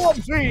for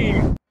Chelsea!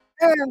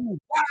 And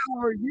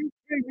wow, are you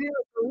kidding me?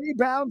 The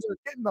rebounds are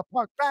getting the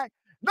puck back.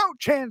 No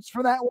chance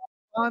for that one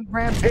on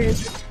Rampage.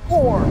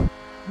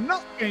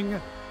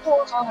 4-0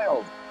 for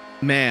Isles.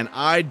 Man,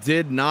 I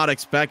did not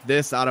expect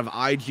this out of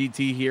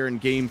IGT here in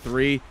game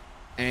 3.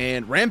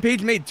 And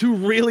Rampage made 2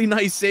 really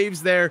nice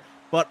saves there,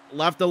 but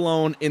left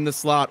alone in the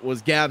slot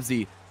was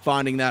Gabsy,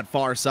 finding that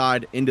far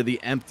side into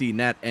the empty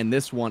net, and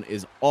this one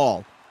is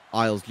all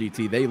Isles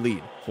GT. They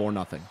lead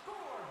 4-0.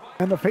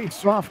 And the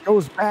face-off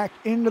goes back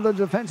into the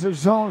defensive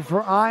zone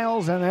for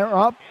Isles, and they're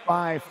up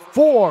by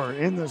 4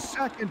 in the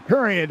second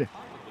period.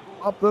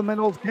 Up the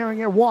middle, carrying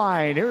it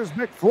wide. Here's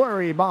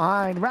McFleury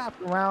behind,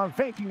 wrapped around,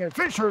 faking it.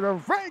 Fisher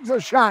to frags a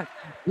shot,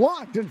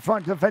 blocked in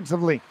front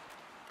defensively.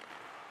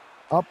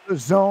 Up the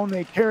zone,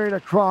 they carry it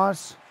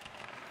across.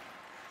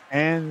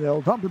 And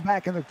they'll dump it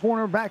back in the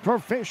corner, back for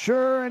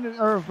Fisher,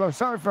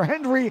 for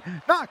Hendry,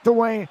 knocked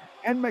away,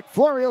 and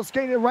McFleury will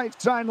skate it right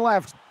side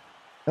left.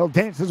 He'll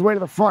dance his way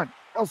to the front.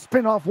 He'll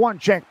spin off one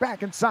check,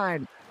 back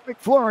inside.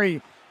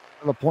 McFleury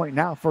to the point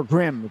now for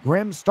Grimm.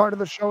 Grimm started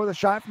the show with a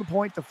shot from the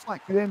point,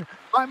 deflected in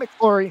by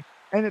McFleury,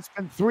 and it's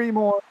been 3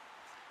 more.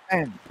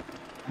 And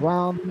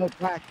round the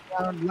back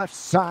down left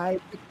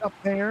side, picked up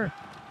there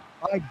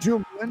by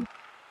Dumoulin.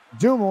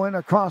 Dumoulin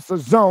across the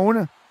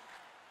zone.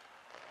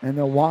 And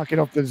they'll walk it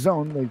up the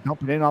zone. They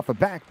dump it in off the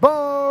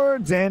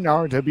backboards, and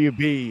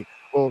RWB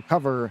will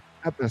cover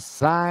at the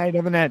side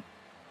of the net.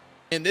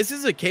 And this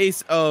is a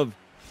case of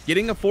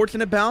getting a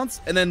fortunate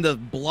bounce and then the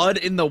blood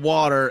in the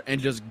water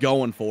and just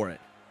going for it.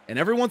 And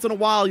every once in a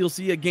while, you'll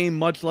see a game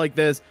much like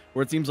this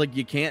where it seems like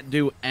you can't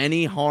do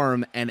any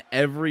harm and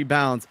every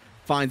bounce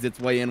finds its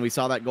way in. We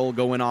saw that goal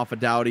go in off of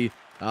Doughty,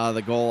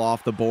 the goal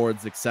off the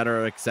boards,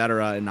 etc.,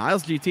 etc. And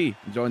Isles GT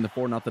enjoying the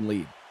 4-0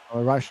 lead.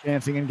 Rush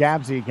dancing in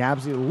Gabsy.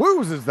 Gabsy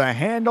loses the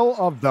handle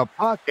of the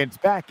puck. It's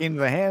back into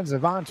the hands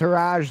of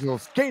Entourage. They'll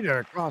skate it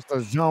across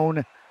the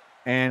zone.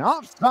 And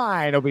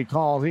offside will be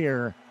called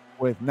here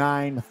with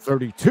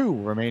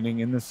 9:32 remaining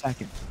in the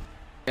second.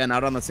 And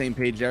not on the same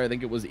page there. I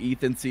think it was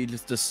Ethan C.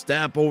 just a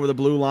step over the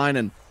blue line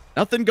and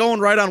nothing going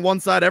right on one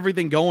side,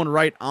 everything going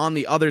right on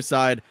the other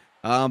side.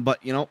 But,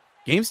 you know,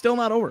 game's still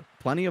not over.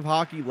 Plenty of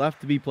hockey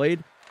left to be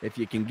played. If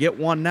you can get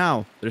one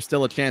now, there's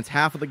still a chance.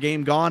 Half of the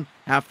game gone,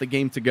 half the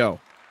game to go.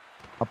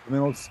 Up the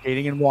middle,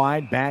 skating in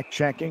wide, back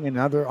checking,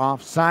 another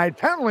offside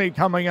penalty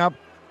coming up.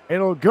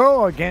 It'll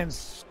go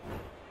against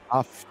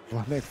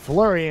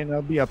McFlurry, and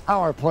it'll be a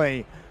power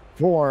play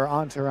for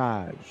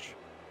Entourage.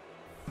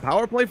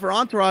 Power play for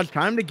Entourage.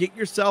 Time to get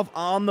yourself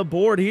on the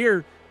board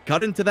here.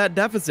 Cut into that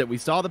deficit. We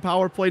saw the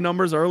power play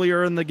numbers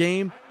earlier in the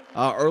game,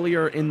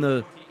 earlier in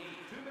the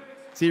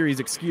series,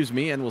 excuse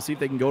me, and we'll see if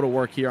they can go to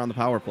work here on the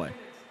power play.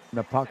 And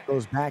the puck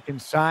goes back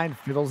inside,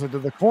 fiddles into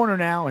the corner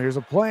now. Here's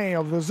a play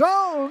of the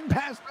zone,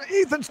 past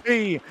Ethan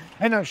C.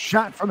 And a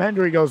shot from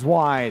Hendry goes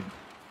wide.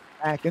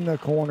 Back in the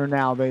corner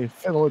now. They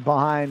fiddle it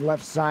behind,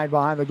 left side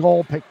behind the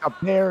goal, picked up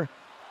there.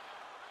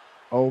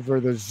 Over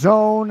the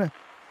zone,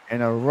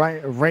 and a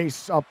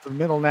race up the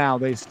middle now.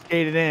 They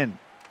skate it in.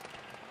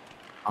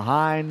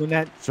 Behind the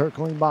net,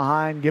 circling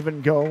behind, give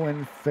and go,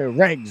 and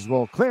Regs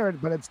will clear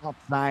it, but it's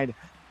upside,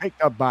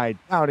 picked up by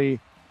Dowdy,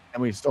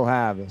 and we still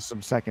have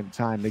some second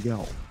time to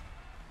go.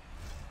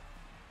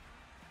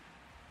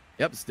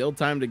 Yep, still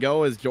time to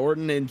go. As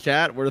Jordan in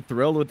chat, we're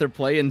thrilled with their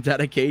play and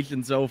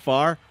dedication so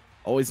far.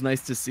 Always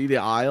nice to see the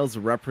Isles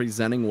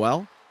representing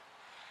well.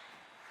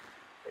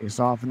 Face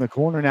off in the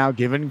corner now,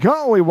 give and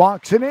go. He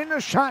walks it in,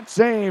 a shot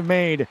save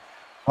made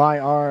by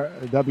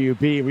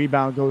RWB.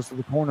 Rebound goes to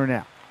the corner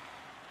now.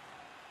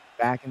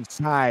 Back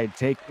inside,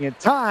 taking it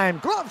time.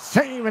 Glove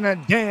save and a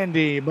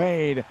dandy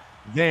made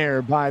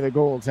there by the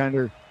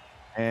goaltender.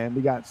 And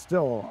we got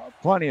still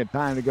plenty of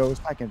time to go.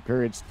 Second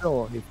period,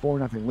 still a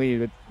 4-0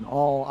 lead. It's an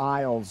all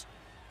Isles,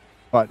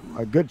 but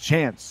a good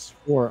chance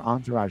for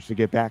Entourage to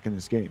get back in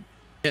this game.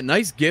 Yeah,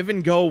 nice give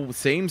and go.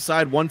 Same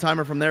side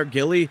one-timer from there.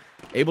 Gilly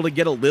able to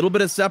get a little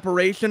bit of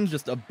separation.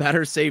 Just a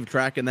better save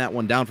tracking that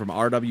one down from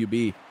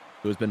RWB,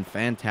 who has been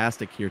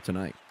fantastic here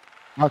tonight.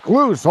 Puck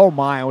loose. Oh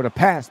my, with a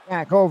pass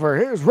back over.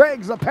 Here's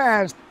Regs, a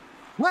pass.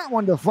 That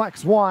one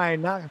deflects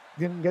wide.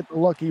 Didn't get the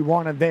look he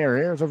wanted there.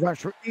 Here's a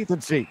rush for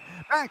Ethan C.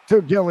 Back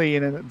to Gilly,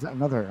 and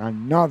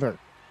another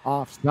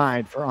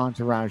offside for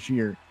Entourage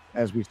here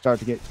as we start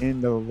to get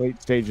into the late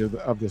stages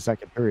of the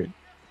second period.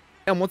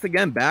 And once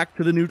again, back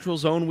to the neutral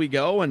zone we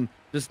go, and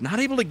just not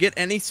able to get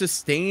any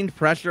sustained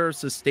pressure,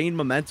 sustained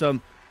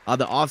momentum.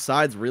 The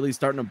offsides really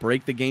starting to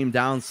break the game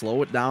down,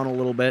 slow it down a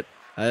little bit,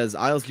 as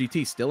Isles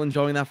GT still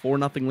enjoying that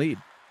 4-0 lead.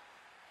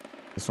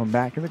 This one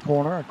back in the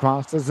corner,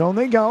 across the zone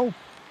they go.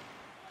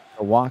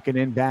 They're walking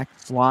in back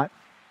slot,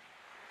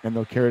 and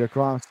they'll carry it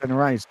across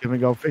center ice. Give and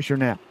go Fisher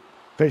now.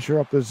 Fisher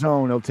up the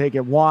zone. He'll take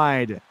it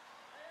wide.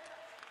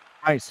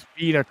 Nice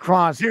feed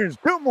across. Here's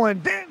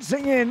Dumoulin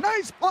dancing in.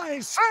 Nice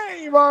play.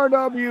 Save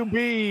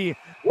RWB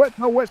with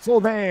the whistle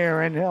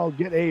there, and he'll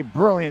get a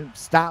brilliant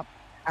stop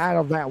out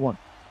of that one.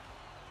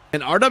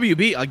 And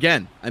RWB,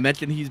 again, I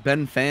mentioned he's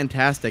been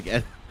fantastic.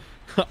 And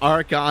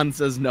Archon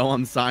says, no,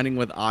 I'm signing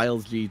with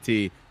Isles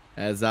GT.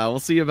 As we'll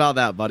see about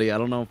that, buddy. I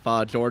don't know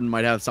if Jordan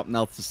might have something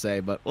else to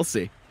say, but we'll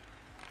see.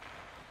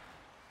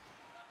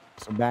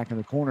 So back in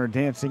the corner,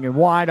 dancing and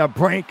wide, a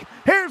break.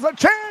 Here's a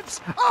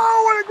chance.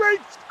 Oh, what a great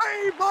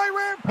save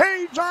by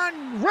Rampage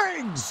on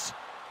Regs.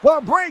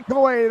 The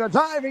breakaway, the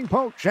diving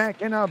poke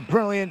check, and a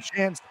brilliant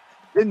chance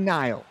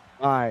denial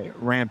by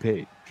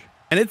Rampage.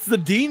 And it's the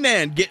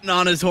D-man getting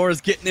on his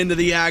horse, getting into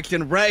the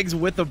action. Regs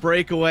with the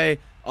breakaway,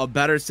 a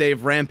better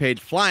save. Rampage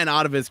flying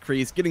out of his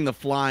crease, getting the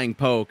flying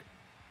poke.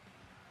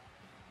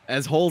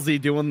 As Holsey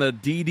doing the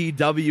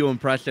DDW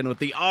impression with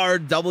the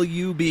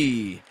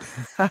RWB.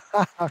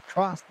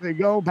 Across they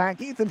go, back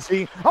Ethan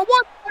C. A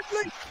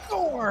one-point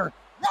score.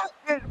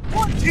 Rocket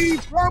 20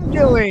 from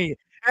Gilly.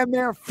 And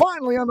they're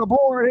finally on the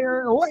board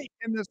here late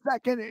in the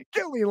second.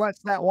 Gilly lets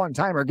that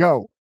one-timer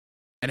go.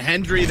 And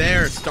Hendry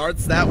there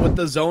starts that with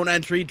the zone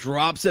entry,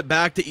 drops it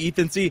back to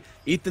Ethan C.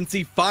 Ethan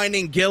C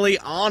finding Gilly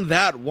on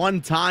that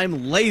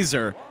one-time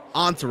laser.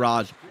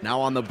 Entourage now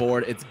on the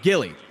board. It's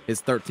Gilly,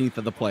 his 13th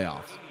of the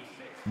playoffs.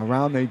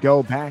 Around they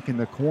go, back in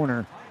the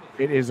corner.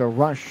 It is a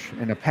rush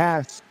and a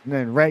pass, and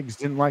then Regs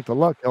didn't like the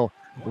look. He'll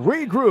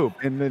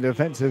regroup in the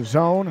defensive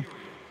zone,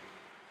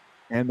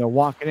 and they'll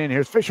walk it in.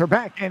 Here's Fisher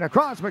back in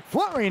across.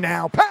 McFlurry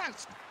now.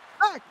 Pass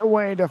backed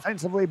away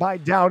defensively by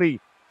Dowdy,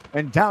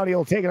 and Dowdy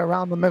will take it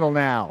around the middle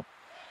now.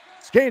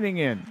 Skating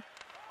in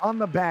on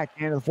the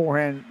backhand of the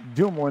forehand.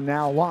 Dumoulin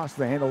now lost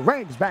the handle.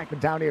 Regs back to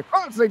Dowdy.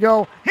 Across they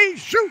go. He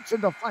shoots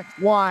and deflects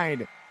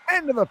wide.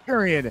 End of the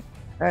period,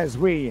 as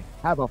we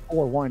have a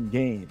 4-1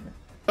 game.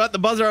 But the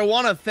buzzer, I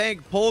want to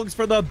thank Polgs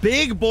for the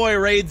big boy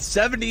raid.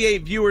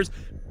 78 viewers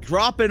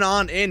dropping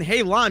on in.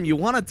 Hey, Lime, you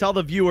want to tell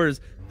the viewers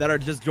that are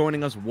just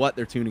joining us what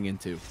they're tuning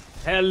into?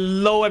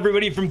 Hello,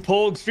 everybody from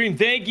Polg Stream.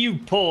 Thank you,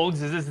 Polgs.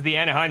 This is the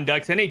Anaheim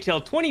Ducks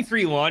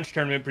NHL23 Launch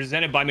Tournament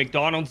presented by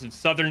McDonald's of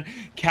Southern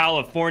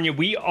California.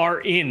 We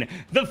are in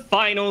the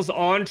finals.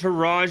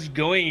 Entourage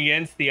going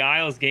against the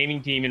Isles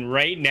Gaming team. And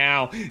right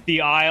now, the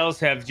Isles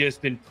have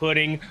just been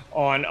putting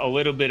on a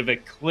little bit of a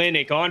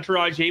clinic.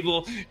 Entourage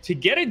able to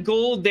get a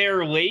goal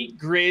there late.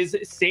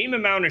 Grizz, same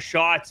amount of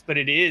shots, but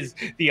it is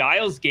the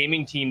Isles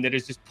Gaming team that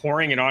is just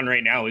pouring it on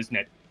right now, isn't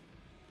it?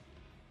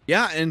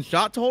 Yeah, and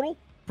shot total,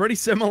 pretty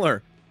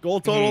similar. Goal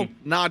total,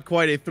 not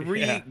quite. A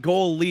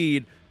 3-goal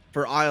lead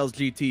for Isles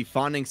GT,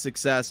 finding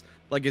success.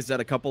 Like I said,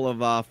 a couple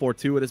of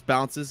fortuitous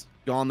bounces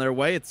gone their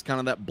way. It's kind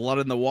of that blood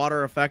in the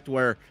water effect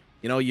where,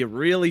 you know, you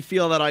really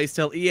feel that ice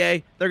tilt.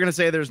 EA, they're going to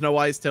say there's no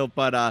ice tilt,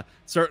 but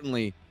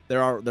certainly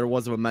there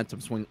was a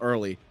momentum swing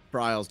early for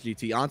Isles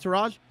GT.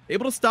 Entourage,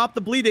 able to stop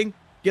the bleeding,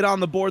 get on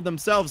the board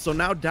themselves. So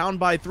now down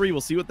by 3.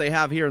 We'll see what they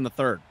have here in the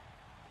third.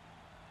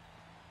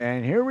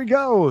 And here we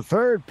go.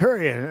 Third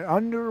period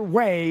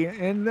underway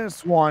in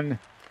this one.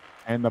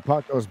 And the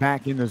puck goes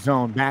back in the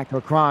zone, back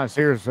across.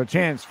 Here's a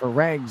chance for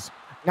Regs.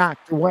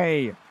 Knocked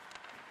away.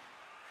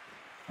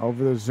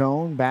 Over the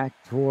zone, back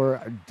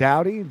for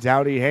Doughty.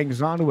 Doughty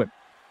hangs on to it.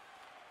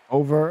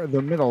 Over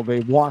the middle, they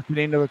walk it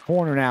into the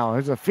corner now.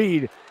 There's a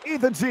feed.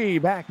 Ethan C.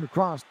 back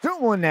across.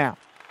 2-1 now.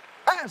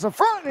 Pass a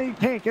front. He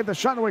can't get the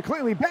shot away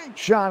clearly. Bank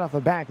shot off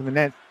the back of the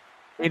net.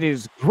 It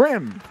is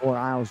grim for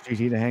Isles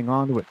GT to hang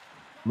on to it.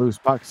 Loose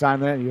puck side of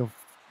the net. He'll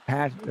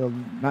pass a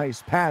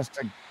nice pass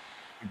to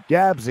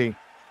Gabsy.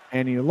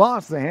 And he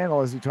lost the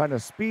handle as he tried to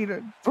speed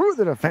it through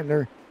the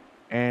defender.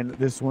 And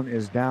this one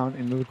is down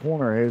into the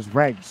corner. Here's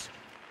Regs.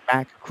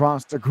 Back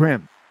across to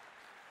Grim.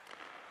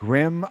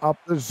 Grim up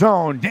the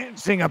zone.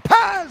 Dancing a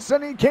pass.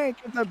 And he can't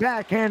get the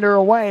backhander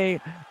away.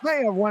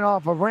 May have went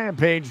off of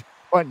Rampage,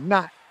 but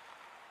not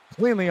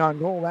cleanly on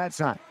goal that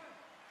time.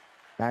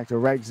 Back to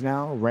Regs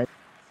now. Regs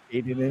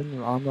skated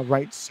in on the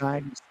right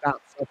side. He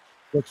stops up.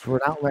 Looks for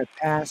an outlet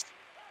pass.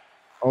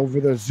 Over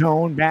the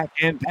zone.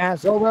 Backhand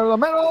pass over the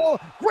middle.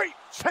 Great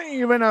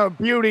save and a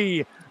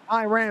beauty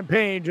by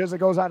Rampage as it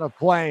goes out of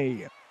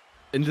play.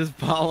 And just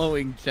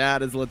following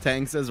chat as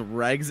Letang says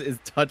Regs is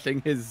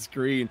touching his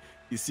screen.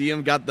 You see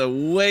him got the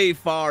way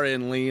far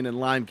in lean and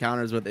line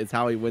counters with it's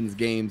how he wins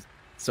games.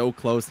 So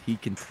close he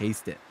can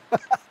taste it.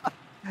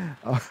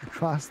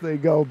 Across they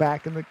go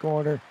back in the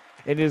corner.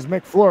 It is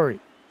McFlurry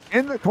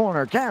in the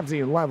corner.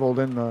 Gabsy leveled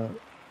in the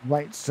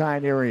right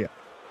side area.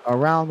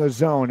 Around the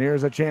zone.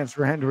 Here's a chance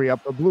for Hendry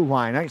up the blue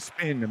line. Nice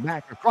spin and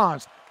back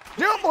across.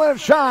 Jump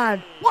shot.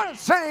 What a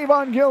save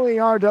on Gilly.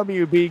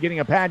 RWB getting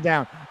a pad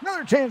down.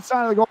 Another chance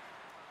side of the goal.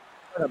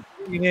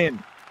 Bringing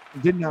in.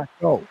 Did not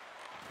go.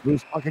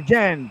 Loose puck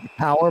again.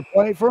 Power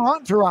play for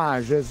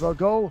Entourage as they'll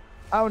go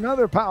out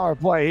another power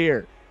play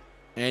here.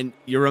 And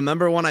you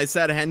remember when I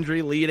said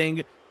Hendry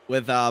leading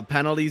with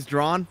penalties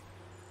drawn?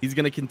 He's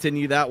going to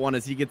continue that one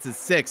as he gets his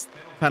 6th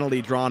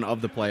penalty drawn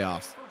of the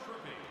playoffs.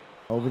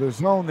 Over the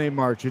zone, they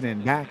march it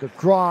in. Back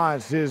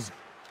across is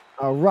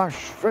a rush.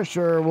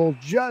 Fisher will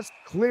just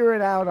clear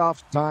it out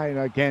offside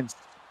against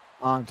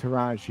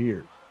Entourage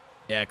here.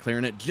 Yeah,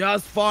 clearing it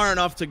just far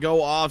enough to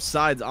go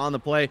offsides on the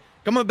play.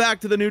 Coming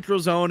back to the neutral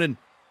zone. And,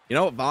 you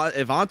know,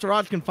 if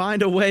Entourage can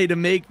find a way to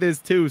make this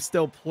 2,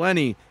 still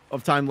plenty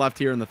of time left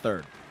here in the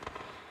third.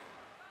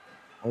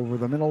 Over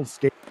the middle,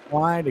 skate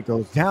wide. It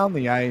goes down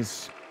the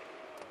ice.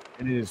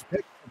 And it is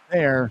picked up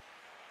there.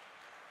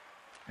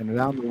 And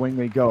down the wing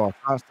they go.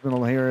 Across the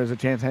middle here is a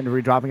chance.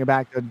 Hendry dropping it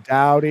back to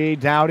Doughty.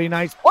 Doughty,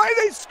 nice play.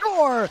 They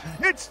score.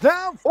 It's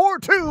down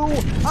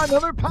 4-2.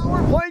 Another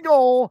power play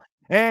goal.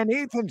 And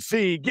Ethan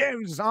C.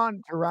 gives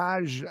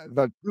Entourage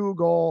the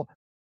 2-goal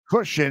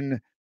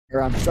cushion.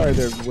 Or I'm sorry,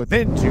 they're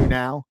within 2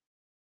 now.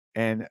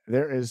 And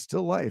there is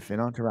still life in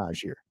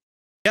Entourage here.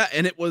 Yeah,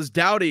 and it was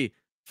Doughty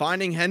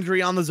finding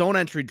Hendry on the zone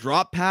entry.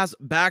 Drop pass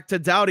back to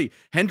Doughty.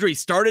 Hendry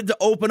started to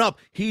open up.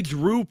 He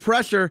drew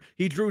pressure.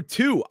 He drew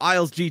 2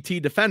 Isles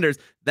GT defenders.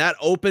 That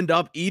opened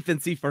up Ethan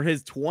C. for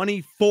his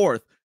 24th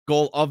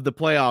goal of the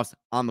playoffs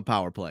on the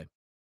power play.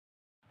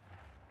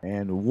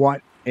 And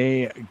what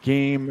a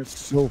game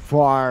so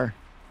far.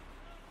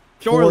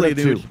 Surely,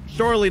 dude.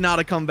 Surely not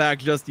a comeback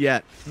just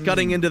yet.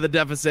 Cutting into the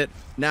deficit.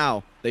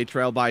 Now they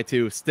trail by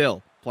 2.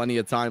 Still plenty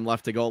of time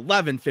left to go.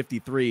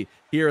 11:53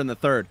 here in the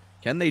third.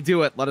 Can they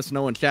do it? Let us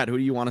know in chat. Who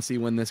do you want to see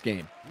win this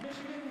game?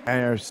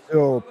 And there's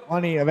still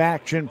plenty of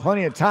action,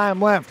 plenty of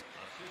time left.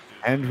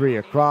 Hendry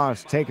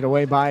across, taken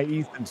away by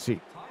Ethan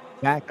C.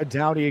 Back to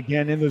Doughty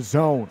again in the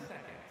zone.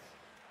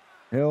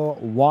 He'll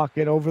walk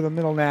it over the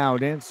middle now,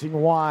 dancing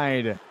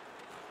wide.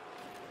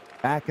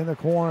 Back in the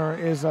corner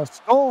is a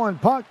stolen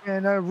puck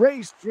and a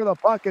race for the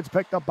puck. It's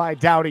picked up by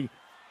Doughty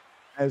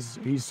as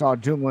he saw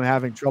Dumoulin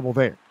having trouble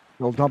there.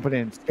 He'll dump it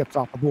in, skips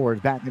off the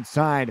board, back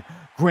inside.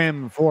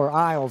 Grim for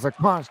Isles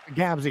across to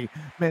Gabsy.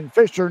 Then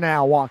Fisher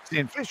now walks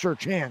in. Fisher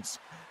chance.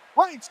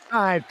 Right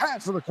side,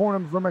 pass to the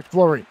corner for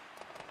McFlurry.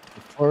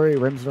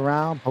 McFlurry rims it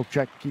around. Poke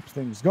check keeps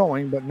things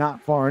going, but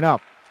not far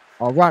enough.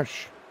 A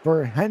rush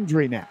for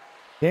Hendry now.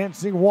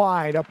 Dancing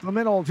wide up the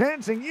middle.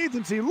 Dancing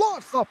Ethan C.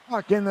 Lost the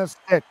puck in the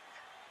stick.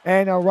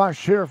 And a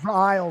rush here for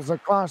Isles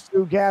across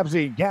to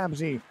Gabsy.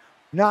 Gabsy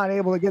not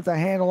able to get the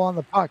handle on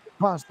the puck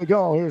across the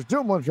goal. Here's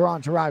Dumoulin for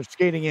Entourage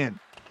skating in.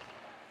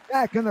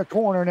 Back in the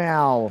corner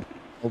now.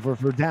 Over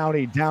for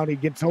Dowdy. Dowdy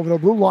gets over the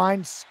blue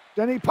line.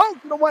 Then he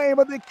poked it away,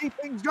 but they keep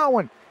things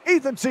going.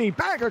 Ethan C.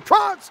 back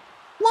across.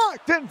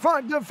 Blocked in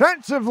front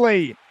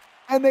defensively.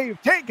 And they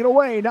take it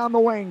away down the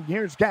wing.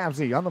 Here's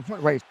Gabsy on the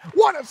foot race.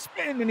 What a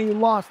spin, and he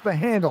lost the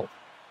handle.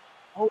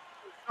 Over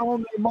the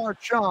zone, they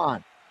march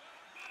on.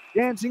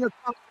 Dancing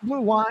across the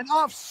blue line.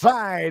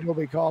 Offside will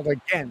be called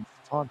against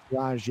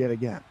Entourage yet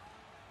again.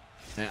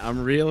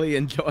 I'm really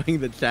enjoying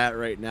the chat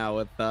right now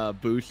with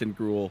Boosh and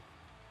Gruel.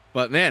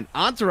 But man,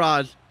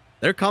 Entourage,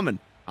 they're coming.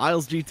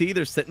 Isles GT,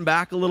 they're sitting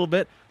back a little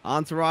bit.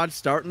 Entourage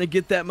starting to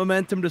get that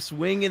momentum to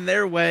swing in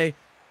their way.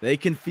 They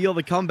can feel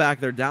the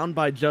comeback. They're down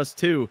by just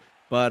 2.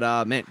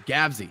 But man,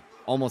 Gabsy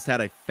almost had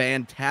a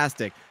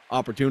fantastic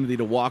opportunity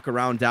to walk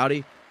around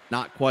Dowdy.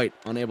 Not quite,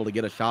 unable to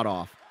get a shot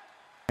off.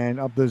 And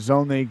up the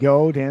zone they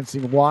go,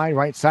 dancing wide,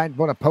 right side.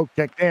 What a poke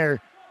check there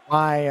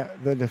by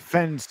the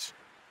defense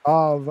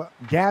of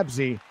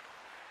Gabsy.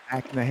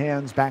 Back in the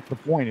hands, back to the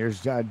point.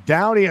 Here's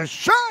Dowdy, a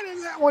shot,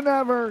 and that one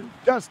never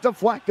just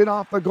deflected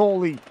off the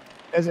goalie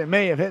as it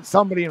may have hit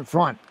somebody in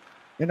front.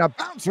 And a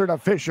bouncer to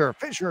Fisher.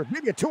 Fisher,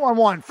 maybe a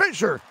 2-on-1.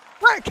 Fisher,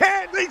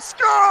 backhand, they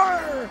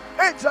score!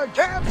 It's a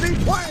Gabsy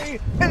play,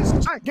 his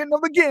second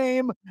of the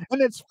game,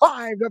 and it's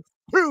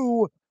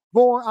 5-2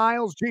 for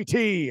Isles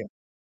GT.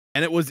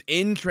 And it was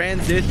in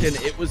transition.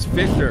 It was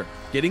Fisher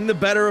getting the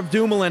better of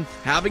Dumoulin,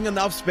 having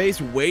enough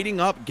space, waiting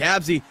up.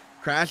 Gabsy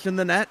crashing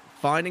the net,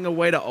 finding a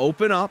way to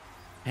open up,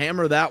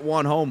 hammer that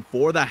one home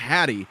for the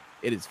Hattie.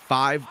 It is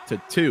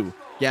 5-2.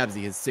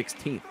 Gabsy his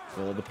 16th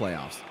goal of the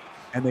playoffs.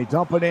 And they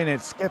dump it in.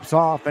 It skips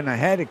off, and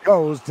ahead it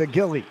goes to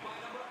Gilly.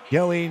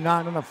 Gilly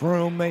not enough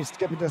room. They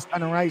skip it to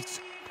center ice.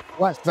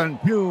 Less than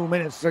 2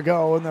 minutes to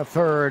go in the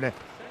third.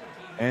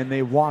 And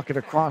they walk it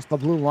across the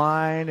blue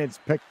line. It's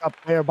picked up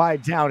there by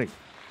Dowdy.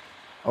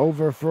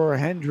 Over for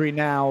Hendry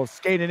now,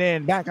 skated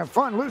in, back in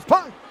front, loose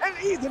puck, and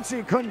Ethan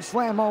C. couldn't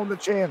slam home the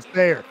chance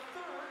there.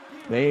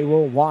 They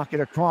will walk it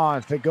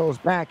across. It goes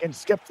back and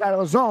skips out of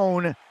the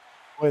zone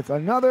with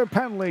another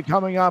penalty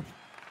coming up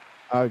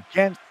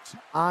against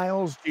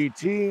Isles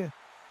GT.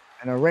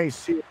 And a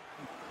race here.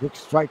 Quick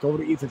strike over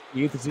to Ethan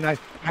C. Ethan C. Nice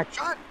back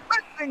shot.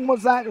 That thing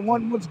was that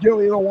one was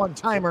Gilly, the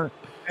one-timer,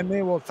 and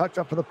they will touch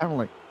up for the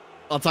penalty.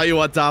 I'll tell you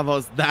what,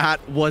 Davos,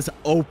 that was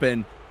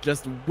open,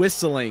 just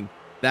whistling.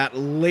 That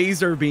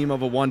laser beam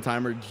of a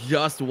one-timer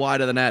just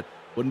wide of the net.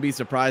 Wouldn't be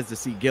surprised to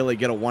see Gilly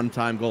get a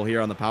one-time goal here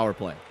on the power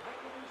play.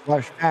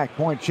 Flush back,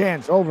 point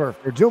chance over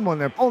for Dumoulin.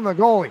 They're pulling the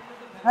goalie.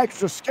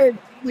 Extra skate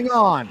coming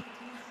on.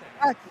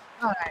 Back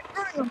inside,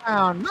 turning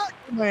around, knocked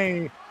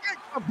away,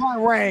 picked up by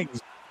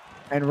Rags.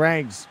 And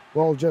Rags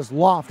will just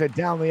loft it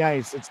down the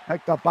ice. It's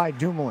picked up by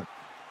Dumoulin.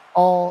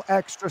 All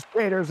extra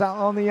skaters out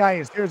on the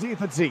ice. Here's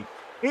Ethan C.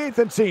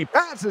 Ethan C.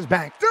 passes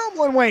back.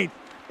 Dumoulin waits.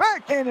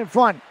 Backhand in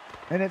front.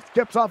 And it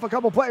skips off a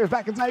couple players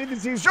back inside. Ethan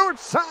C. Short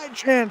side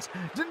chance.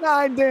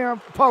 Denied there.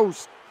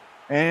 Post.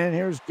 And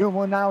here's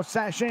Dumoulin now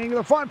sashaying to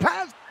the front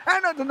pass.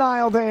 And a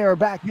denial there.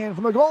 Backhand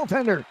from the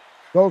goaltender.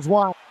 Goes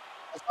wide.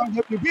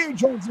 WB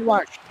joins the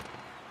rush.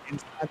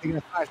 Inside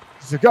the 5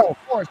 seconds to go.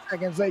 4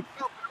 seconds. They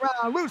come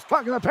around. Loose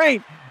puck in the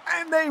paint.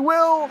 And they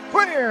will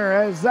clear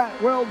as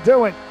that will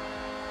do it.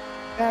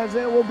 As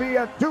it will be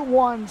a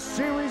 2-1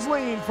 series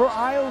lead for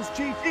Isles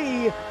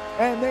GT.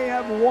 And they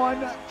have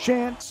one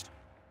chance.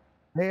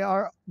 They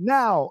are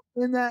now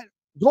in that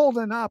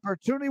golden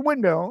opportunity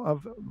window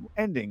of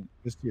ending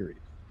the series.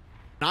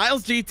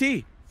 Isles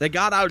GT, they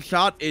got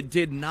outshot. It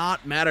did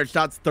not matter.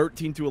 Shots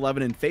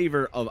 13-11 in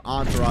favor of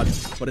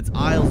Entourage, but it's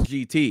Isles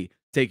GT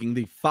taking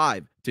the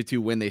 5-2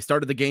 win. They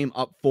started the game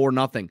up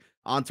 4-0.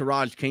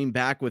 Entourage came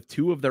back with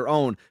 2 of their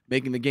own,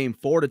 making the game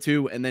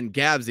 4-2, and then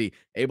Gabsy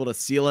able to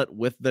seal it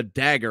with the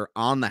dagger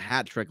on the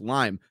hat trick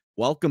line.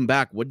 Welcome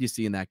back. What did you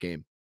see in that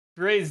game?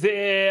 Grizz,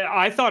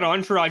 I thought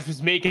Entourage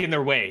was making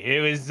their way.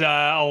 It was a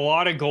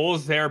lot of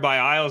goals there by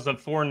Isles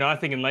up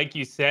 4-0. And like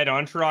you said,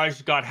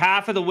 Entourage got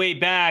half of the way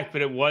back,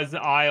 but it was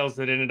Isles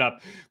that ended up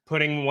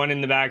putting one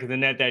in the back of the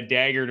net, that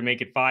dagger, to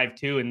make it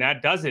 5-2. And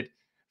that does it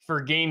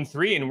for game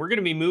 3. And we're going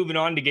to be moving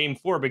on to game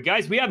 4. But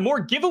guys, we have more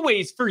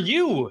giveaways for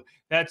you.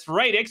 That's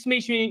right.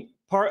 Exclamation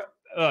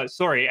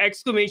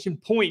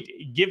point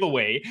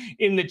giveaway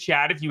in the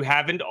chat if you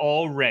haven't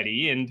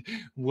already. And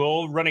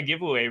we'll run a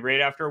giveaway right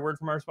after a word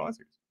from our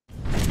sponsors.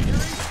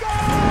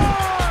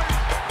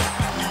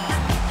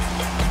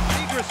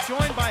 Zegras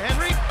joined by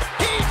Henry.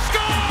 He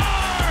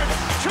scored!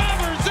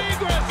 Trevor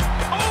Zegras,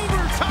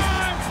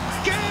 overtime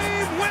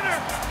game winner.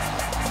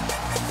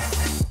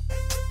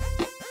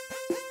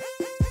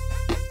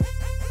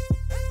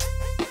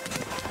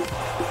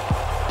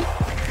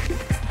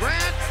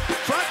 Grant,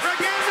 front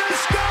again to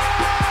score!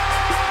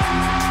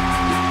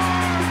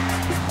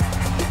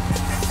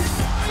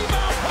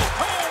 Rebound, hooked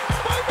home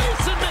by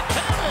Mason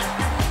McDonald.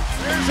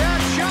 There's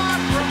that shot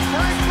from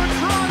Frank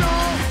McDonald.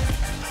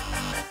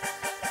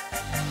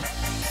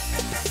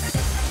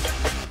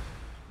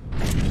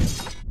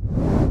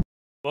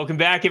 Welcome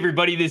back,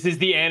 everybody. This is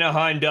the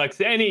Anaheim Ducks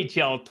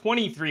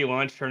NHL23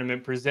 launch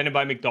tournament presented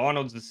by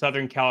McDonald's of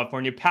Southern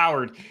California,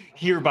 powered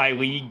here by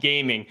League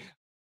Gaming.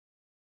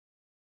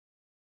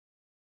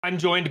 I'm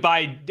joined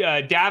by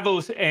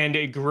Davos and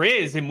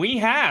Grizz, and we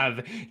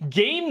have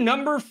game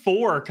number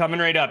 4 coming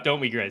right up, don't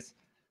we, Grizz?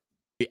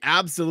 We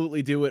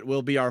absolutely do. It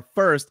will be our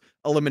first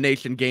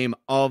elimination game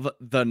of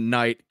the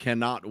night.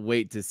 Cannot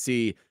wait to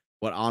see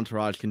what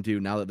Entourage can do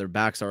now that their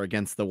backs are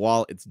against the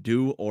wall. It's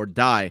do or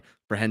die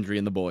for Hendry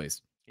and the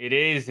boys. It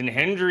is, and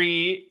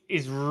Hendry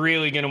is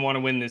really going to want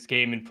to win this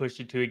game and push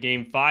it to a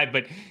game 5,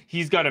 but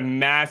he's got a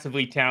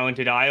massively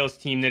talented Isles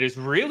team that is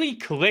really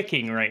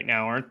clicking right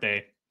now, aren't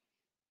they?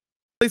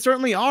 They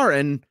certainly are,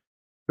 and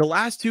the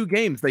last 2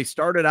 games, they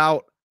started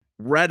out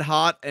red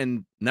hot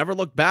and never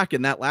looked back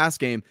in that last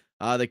game.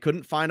 They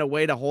couldn't find a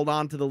way to hold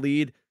on to the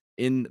lead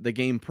in the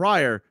game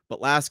prior, but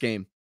last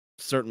game,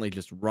 certainly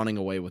just running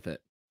away with it.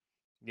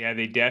 Yeah,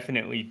 they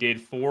definitely did.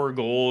 4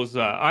 goals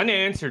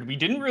unanswered. We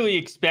didn't really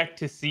expect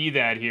to see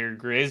that here,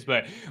 Grizz,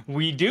 but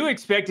we do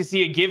expect to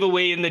see a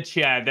giveaway in the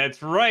chat.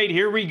 That's right.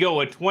 Here we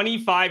go. A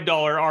 $25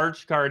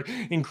 Arch card,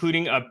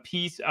 including a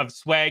piece of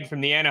swag from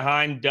the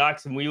Anaheim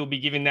Ducks, and we will be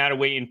giving that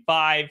away in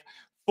 5,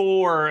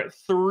 4,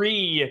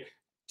 3,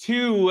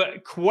 2,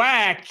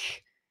 quack.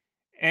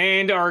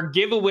 And our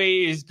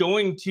giveaway is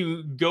going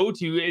to go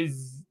to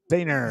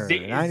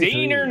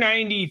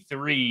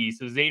Zaner93.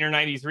 So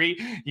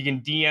Zaner93, you can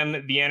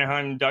DM the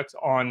Anaheim Ducks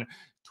on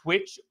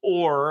Twitch,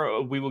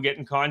 or we will get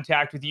in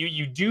contact with you.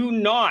 You do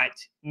not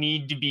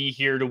need to be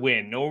here to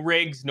win. No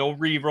rigs, no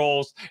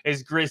rerolls.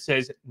 As Grizz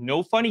says,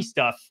 no funny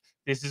stuff.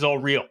 This is all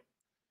real.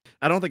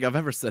 I don't think I've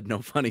ever said no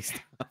funny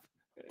stuff. But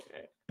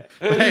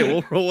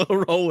hey, we'll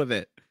roll with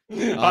it.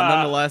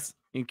 Nonetheless,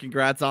 and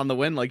congrats on the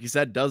win. Like you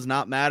said, does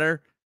not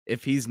matter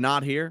if he's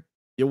not here.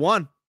 You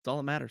won. That's all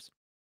that matters.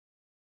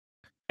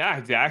 Yeah,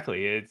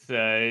 exactly.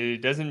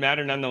 It doesn't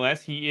matter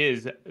nonetheless. He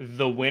is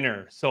the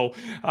winner. So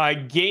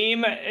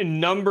game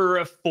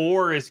number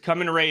 4 is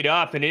coming right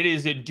up, and it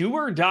is a do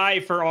or die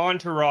for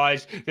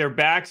Entourage. Their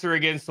backs are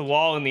against the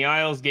wall, and the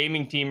Isles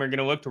Gaming team are going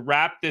to look to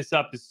wrap this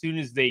up as soon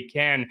as they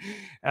can.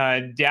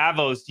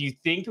 Davos, do you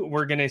think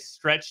we're going to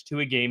stretch to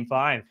a game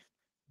 5?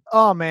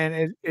 Oh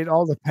man, it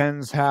all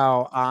depends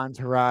how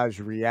Entourage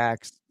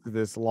reacts to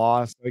this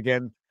loss.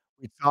 Again,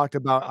 we talked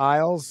about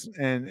Isles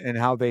and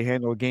how they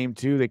handled game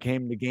 2. They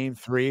came to game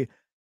 3,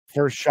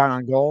 first shot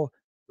on goal.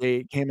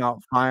 They came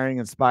out firing,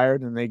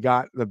 inspired, and they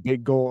got the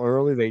big goal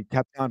early. They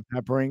kept on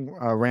peppering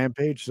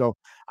Rampage. So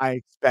I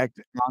expect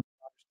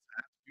Entourage to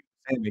have to do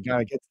the same. They got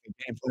to get to the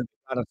game plan.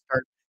 They got to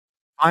start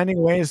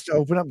finding ways to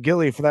open up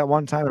Gilly for that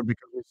one timer,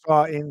 because we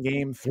saw in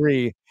game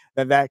 3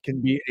 that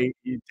can be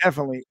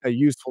definitely a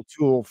useful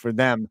tool for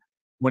them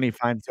when he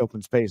finds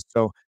open space.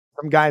 So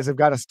some guys have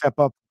got to step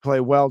up, play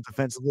well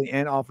defensively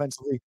and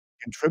offensively,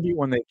 contribute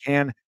when they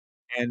can,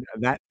 and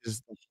that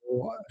is the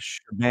whole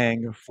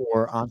shebang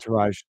for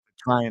Entourage to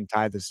try and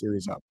tie the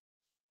series up.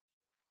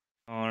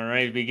 All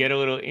right, we get a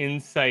little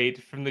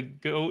insight from the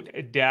GOAT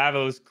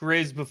Davos.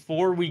 Grizz,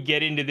 before we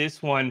get into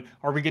this one,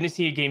 are we going to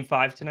see a game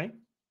 5 tonight?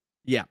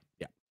 Yeah.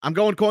 I'm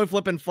going coin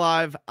flip in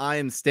 5. I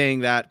am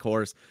staying that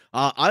course.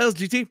 Isles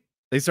GT,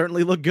 they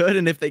certainly look good,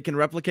 and if they can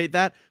replicate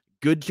that,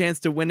 good chance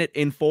to win it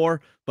in 4.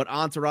 But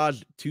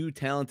Entourage, too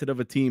talented of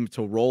a team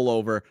to roll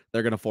over.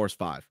 They're going to force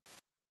 5.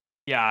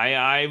 Yeah,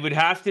 I would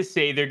have to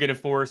say they're going to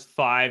force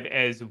 5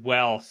 as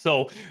well.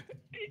 So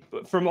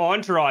from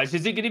Entourage,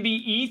 is it going to be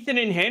Ethan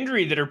and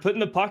Hendry that are putting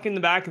the puck in the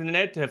back of the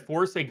net to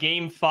force a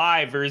game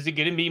 5? Or is it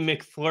going to be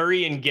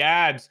McFlurry and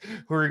Gabs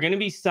who are going to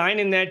be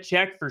signing that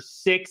check for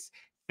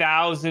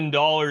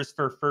 $6,000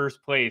 for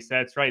first place?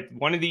 That's right.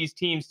 One of these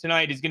teams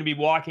tonight is going to be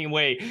walking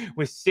away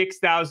with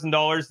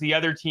 $6,000. The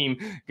other team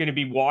going to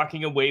be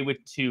walking away with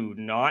 2.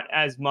 Not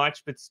as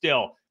much, but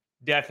still,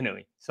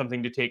 definitely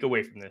something to take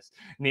away from this.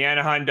 And the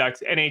Anaheim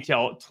Ducks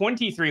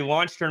NHL23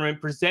 launch tournament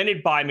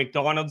presented by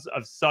McDonald's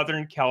of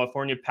Southern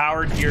California,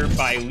 powered here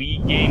by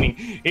League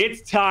Gaming.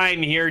 It's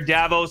time here,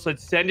 Davos.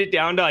 Let's send it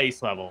down to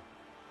ice level.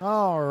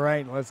 All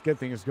right, let's get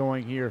things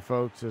going here,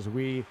 folks, as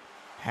we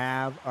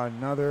have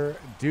another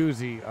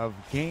doozy of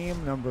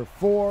game number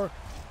 4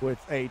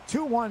 with a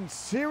 2-1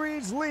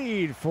 series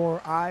lead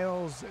for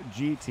Isles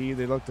GT.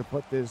 They look to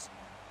put this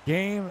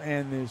game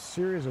and this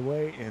series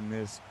away in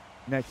this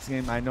next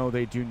game. I know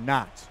they do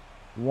not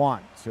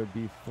want to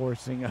be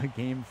forcing a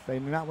game. They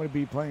do not want to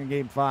be playing a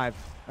game 5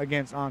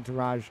 against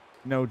Entourage,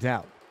 no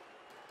doubt.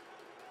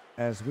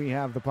 As we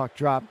have the puck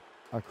drop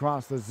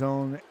across the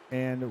zone,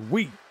 and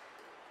we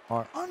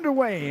are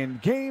underway in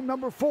game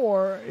number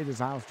 4. It is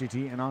Isles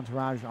GT and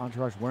Entourage.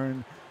 Entourage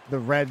wearing the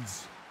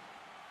Reds.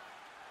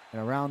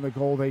 And around the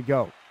goal they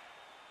go.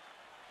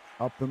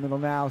 Up the middle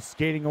now,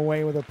 skating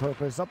away with a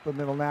purpose. Up the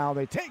middle now,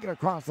 they take it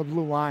across the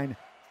blue line.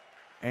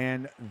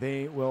 And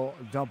they will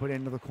dump it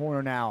into the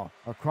corner now.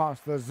 Across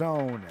the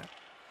zone.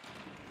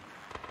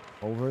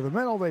 Over the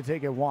middle, they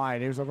take it wide.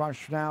 Here's a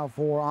rush now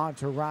for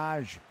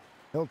Entourage.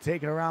 He'll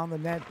take it around the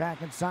net,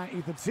 back inside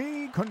Ethan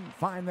C. Couldn't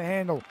find the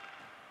handle.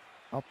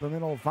 Up the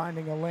middle,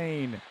 finding a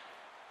lane.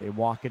 They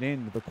walk it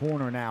into the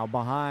corner now.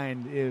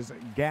 Behind is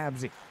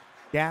Gabsy.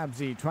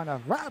 Gabsy trying to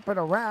wrap it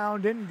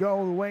around. Didn't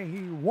go the way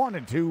he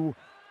wanted to.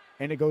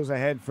 And it goes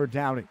ahead for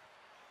Doughty.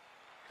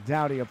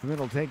 Doughty up the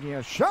middle taking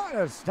a shot.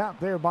 A stop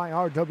there by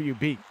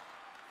RWB.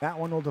 That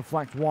one will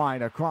deflect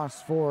wide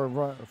across for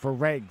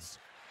Regs.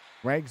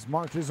 Regs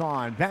marches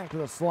on. Back to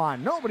the slot.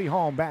 Nobody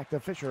home. Back to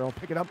Fisher. He'll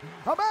pick it up.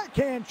 A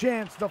backhand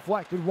chance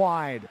deflected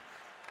wide.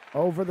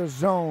 Over the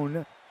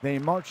zone. They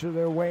march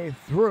their way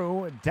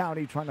through.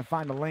 Doughty trying to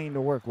find a lane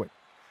to work with.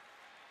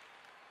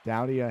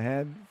 Doughty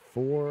ahead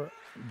for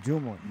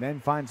Dumoulin. Then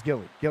finds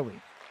Gilly. Gilly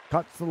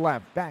cuts to the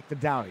left. Back to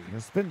Doughty. He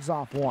spins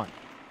off one.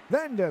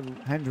 Then to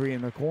Hendry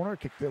in the corner.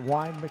 Kicked it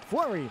wide.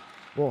 McFlurry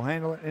will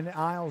handle it. And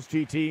Isles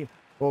GT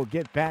will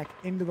get back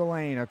into the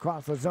lane.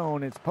 Across the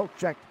zone. It's poke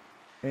check.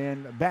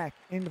 And back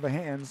into the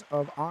hands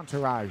of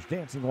Entourage.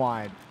 Dancing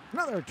wide.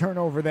 Another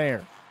turnover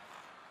there.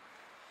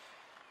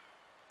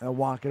 They'll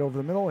walk it over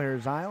the middle.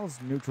 Here's Isles.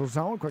 Neutral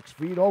zone. Quick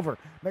speed over.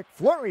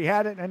 McFlurry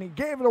had it and he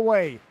gave it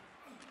away.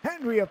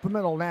 Henry up the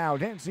middle now.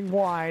 Dancing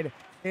wide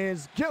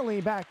is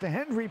Gilly. Back to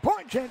Henry.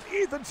 Point chance.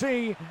 Ethan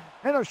C.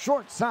 And a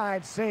short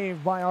side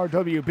save by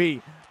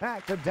RWB.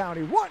 Back to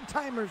Doughty.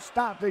 One-timer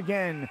stopped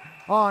again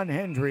on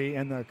Henry.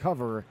 And the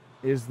cover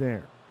is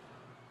there.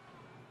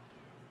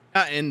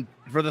 Yeah, and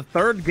for the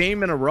third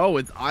game in a row,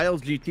 it's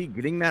Isles GT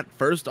getting that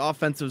first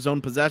offensive zone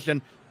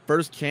possession,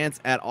 first chance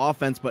at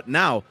offense, but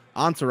now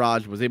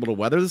Entourage was able to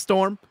weather the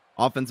storm.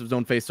 Offensive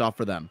zone face-off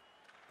for them.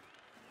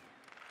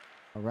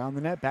 Around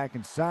the net, back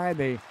inside,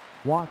 they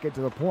walk it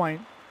to the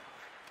point,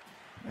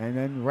 and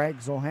then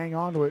Regs will hang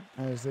on to it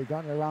as they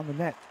got it around the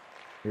net.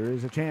 Here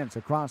is a chance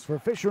across for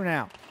Fisher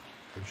now.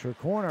 Fisher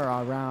corner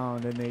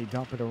around, and they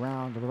dump it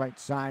around to the right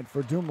side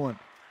for Dumoulin.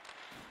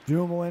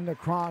 Dumoulin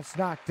across,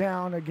 knocked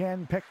down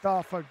again, picked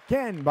off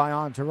again by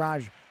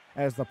Entourage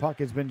as the puck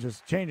has been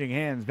just changing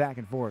hands back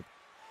and forth.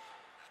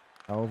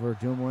 Over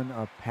Dumoulin,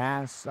 a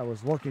pass. I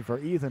was looking for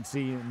Ethan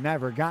C.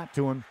 Never got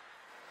to him.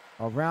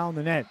 Around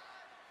the net.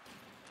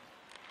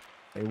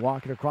 They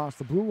walk it across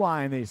the blue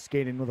line. They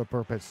skate in with a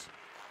purpose.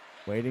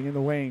 Waiting in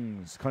the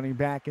wings. Cutting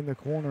back in the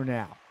corner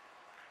now.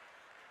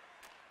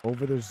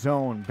 Over the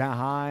zone.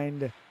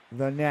 Behind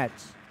the net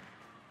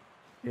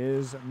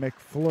is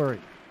McFlurry.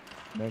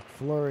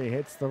 McFlurry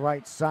hits the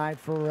right side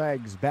for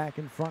Regs. Back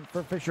in front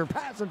for Fisher.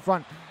 Pass in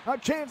front. A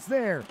chance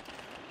there.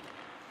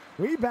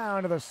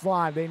 Rebound to the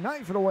slot. They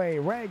knife it away.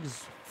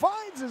 Regs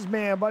finds his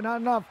man, but not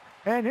enough.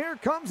 And here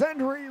comes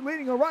Henry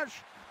leading a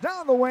rush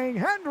down the wing.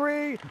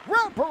 Henry,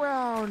 wrap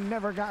around,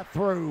 never got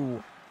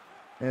through.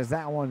 As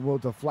that one will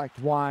deflect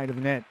wide of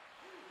the net.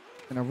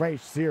 And a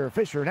race here.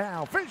 Fisher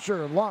now.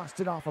 Fisher lost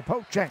it off a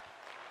poke check.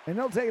 And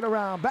they'll take it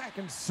around back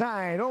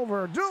inside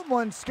over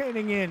Dumoulin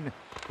skating in.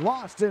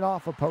 Lost it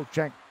off a poke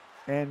check.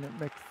 And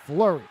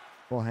McFlurry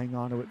will hang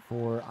on to it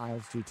for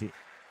Isles GT.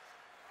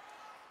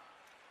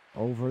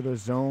 Over the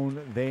zone,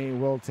 they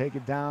will take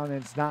it down.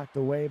 And it's knocked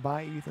away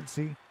by Ethan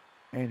C.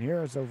 And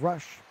here's a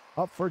rush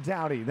up for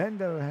Doughty. Then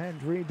to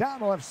Hendry, down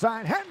the left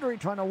side. Hendry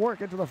trying to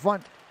work it to the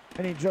front.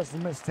 And he just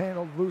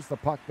mishandled, lose the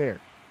puck there.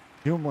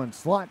 Dumoulin,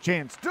 slot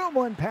chance.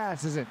 Dumoulin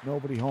passes it.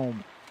 Nobody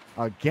home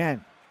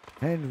again.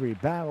 Henry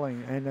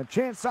battling, and a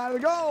chance side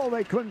of the goal.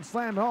 They couldn't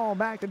slam it home.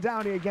 Back to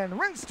Doughty again.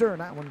 Rinster,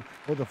 that one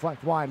will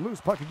deflect wide. Loose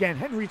puck again.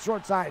 Henry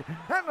short side.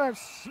 And a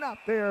snap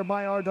there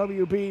by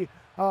RWB.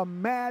 A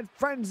mad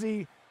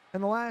frenzy in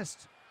the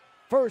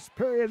first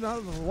period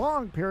of a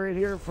long period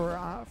here for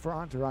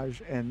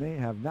Entourage, and they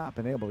have not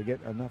been able to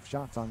get enough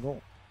shots on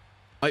goal.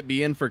 Might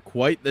be in for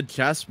quite the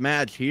chess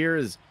match here.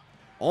 Is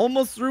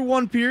almost through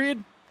one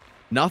period.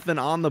 Nothing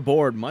on the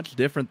board. Much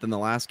different than the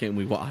last game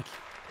we watched.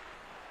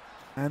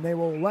 And they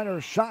will let her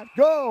shot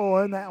go,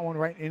 and that one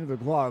right into the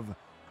glove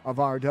of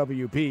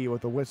RWB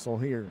with the whistle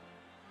here.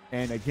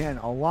 And again,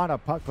 a lot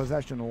of puck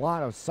possession, a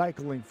lot of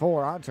cycling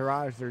for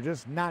Entourage. They're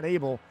just not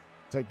able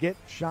to get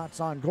shots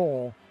on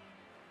goal.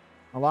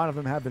 A lot of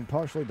them have been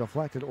partially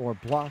deflected or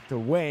blocked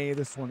away.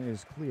 This one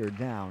is cleared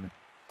down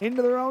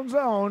into their own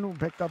zone,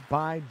 picked up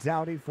by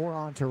Doughty for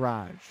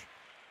Entourage.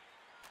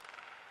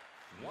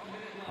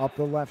 Up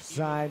the left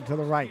side to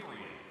the right.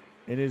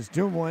 It is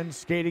Dumoulin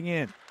skating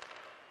in.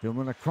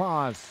 Dumoulin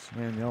across,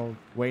 and he'll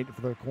wait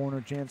for the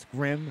corner chance.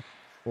 Grimm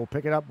will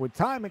pick it up with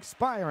time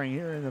expiring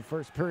here in the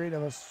first period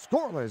of a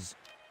scoreless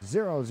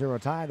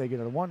 0-0 tie. They get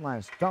a one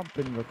last dump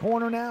in the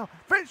corner now.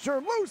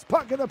 Fisher, loose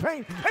puck in the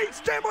paint.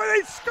 HJ,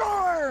 they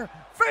score!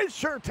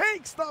 Fisher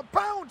takes the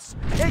bounce.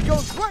 It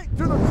goes right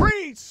through the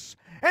crease.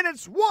 And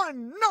it's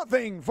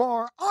 1-0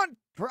 for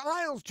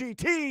Isles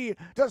GT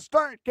to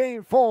start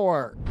game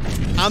 4.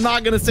 I'm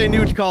not going to say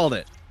Nuge called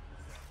it,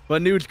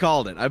 but Nuge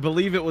called it. I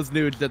believe it was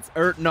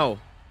Nuge. No.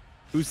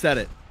 Who said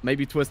it?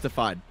 Maybe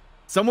Twistified.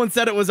 Someone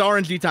said it was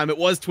RNG time. It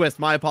was Twist.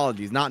 My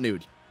apologies. Not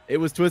Nuge. It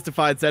was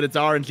Twistified said it's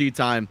RNG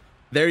time.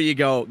 There you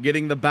go.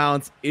 Getting the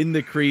bounce in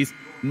the crease.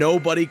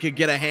 Nobody could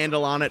get a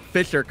handle on it.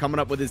 Fisher coming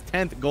up with his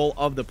 10th goal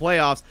of the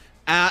playoffs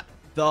at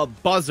the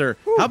buzzer.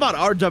 How about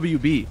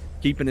RWB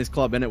keeping his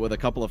club in it with a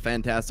couple of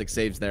fantastic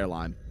saves there,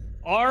 Lime?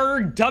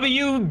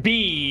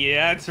 RWB.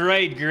 That's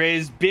right,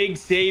 Grizz. Big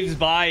saves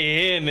by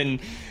him. And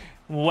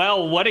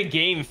well, what a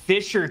game.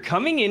 Fisher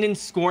coming in and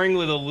scoring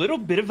with a little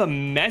bit of a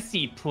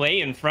messy play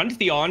in front of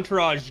the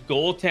Entourage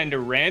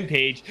goaltender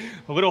Rampage.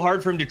 A little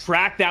hard for him to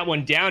track that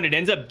one down. It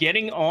ends up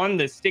getting on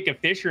the stick of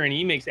Fisher, and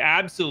he makes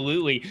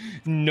absolutely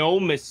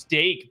no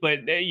mistake.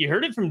 But you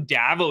heard it from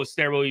Davos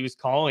there while he was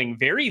calling.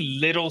 Very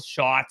little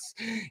shots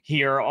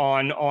here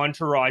on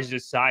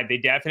Entourage's side. They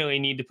definitely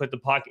need to put the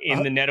puck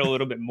in the net a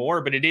little bit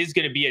more, but it is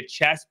going to be a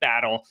chess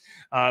battle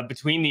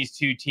between these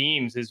two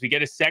teams. As we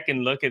get a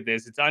second look at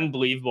this, it's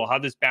unbelievable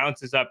how this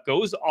bounces up,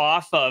 goes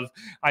off of,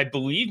 I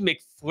believe,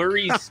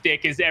 McFlurry's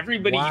stick as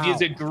everybody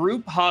does a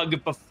group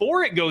hug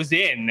before it goes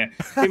in.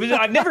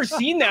 I've never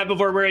seen that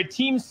before, where a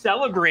team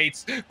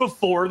celebrates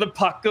before the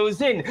puck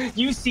goes in.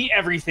 You see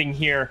everything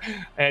here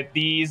at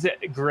these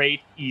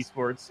great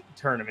esports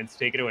tournaments.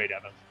 Take it away,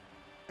 Devin.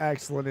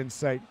 Excellent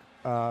insight,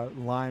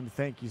 Lime.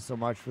 Thank you so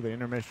much for the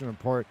intermission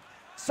report.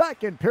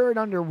 Second period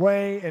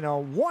underway in a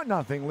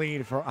 1-0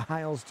 lead for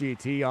Isles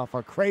GT off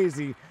a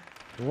crazy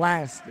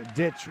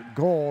last-ditch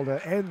goal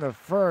to end the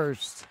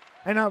first.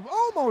 And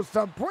almost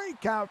a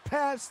breakout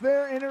pass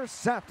there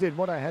intercepted.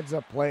 What a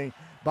heads-up play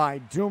by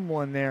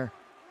Dumoulin there,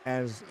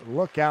 as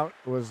lookout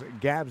was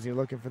Gabsy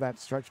looking for that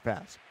stretch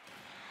pass.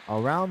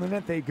 Around the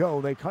net they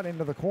go. They cut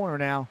into the corner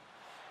now.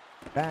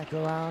 Back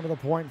around to the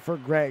point for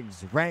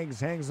Greggs. Greggs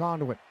hangs on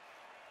to it.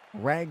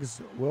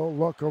 Greggs will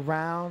look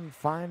around,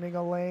 finding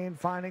a lane,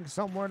 finding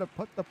somewhere to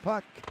put the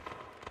puck.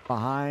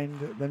 Behind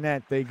the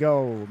net they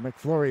go.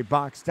 McFlurry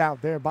boxed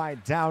out there by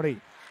Doughty.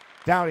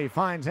 Doughty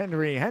finds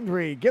Henry.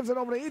 Henry gives it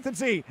over to Ethan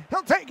C.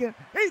 He'll take it.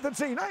 Ethan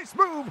C. Nice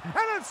move.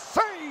 And a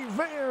save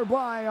there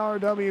by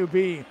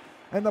RWB.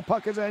 And the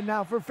puck is in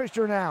now for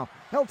Fisher now.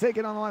 He'll take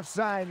it on the left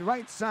side,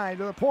 right side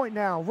to the point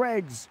now.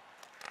 Reggs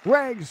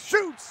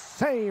shoots.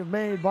 Save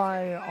made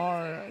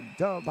by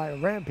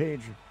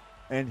Rampage.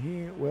 And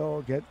he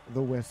will get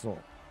the whistle.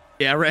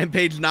 Yeah,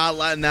 Rampage not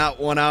letting that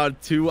one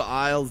out. Two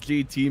Isles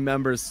GT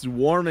members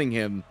swarming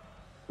him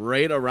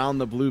right around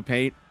the blue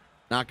paint.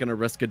 Not going to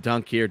risk a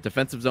dunk here.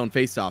 Defensive zone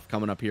faceoff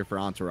coming up here for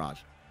Entourage.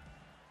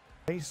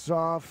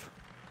 Faceoff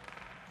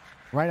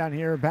right on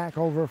here. Back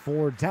over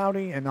for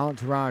Doughty, and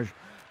Entourage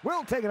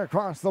will take it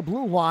across the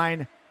blue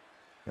line.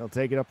 He'll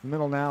take it up the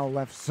middle now.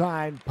 Left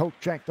side. Poke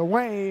checked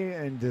away,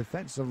 and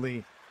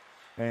defensively.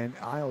 And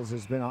Isles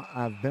has been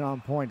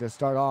on point to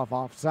start off.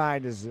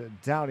 Offside is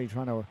Doughty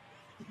trying to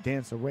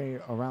dance away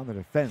around the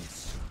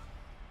defense,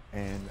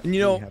 and you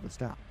know, have a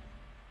stop.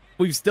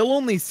 We've still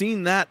only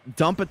seen that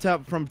dump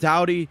attempt from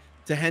Doughty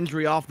to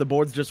Hendry off the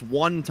boards just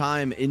one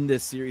time in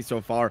this series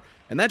so far,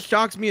 and that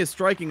shocks me as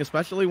striking,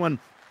 especially when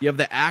you have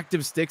the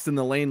active sticks in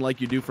the lane like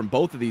you do from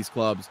both of these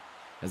clubs,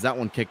 as that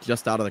one kicked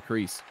just out of the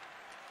crease.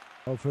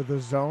 Oh, for the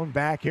zone.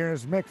 Back here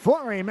is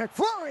McFlurry.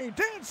 McFlurry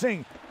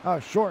dancing.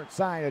 A short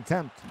side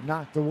attempt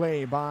knocked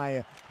away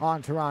by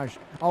Entourage.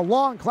 A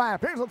long clap.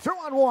 Here's a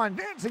 2-on-1.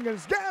 Dancing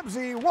against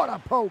Gabsy. What a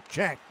poke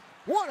check.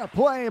 What a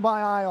play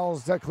by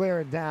Isles to clear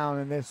it down.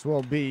 And this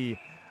will be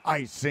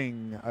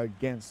icing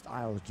against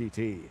Isles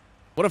GT.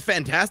 What a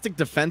fantastic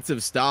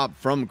defensive stop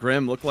from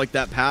Grimm. Looked like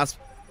that pass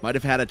might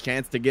have had a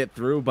chance to get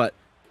through, but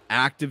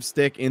active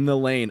stick in the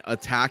lane,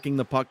 attacking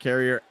the puck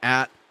carrier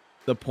at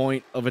the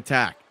point of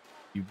attack.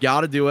 You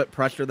got to do it.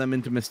 Pressure them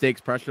into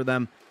mistakes. Pressure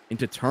them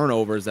into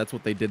turnovers. That's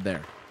what they did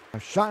there. A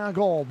shot on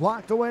goal.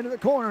 Blocked away to the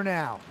corner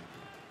now.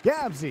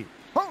 Gabsy.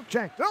 Poke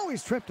check. No,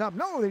 he's tripped up.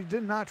 No, they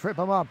did not trip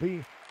him up.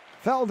 He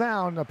fell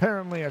down,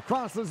 apparently.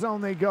 Across the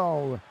zone they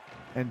go.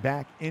 And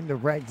back into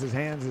Reggs'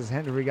 hands as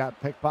Henry got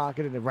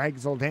pickpocketed. And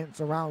Reggs will dance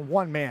around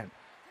one man.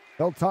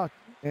 He'll tuck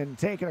and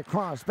take it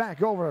across.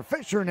 Back over to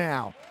Fisher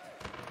now.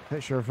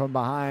 Fisher from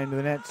behind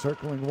the net,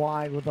 circling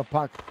wide with the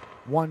puck.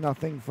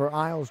 1-0 for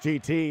Isles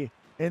GT.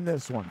 In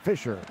this one,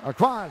 Fisher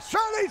across,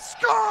 Charlie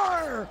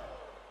score!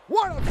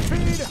 What a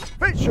feed!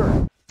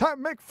 Fisher to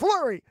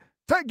McFlurry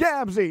to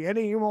Gabsy, and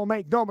he will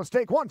make no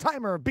mistake.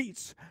 One-timer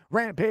beats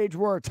Rampage.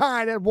 We're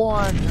tied at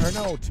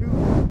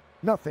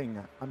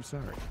 2-0. I'm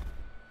sorry.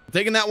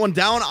 Taking that one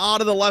down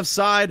out of the left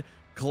side,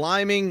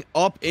 climbing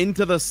up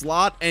into the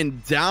slot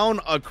and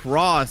down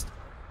across.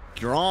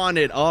 Drawing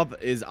it up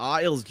is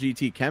Isles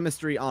GT.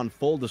 Chemistry on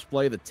full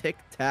display. The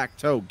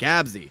tic-tac-toe.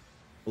 Gabsy.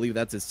 I believe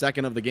that's his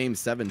second of the game,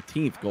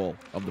 17th goal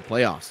of the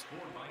playoffs.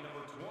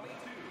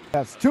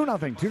 That's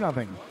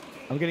 2-0.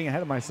 I'm getting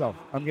ahead of myself.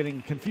 I'm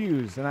getting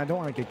confused, and I don't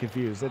want to get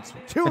confused. It's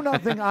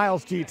 2-0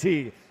 Isles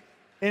GT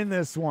in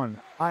this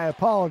one. I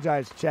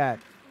apologize, chat.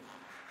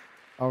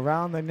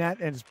 Around the net,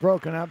 and it's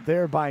broken up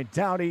there by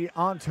Doughty.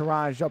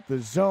 Entourage up the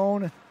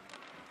zone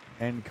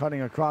and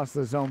cutting across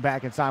the zone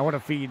back inside. What a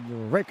feed.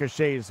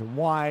 Ricochets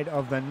wide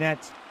of the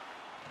net.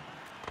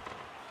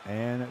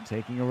 And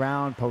taking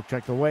around, poke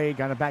checked away,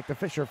 got it back to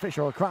Fisher.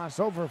 Fisher will cross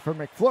over for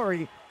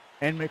McFlurry,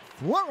 and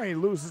McFlurry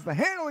loses the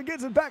handle and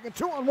gets it back at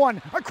 2-on-1.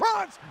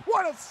 Across,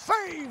 what a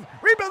save!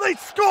 Rebound, they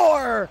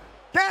score!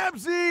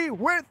 Gabsy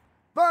with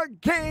the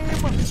game,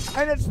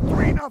 and it's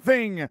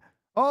 3-0.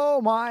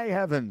 Oh my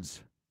heavens.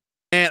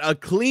 And a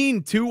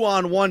clean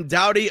 2-on-1.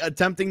 Doughty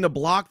attempting to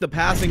block the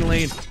passing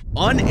lane,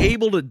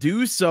 unable to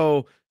do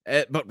so.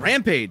 But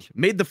Rampage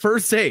made the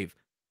first save,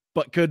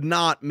 but could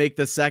not make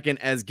the second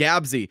as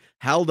Gabsy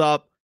held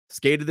up,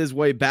 skated his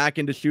way back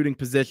into shooting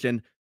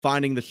position,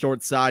 finding the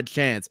short side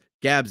chance.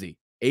 Gabsy,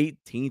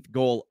 18th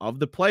goal of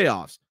the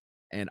playoffs.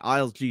 And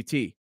Isles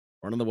GT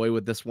running away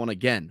with this one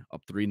again,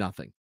 up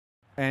 3-0.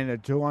 And a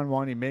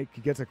 2-on-1,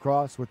 he gets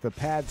across with the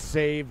pad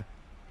save,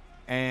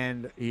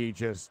 and he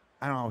just,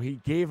 I don't know,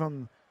 he gave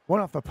him,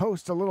 went off the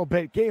post a little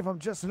bit, gave him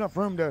just enough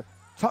room to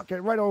tuck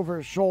it right over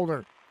his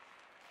shoulder.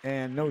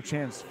 And no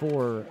chance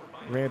for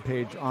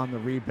Rampage on the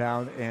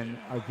rebound. And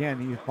again,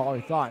 he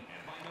probably thought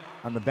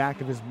on the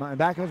back of his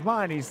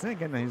mind, he's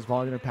thinking that he's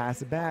probably going to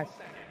pass it back.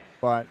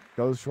 But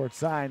goes short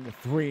side,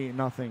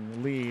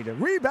 3-0 lead.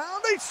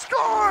 Rebound, they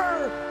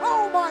score!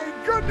 Oh my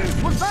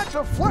goodness, was that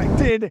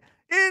deflected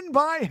in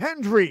by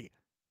Hendry?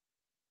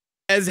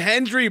 As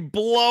Hendry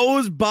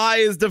blows by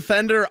his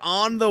defender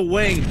on the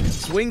wing,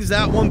 swings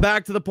that one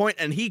back to the point,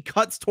 and he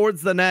cuts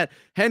towards the net.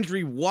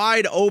 Hendry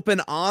wide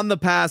open on the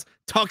pass,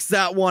 tucks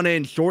that one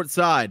in, short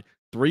side.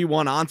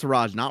 3-1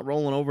 Entourage, not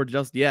rolling over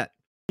just yet.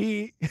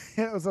 It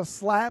was a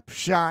slap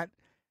shot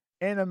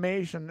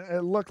animation.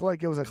 It looked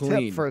like it was a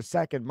Clean. tip for a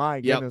second.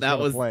 My goodness, Yep, that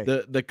was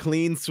the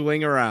clean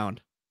swing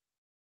around.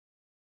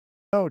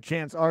 No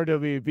chance.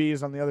 RWB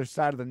is on the other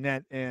side of the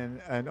net in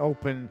an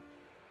open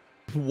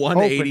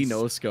 180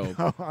 no scope.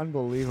 Oh,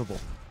 unbelievable.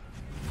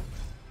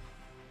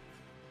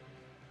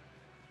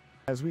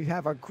 As we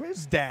have a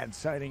Grizz Dad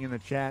sighting in the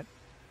chat.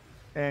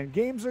 And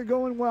games are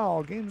going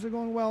well. Games are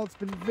going well. It's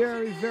been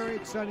very, very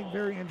exciting,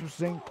 very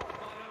interesting.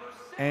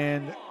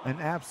 And an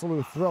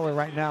absolute thriller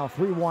right now.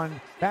 3-1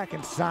 back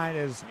inside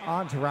as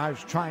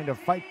Entourage trying to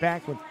fight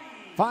back with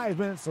 5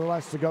 minutes or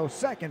less to go.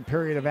 Second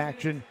period of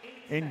action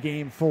in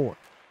game 4.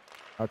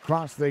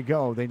 Across they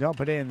go. They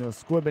dump it in. They'll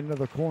squib into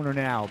the corner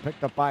now.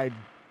 Picked up by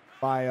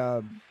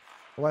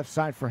left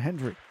side for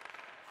Hendry.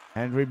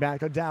 Hendry back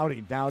to Doughty.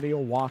 Doughty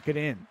will walk it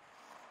in.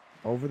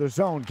 Over the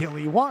zone.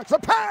 Gilly walks a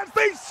pass.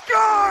 They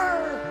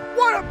score!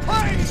 What a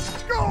play!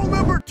 Goal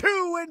number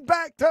 2 in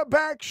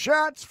back-to-back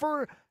shots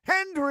for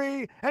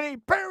Hendry, and he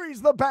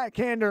buries the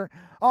backhander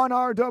on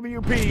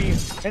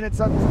RWB, and it's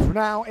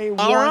now a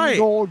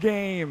one-goal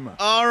game.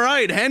 All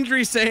right,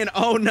 Hendry saying,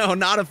 oh no,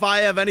 not if I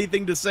have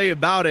anything to say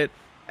about it,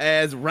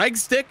 as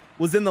Regstick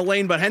was in the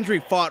lane, but Hendry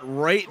fought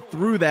right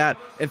through that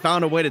and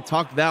found a way to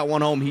tuck that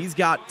one home. He's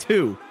got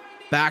 2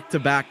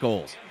 back-to-back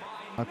goals.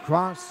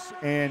 Across,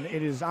 and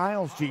it is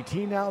Isles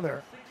GT now.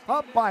 They're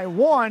up by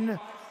 1.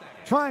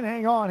 Try and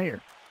hang on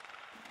here.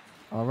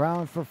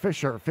 Around for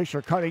Fisher.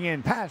 Fisher cutting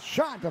in. Pass,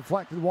 shot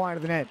deflected wide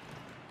of the net.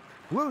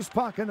 Loose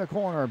puck in the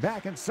corner.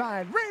 Back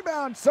inside.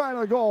 Rebound side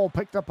of the goal.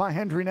 Picked up by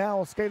Hendry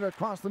now. Skated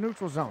across the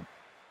neutral zone.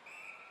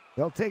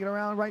 They'll take it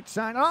around right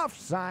side.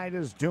 Offside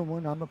is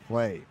Doomlin on the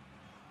play.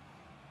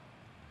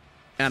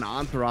 And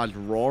Entourage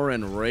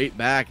roaring right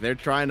back. They're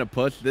trying to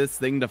push this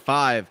thing to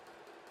 5.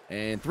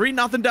 And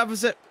 3-0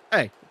 deficit.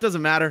 Hey, it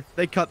doesn't matter.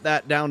 They cut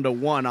that down to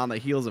 1 on the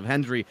heels of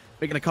Hendry,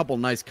 making a couple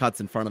nice cuts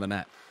in front of the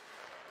net.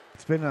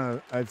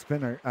 They're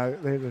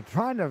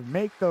trying to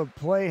make the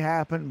play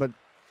happen, but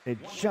it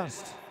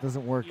just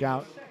doesn't work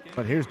out.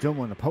 But here's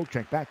Dumlin, the poke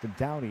check back to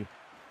Doughty.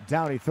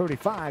 Doughty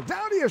 35.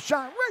 Doughty a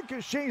shot.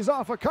 Ricochets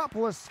off a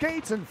couple of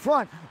skates in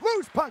front.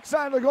 Loose puck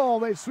side of the goal.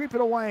 They sweep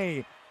it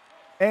away.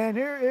 And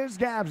here is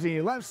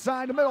Gabsy. Left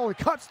side to middle. He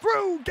cuts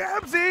through.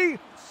 Gabsy.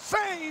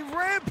 Save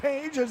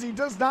Rampage as he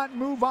does not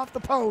move off the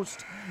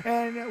post.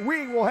 And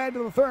we will head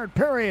to the third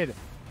period.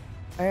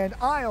 And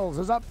Isles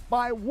is up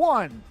by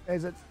 1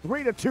 as it's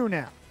 3-2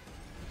 now.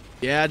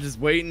 Yeah, just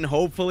waiting,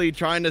 hopefully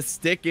trying to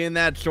stick in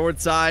that short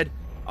side.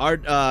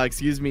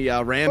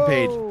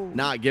 Rampage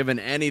not giving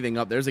anything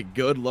up. There's a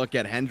good look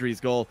at Hendry's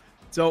goal.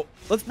 So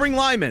let's bring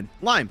Lime in.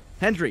 Lime,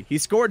 Hendry, he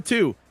scored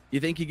 2. You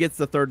think he gets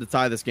the third to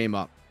tie this game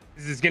up?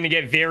 This is going to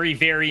get very,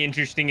 very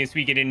interesting as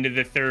we get into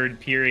the third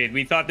period.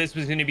 We thought this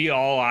was going to be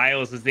all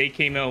Isles as they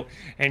came out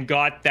and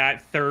got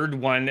that third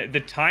one.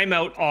 The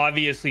timeout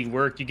obviously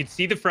worked. You could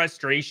see the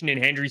frustration in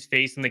Hendry's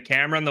face on the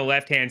camera on the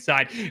left-hand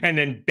side, and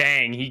then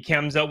bang, he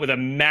comes out with a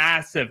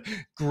massive,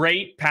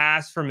 great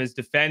pass from his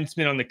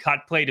defenseman on the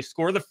cut play to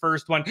score the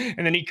first one,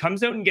 and then he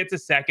comes out and gets a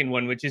second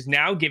one, which is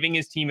now giving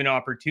his team an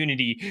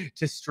opportunity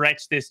to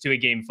stretch this to a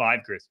Game 5,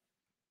 Chris.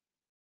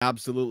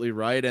 Absolutely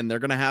right, and they're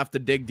going to have to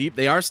dig deep.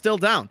 They are still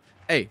down.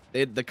 Hey,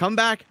 the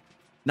comeback,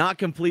 not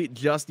complete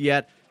just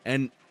yet,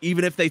 and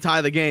even if they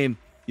tie the game,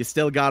 you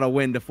still got to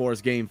win to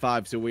force Game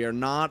 5, so we are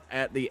not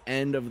at the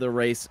end of the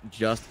race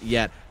just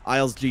yet.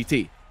 Isles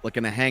GT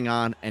looking to hang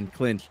on and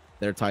clinch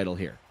their title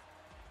here.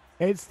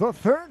 It's the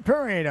third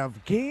period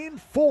of Game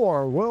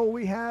 4. Will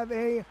we have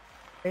a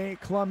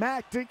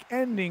climactic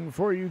ending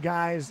for you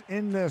guys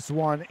in this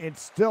one?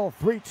 It's still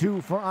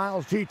 3-2 for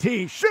Isles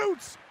GT.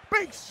 Shoots!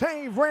 Big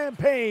save,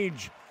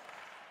 Rampage.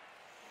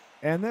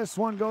 And this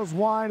one goes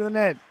wide of the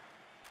net.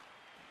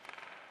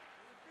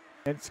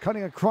 It's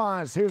cutting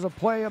across. Here's a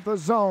play up the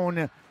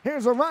zone.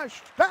 Here's a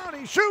rush. Down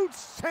he shoots.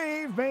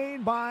 Save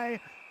made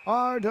by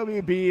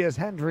RWB as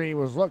Hendry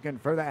was looking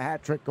for the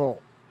hat trick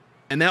goal.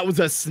 And that was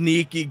a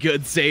sneaky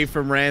good save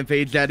from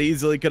Rampage that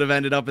easily could have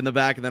ended up in the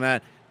back of the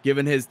net,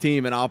 giving his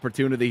team an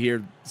opportunity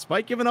here.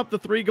 Despite giving up the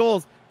 3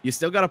 goals, you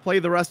still got to play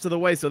the rest of the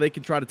way so they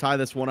can try to tie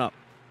this one up.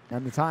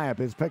 And the tie-up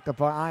is picked up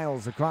by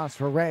Isles across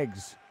for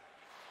Reggs.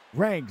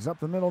 Reggs up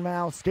the middle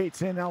now,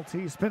 skates in,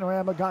 LT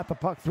Spinorama got the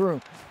puck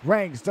through.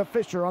 Reggs to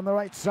Fisher on the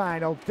right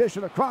side, oh,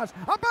 Fisher across,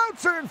 a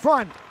bouncer in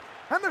front,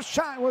 and the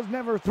shot was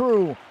never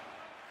through.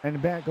 And the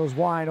bat goes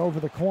wide over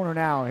the corner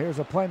now. Here's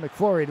a play,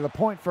 McFlurry to the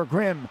point for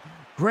Grimm.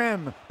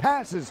 Grimm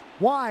passes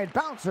wide,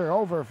 bouncer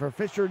over for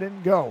Fisher,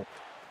 didn't go.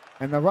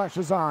 And the rush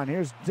is on.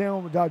 Here's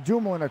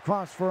Dumoulin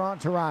across for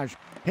Entourage.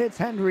 Hits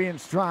Hendry in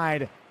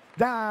stride.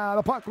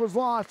 The puck was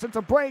lost. It's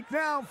a break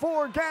now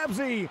for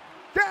Gabsy.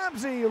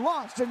 Gabsy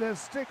lost it as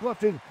stick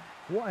lifted.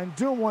 And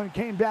Dumoulin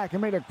came back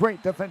and made a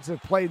great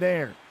defensive play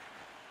there.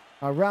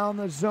 Around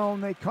the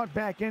zone, they cut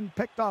back in,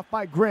 picked off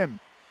by Grimm.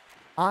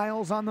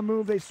 Isles on the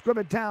move. They scrub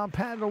it down,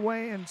 patted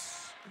away,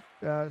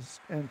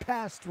 and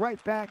passed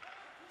right back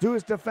to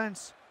his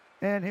defense.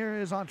 And here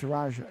is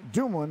Entourage.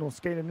 Dumoulin will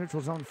skate in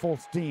neutral zone full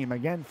steam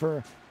again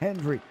for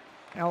Hendry.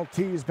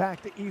 LT's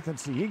back to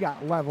Ethansy. He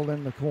got leveled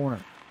in the corner.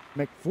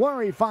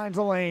 McFlurry finds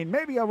a lane.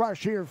 Maybe a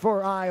rush here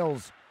for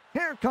Isles.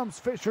 Here comes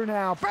Fisher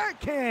now.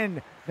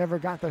 Backhand. Never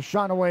got the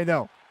shot away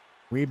though.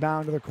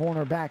 Rebound to the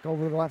corner, back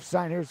over to the left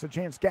side. Here's the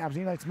chance.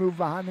 Gabsy, nice move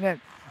behind the net.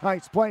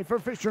 Nice play for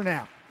Fisher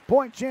now.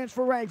 Point chance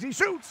for Rags. He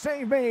shoots.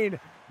 Save made.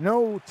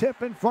 No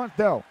tip in front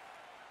though.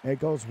 It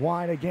goes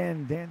wide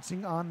again.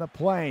 Dancing on the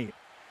play.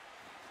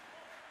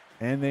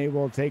 And they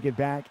will take it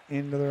back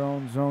into their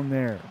own zone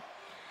there.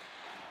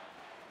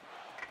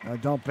 A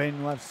dump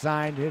in left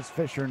side. Here's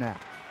Fisher now.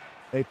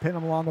 They pin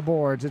him along the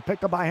boards. It's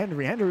picked up by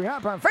Hendry. Hendry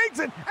up on fakes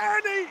it.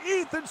 And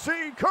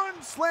Ethansy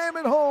couldn't slam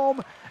it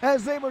home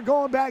as they were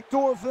going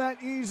backdoor for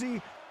that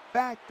easy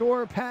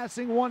backdoor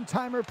passing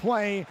one-timer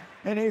play.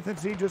 And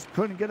Ethansy just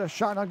couldn't get a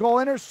shot on goal.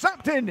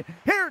 Intercepted.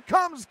 Here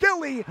comes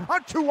Gilly.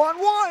 A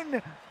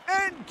 2-on-1.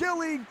 And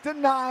Gilly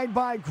denied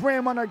by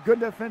Grimm on a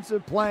good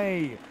defensive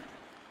play.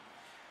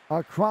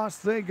 Across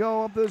they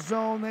go up the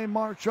zone. They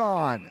march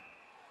on.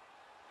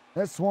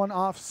 This one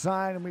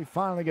offside, and we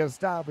finally get a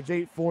stoppage.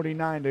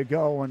 8:49 to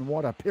go, and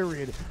what a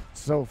period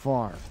so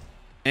far.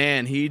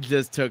 And he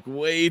just took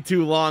way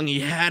too long.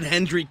 He had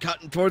Hendry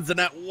cutting towards the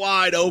net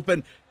wide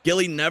open.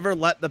 Gilly never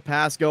let the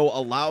pass go,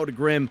 allowed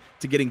Grimm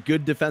to get in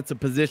good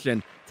defensive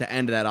position to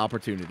end that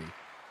opportunity.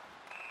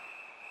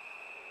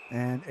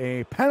 And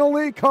a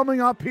penalty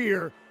coming up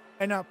here,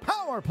 and a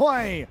power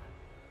play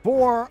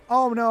for,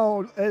 oh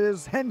no, it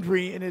is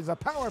Hendry. It is a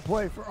power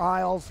play for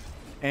Isles,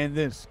 and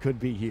this could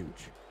be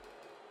huge.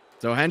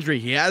 So Hendry,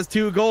 he has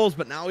 2 goals,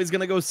 but now he's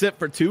going to go sit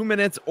for 2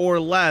 minutes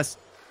or less.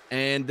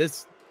 And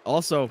this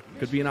also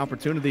could be an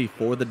opportunity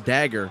for the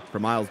dagger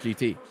from Isles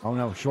GT. Oh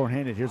no,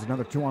 shorthanded. Here's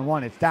another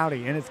 2-on-1. It's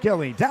Dowdy, and it's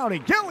Gilly. Dowdy,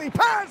 Gilly,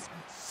 pass!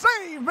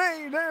 Save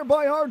made there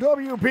by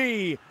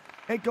RWB.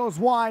 It goes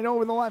wide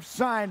over the left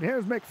side.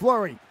 Here's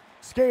McFlurry.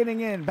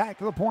 Skating in, back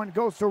to the point,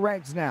 goes to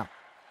Reggs now.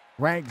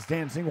 Reggs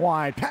dancing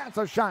wide. Pass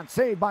a shot,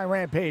 saved by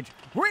Rampage.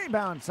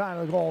 Rebound side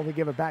of the goal to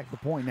give it back to the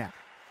point now.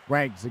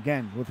 Reggs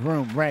again with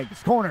room.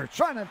 Reggs corner,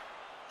 trying to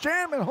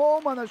jam it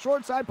home on the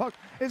short side. Puck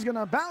is going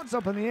to bounce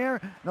up in the air.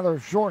 Another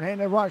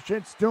shorthanded rush.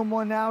 It's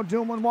Dumoulin now.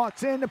 Dumoulin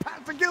walks in to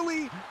pass to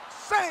Gilly.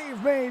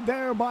 Save made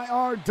there by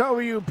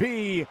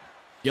RWB.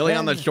 Gilly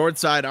on the short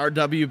side.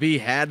 RWB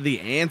had the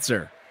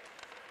answer.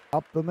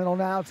 Up the middle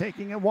now,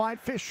 taking it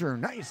wide. Fisher,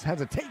 nice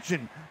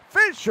hesitation.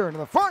 Fisher to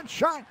the front,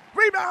 shot,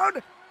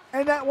 rebound,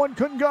 and that one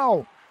couldn't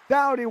go.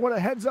 Dowdy, what a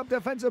heads-up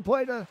defensive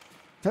play to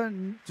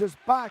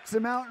just box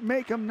him out and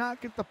make him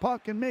not get the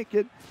puck and make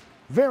it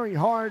very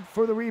hard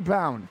for the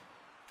rebound.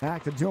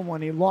 Back to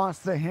Dumoulin. He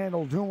lost the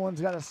handle.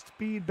 Dumoulin's got to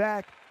speed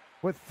back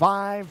with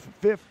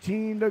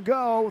 5:15 to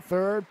go.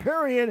 Third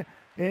period.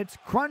 It's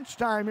crunch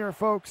time here,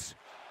 folks.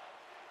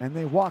 And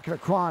they walk it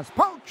across.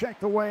 Poke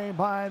checked away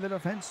by the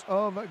defense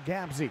of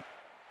Gabsy.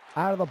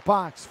 Out of the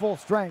box, full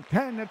strength.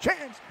 And a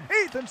chance.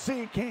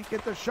 Ethansy can't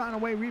get the shot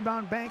away.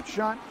 Rebound, bank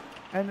shot.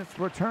 And it's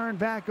returned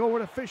back over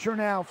to Fisher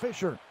now.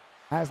 Fisher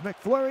has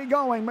McFlurry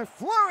going.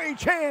 McFlurry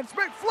chance.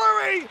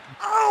 McFlurry.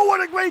 Oh,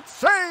 what a great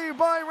save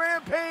by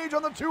Rampage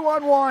on the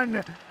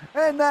 2-on-1.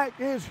 And that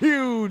is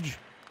huge.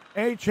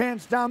 A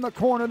chance down the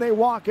corner. They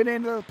walk it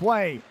into the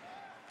play.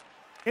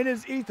 It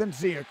is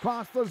Ethansy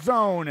across the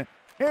zone.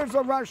 Here's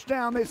a rush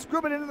down. They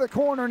scrib it into the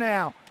corner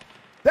now.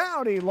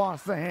 Dowdy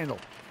lost the handle.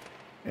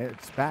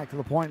 It's back to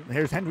the point.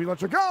 Here's Hendry.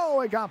 Lets her go.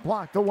 It got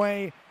blocked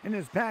away and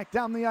is back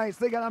down the ice.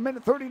 They got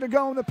 1:30 to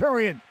go in the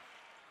period.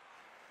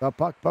 The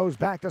puck bows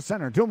back to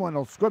center. Dumoulin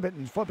will scrib it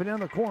and flip it in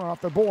the corner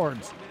off the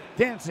boards.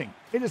 Dancing.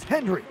 It is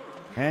Hendry.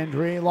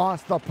 Hendry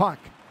lost the puck.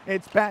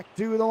 It's back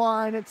to the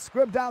line. It's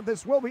scribbed out.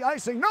 This will be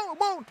icing. No, it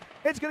won't.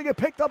 It's going to get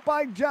picked up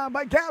by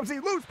Gabsy.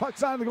 Loose puck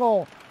side of the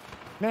goal.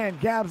 Man,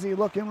 Gabsy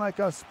looking like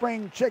a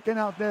spring chicken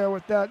out there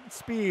with that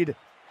speed.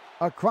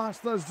 Across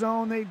the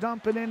zone, they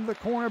dump it into the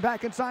corner,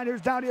 back inside.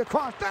 Here's Dowdy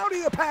across.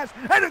 Dowdy the pass,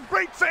 and a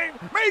great save.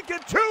 Make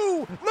it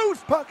two.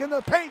 Loose puck in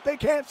the paint. They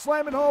can't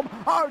slam it home.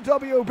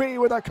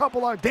 RWB with a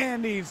couple of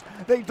dandies.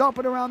 They dump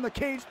it around the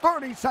cage.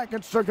 30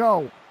 seconds to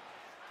go.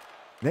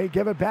 They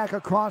give it back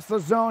across the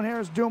zone.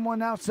 Here's Dumoulin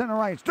now center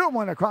ice.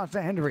 Dumoulin across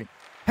to Hendry.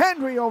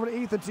 Hendry over to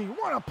Ethan T.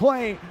 What a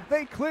play.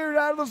 They cleared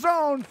out of the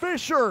zone.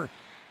 Fisher.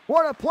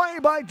 What a play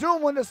by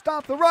Dumoulin to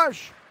stop the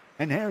rush.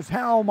 And here's,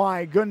 oh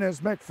my goodness,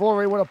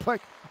 McFlurry. What a play.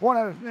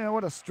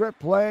 What a strip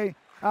play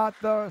at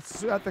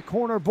the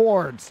corner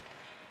boards.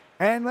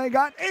 And they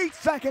got 8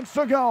 seconds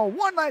to go.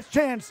 One last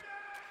chance.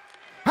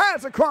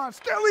 Pass across,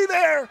 Stilly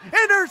there,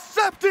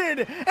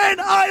 intercepted, and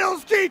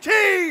Isles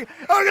GT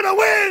are going to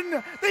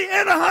win the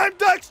Anaheim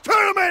Ducks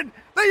Tournament.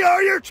 They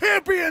are your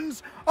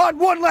champions on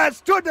one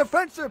last good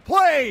defensive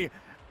play.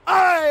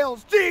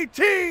 Isles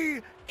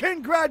GT,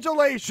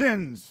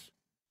 congratulations.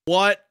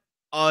 What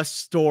a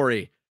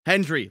story.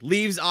 Hendry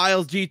leaves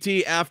Isles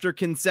GT after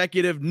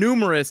consecutive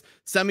numerous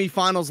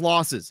semifinals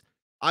losses.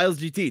 Isles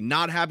GT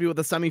not happy with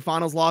the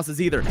semifinals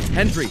losses either.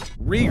 Hendry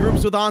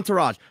regroups with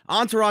Entourage.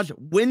 Entourage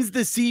wins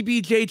the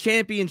CBJ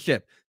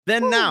championship.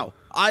 Then now,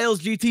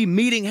 Isles GT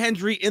meeting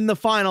Hendry in the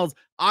finals.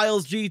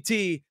 Isles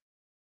GT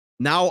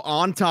now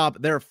on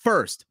top, their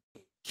first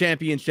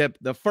championship,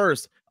 the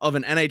first of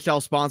an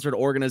NHL-sponsored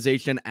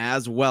organization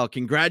as well.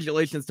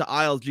 Congratulations to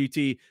Isles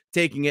GT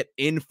taking it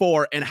in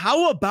 4. And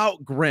how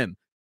about Grim?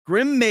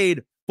 Grim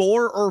made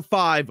 4 or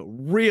 5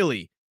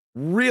 really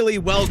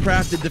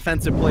well-crafted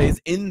defensive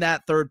plays in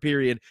that third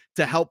period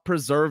to help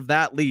preserve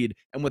that lead.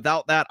 And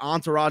without that,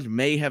 Entourage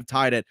may have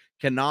tied it.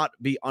 Cannot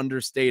be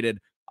understated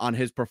on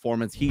his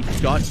performance. He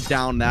shut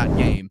down that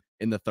game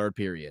in the third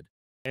period.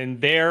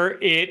 And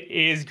there it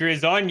is,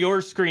 Grizz, on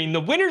your screen.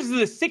 The winners of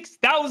the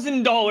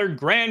 $6,000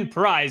 grand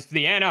prize for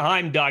the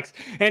Anaheim Ducks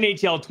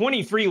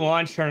NHL23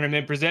 launch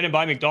tournament presented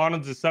by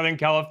McDonald's of Southern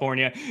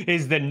California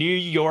is the New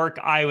York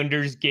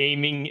Islanders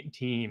gaming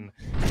team.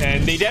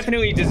 And they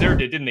definitely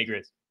deserved it, didn't they,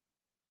 Grizz?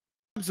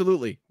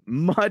 Absolutely.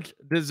 Much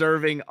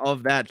deserving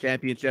of that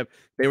championship.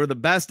 They were the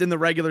best in the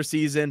regular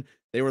season.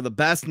 They were the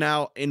best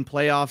now in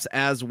playoffs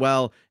as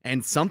well.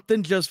 And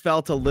something just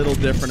felt a little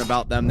different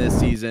about them this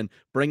season.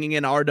 Bringing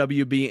in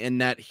RWB in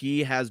net,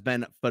 he has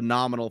been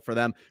phenomenal for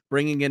them.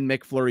 Bringing in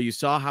McFlurry, you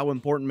saw how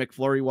important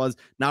McFlurry was,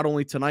 not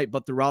only tonight,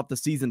 but throughout the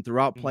season,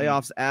 throughout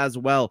playoffs as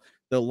well.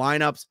 The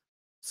lineups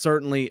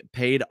certainly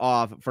paid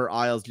off for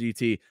Isles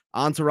GT.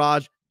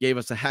 Entourage gave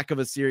us a heck of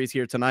a series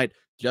here tonight,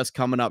 just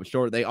coming up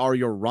short. They are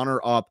your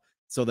runner-up.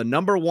 So the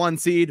number 1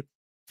 seed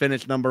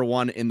finished number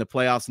 1 in the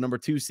playoffs. Number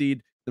 2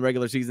 seed, the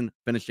regular season,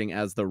 finishing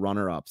as the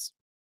runner-ups.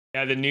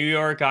 Yeah, the New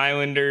York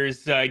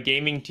Islanders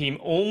gaming team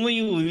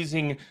only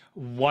losing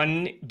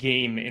 1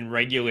 game in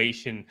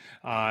regulation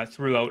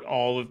throughout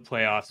all of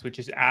playoffs, which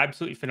is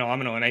absolutely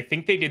phenomenal. And I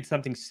think they did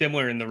something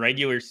similar in the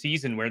regular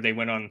season where they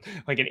went on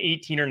like an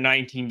 18 or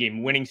 19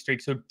 game winning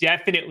streak. So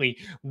definitely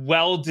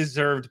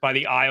well-deserved by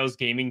the Isles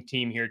gaming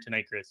team here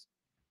tonight, Chris.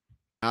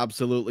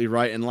 Absolutely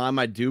right. And Lime,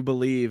 I do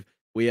believe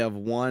we have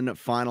one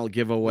final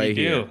giveaway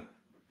here.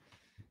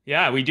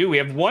 Yeah, we do. We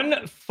have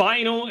one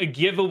final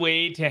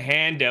giveaway to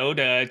hand out,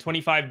 a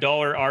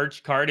 $25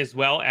 Arch card, as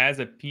well as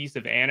a piece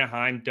of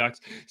Anaheim Ducks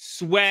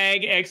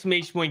swag,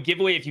 exclamation point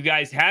giveaway. If you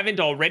guys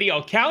haven't already,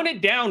 I'll count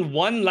it down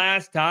one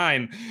last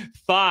time.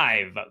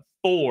 5,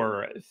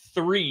 4,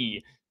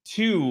 3,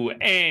 2,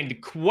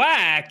 and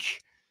quack.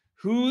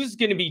 Who's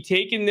going to be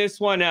taking this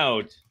one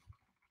out?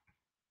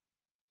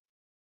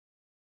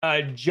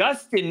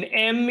 Justin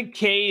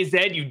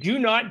MKZ, you do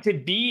not to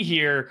be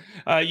here.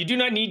 You do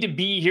not need to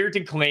be here to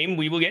claim.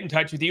 We will get in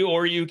touch with you,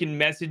 or you can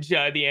message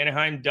the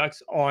Anaheim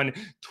Ducks on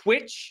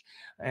Twitch,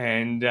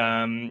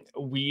 and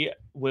we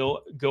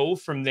will go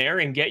from there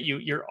and get you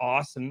your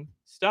awesome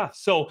stuff.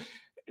 So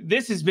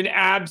this has been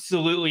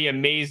absolutely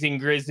amazing,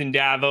 Grizz and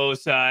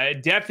Davos.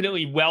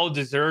 Definitely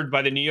well-deserved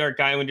by the New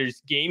York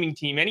Islanders gaming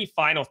team. Any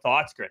final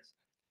thoughts, Grizz?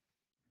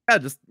 Yeah,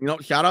 just,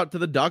 shout out to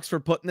the Ducks for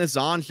putting this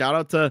on. Shout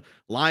out to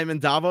Lime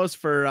and Davos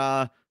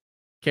for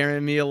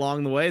carrying me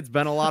along the way. It's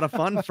been a lot of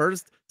fun.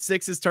 First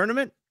Sixes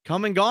tournament,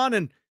 come and gone,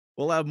 and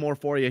we'll have more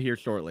for you here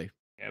shortly.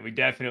 Yeah, we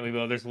definitely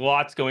will. There's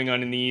lots going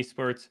on in the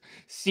esports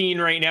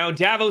scene right now.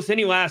 Davos,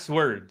 any last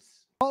words?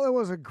 Well, it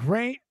was a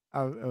great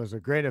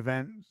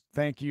event.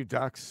 Thank you,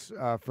 Ducks,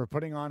 for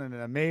putting on an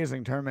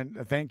amazing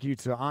tournament. Thank you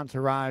to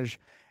Entourage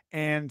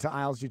and to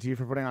Isles GT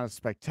for putting on a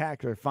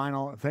spectacular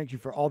final. Thank you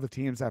for all the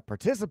teams that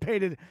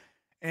participated,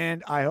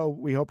 and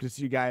we hope to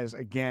see you guys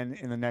again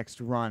in the next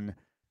run.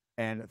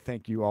 And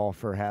thank you all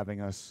for having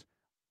us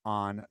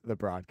on the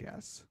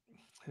broadcast.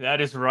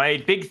 That is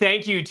right. Big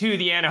thank you to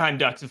the Anaheim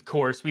Ducks, of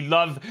course. We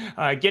love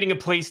getting a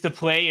place to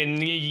play,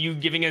 and you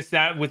giving us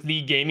that with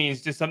League Gaming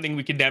is just something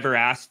we could never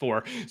ask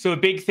for. So a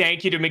big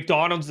thank you to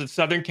McDonald's of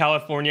Southern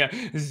California,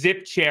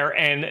 Zip Chair,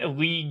 and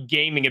League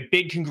Gaming. A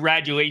big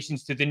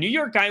congratulations to the New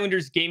York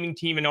Islanders gaming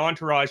team and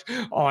Entourage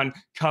on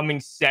coming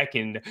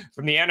second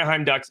from the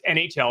Anaheim Ducks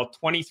NHL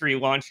 23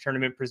 launch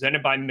tournament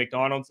presented by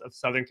McDonald's of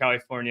Southern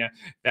California.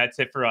 That's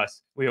it for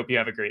us. We hope you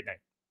have a great night.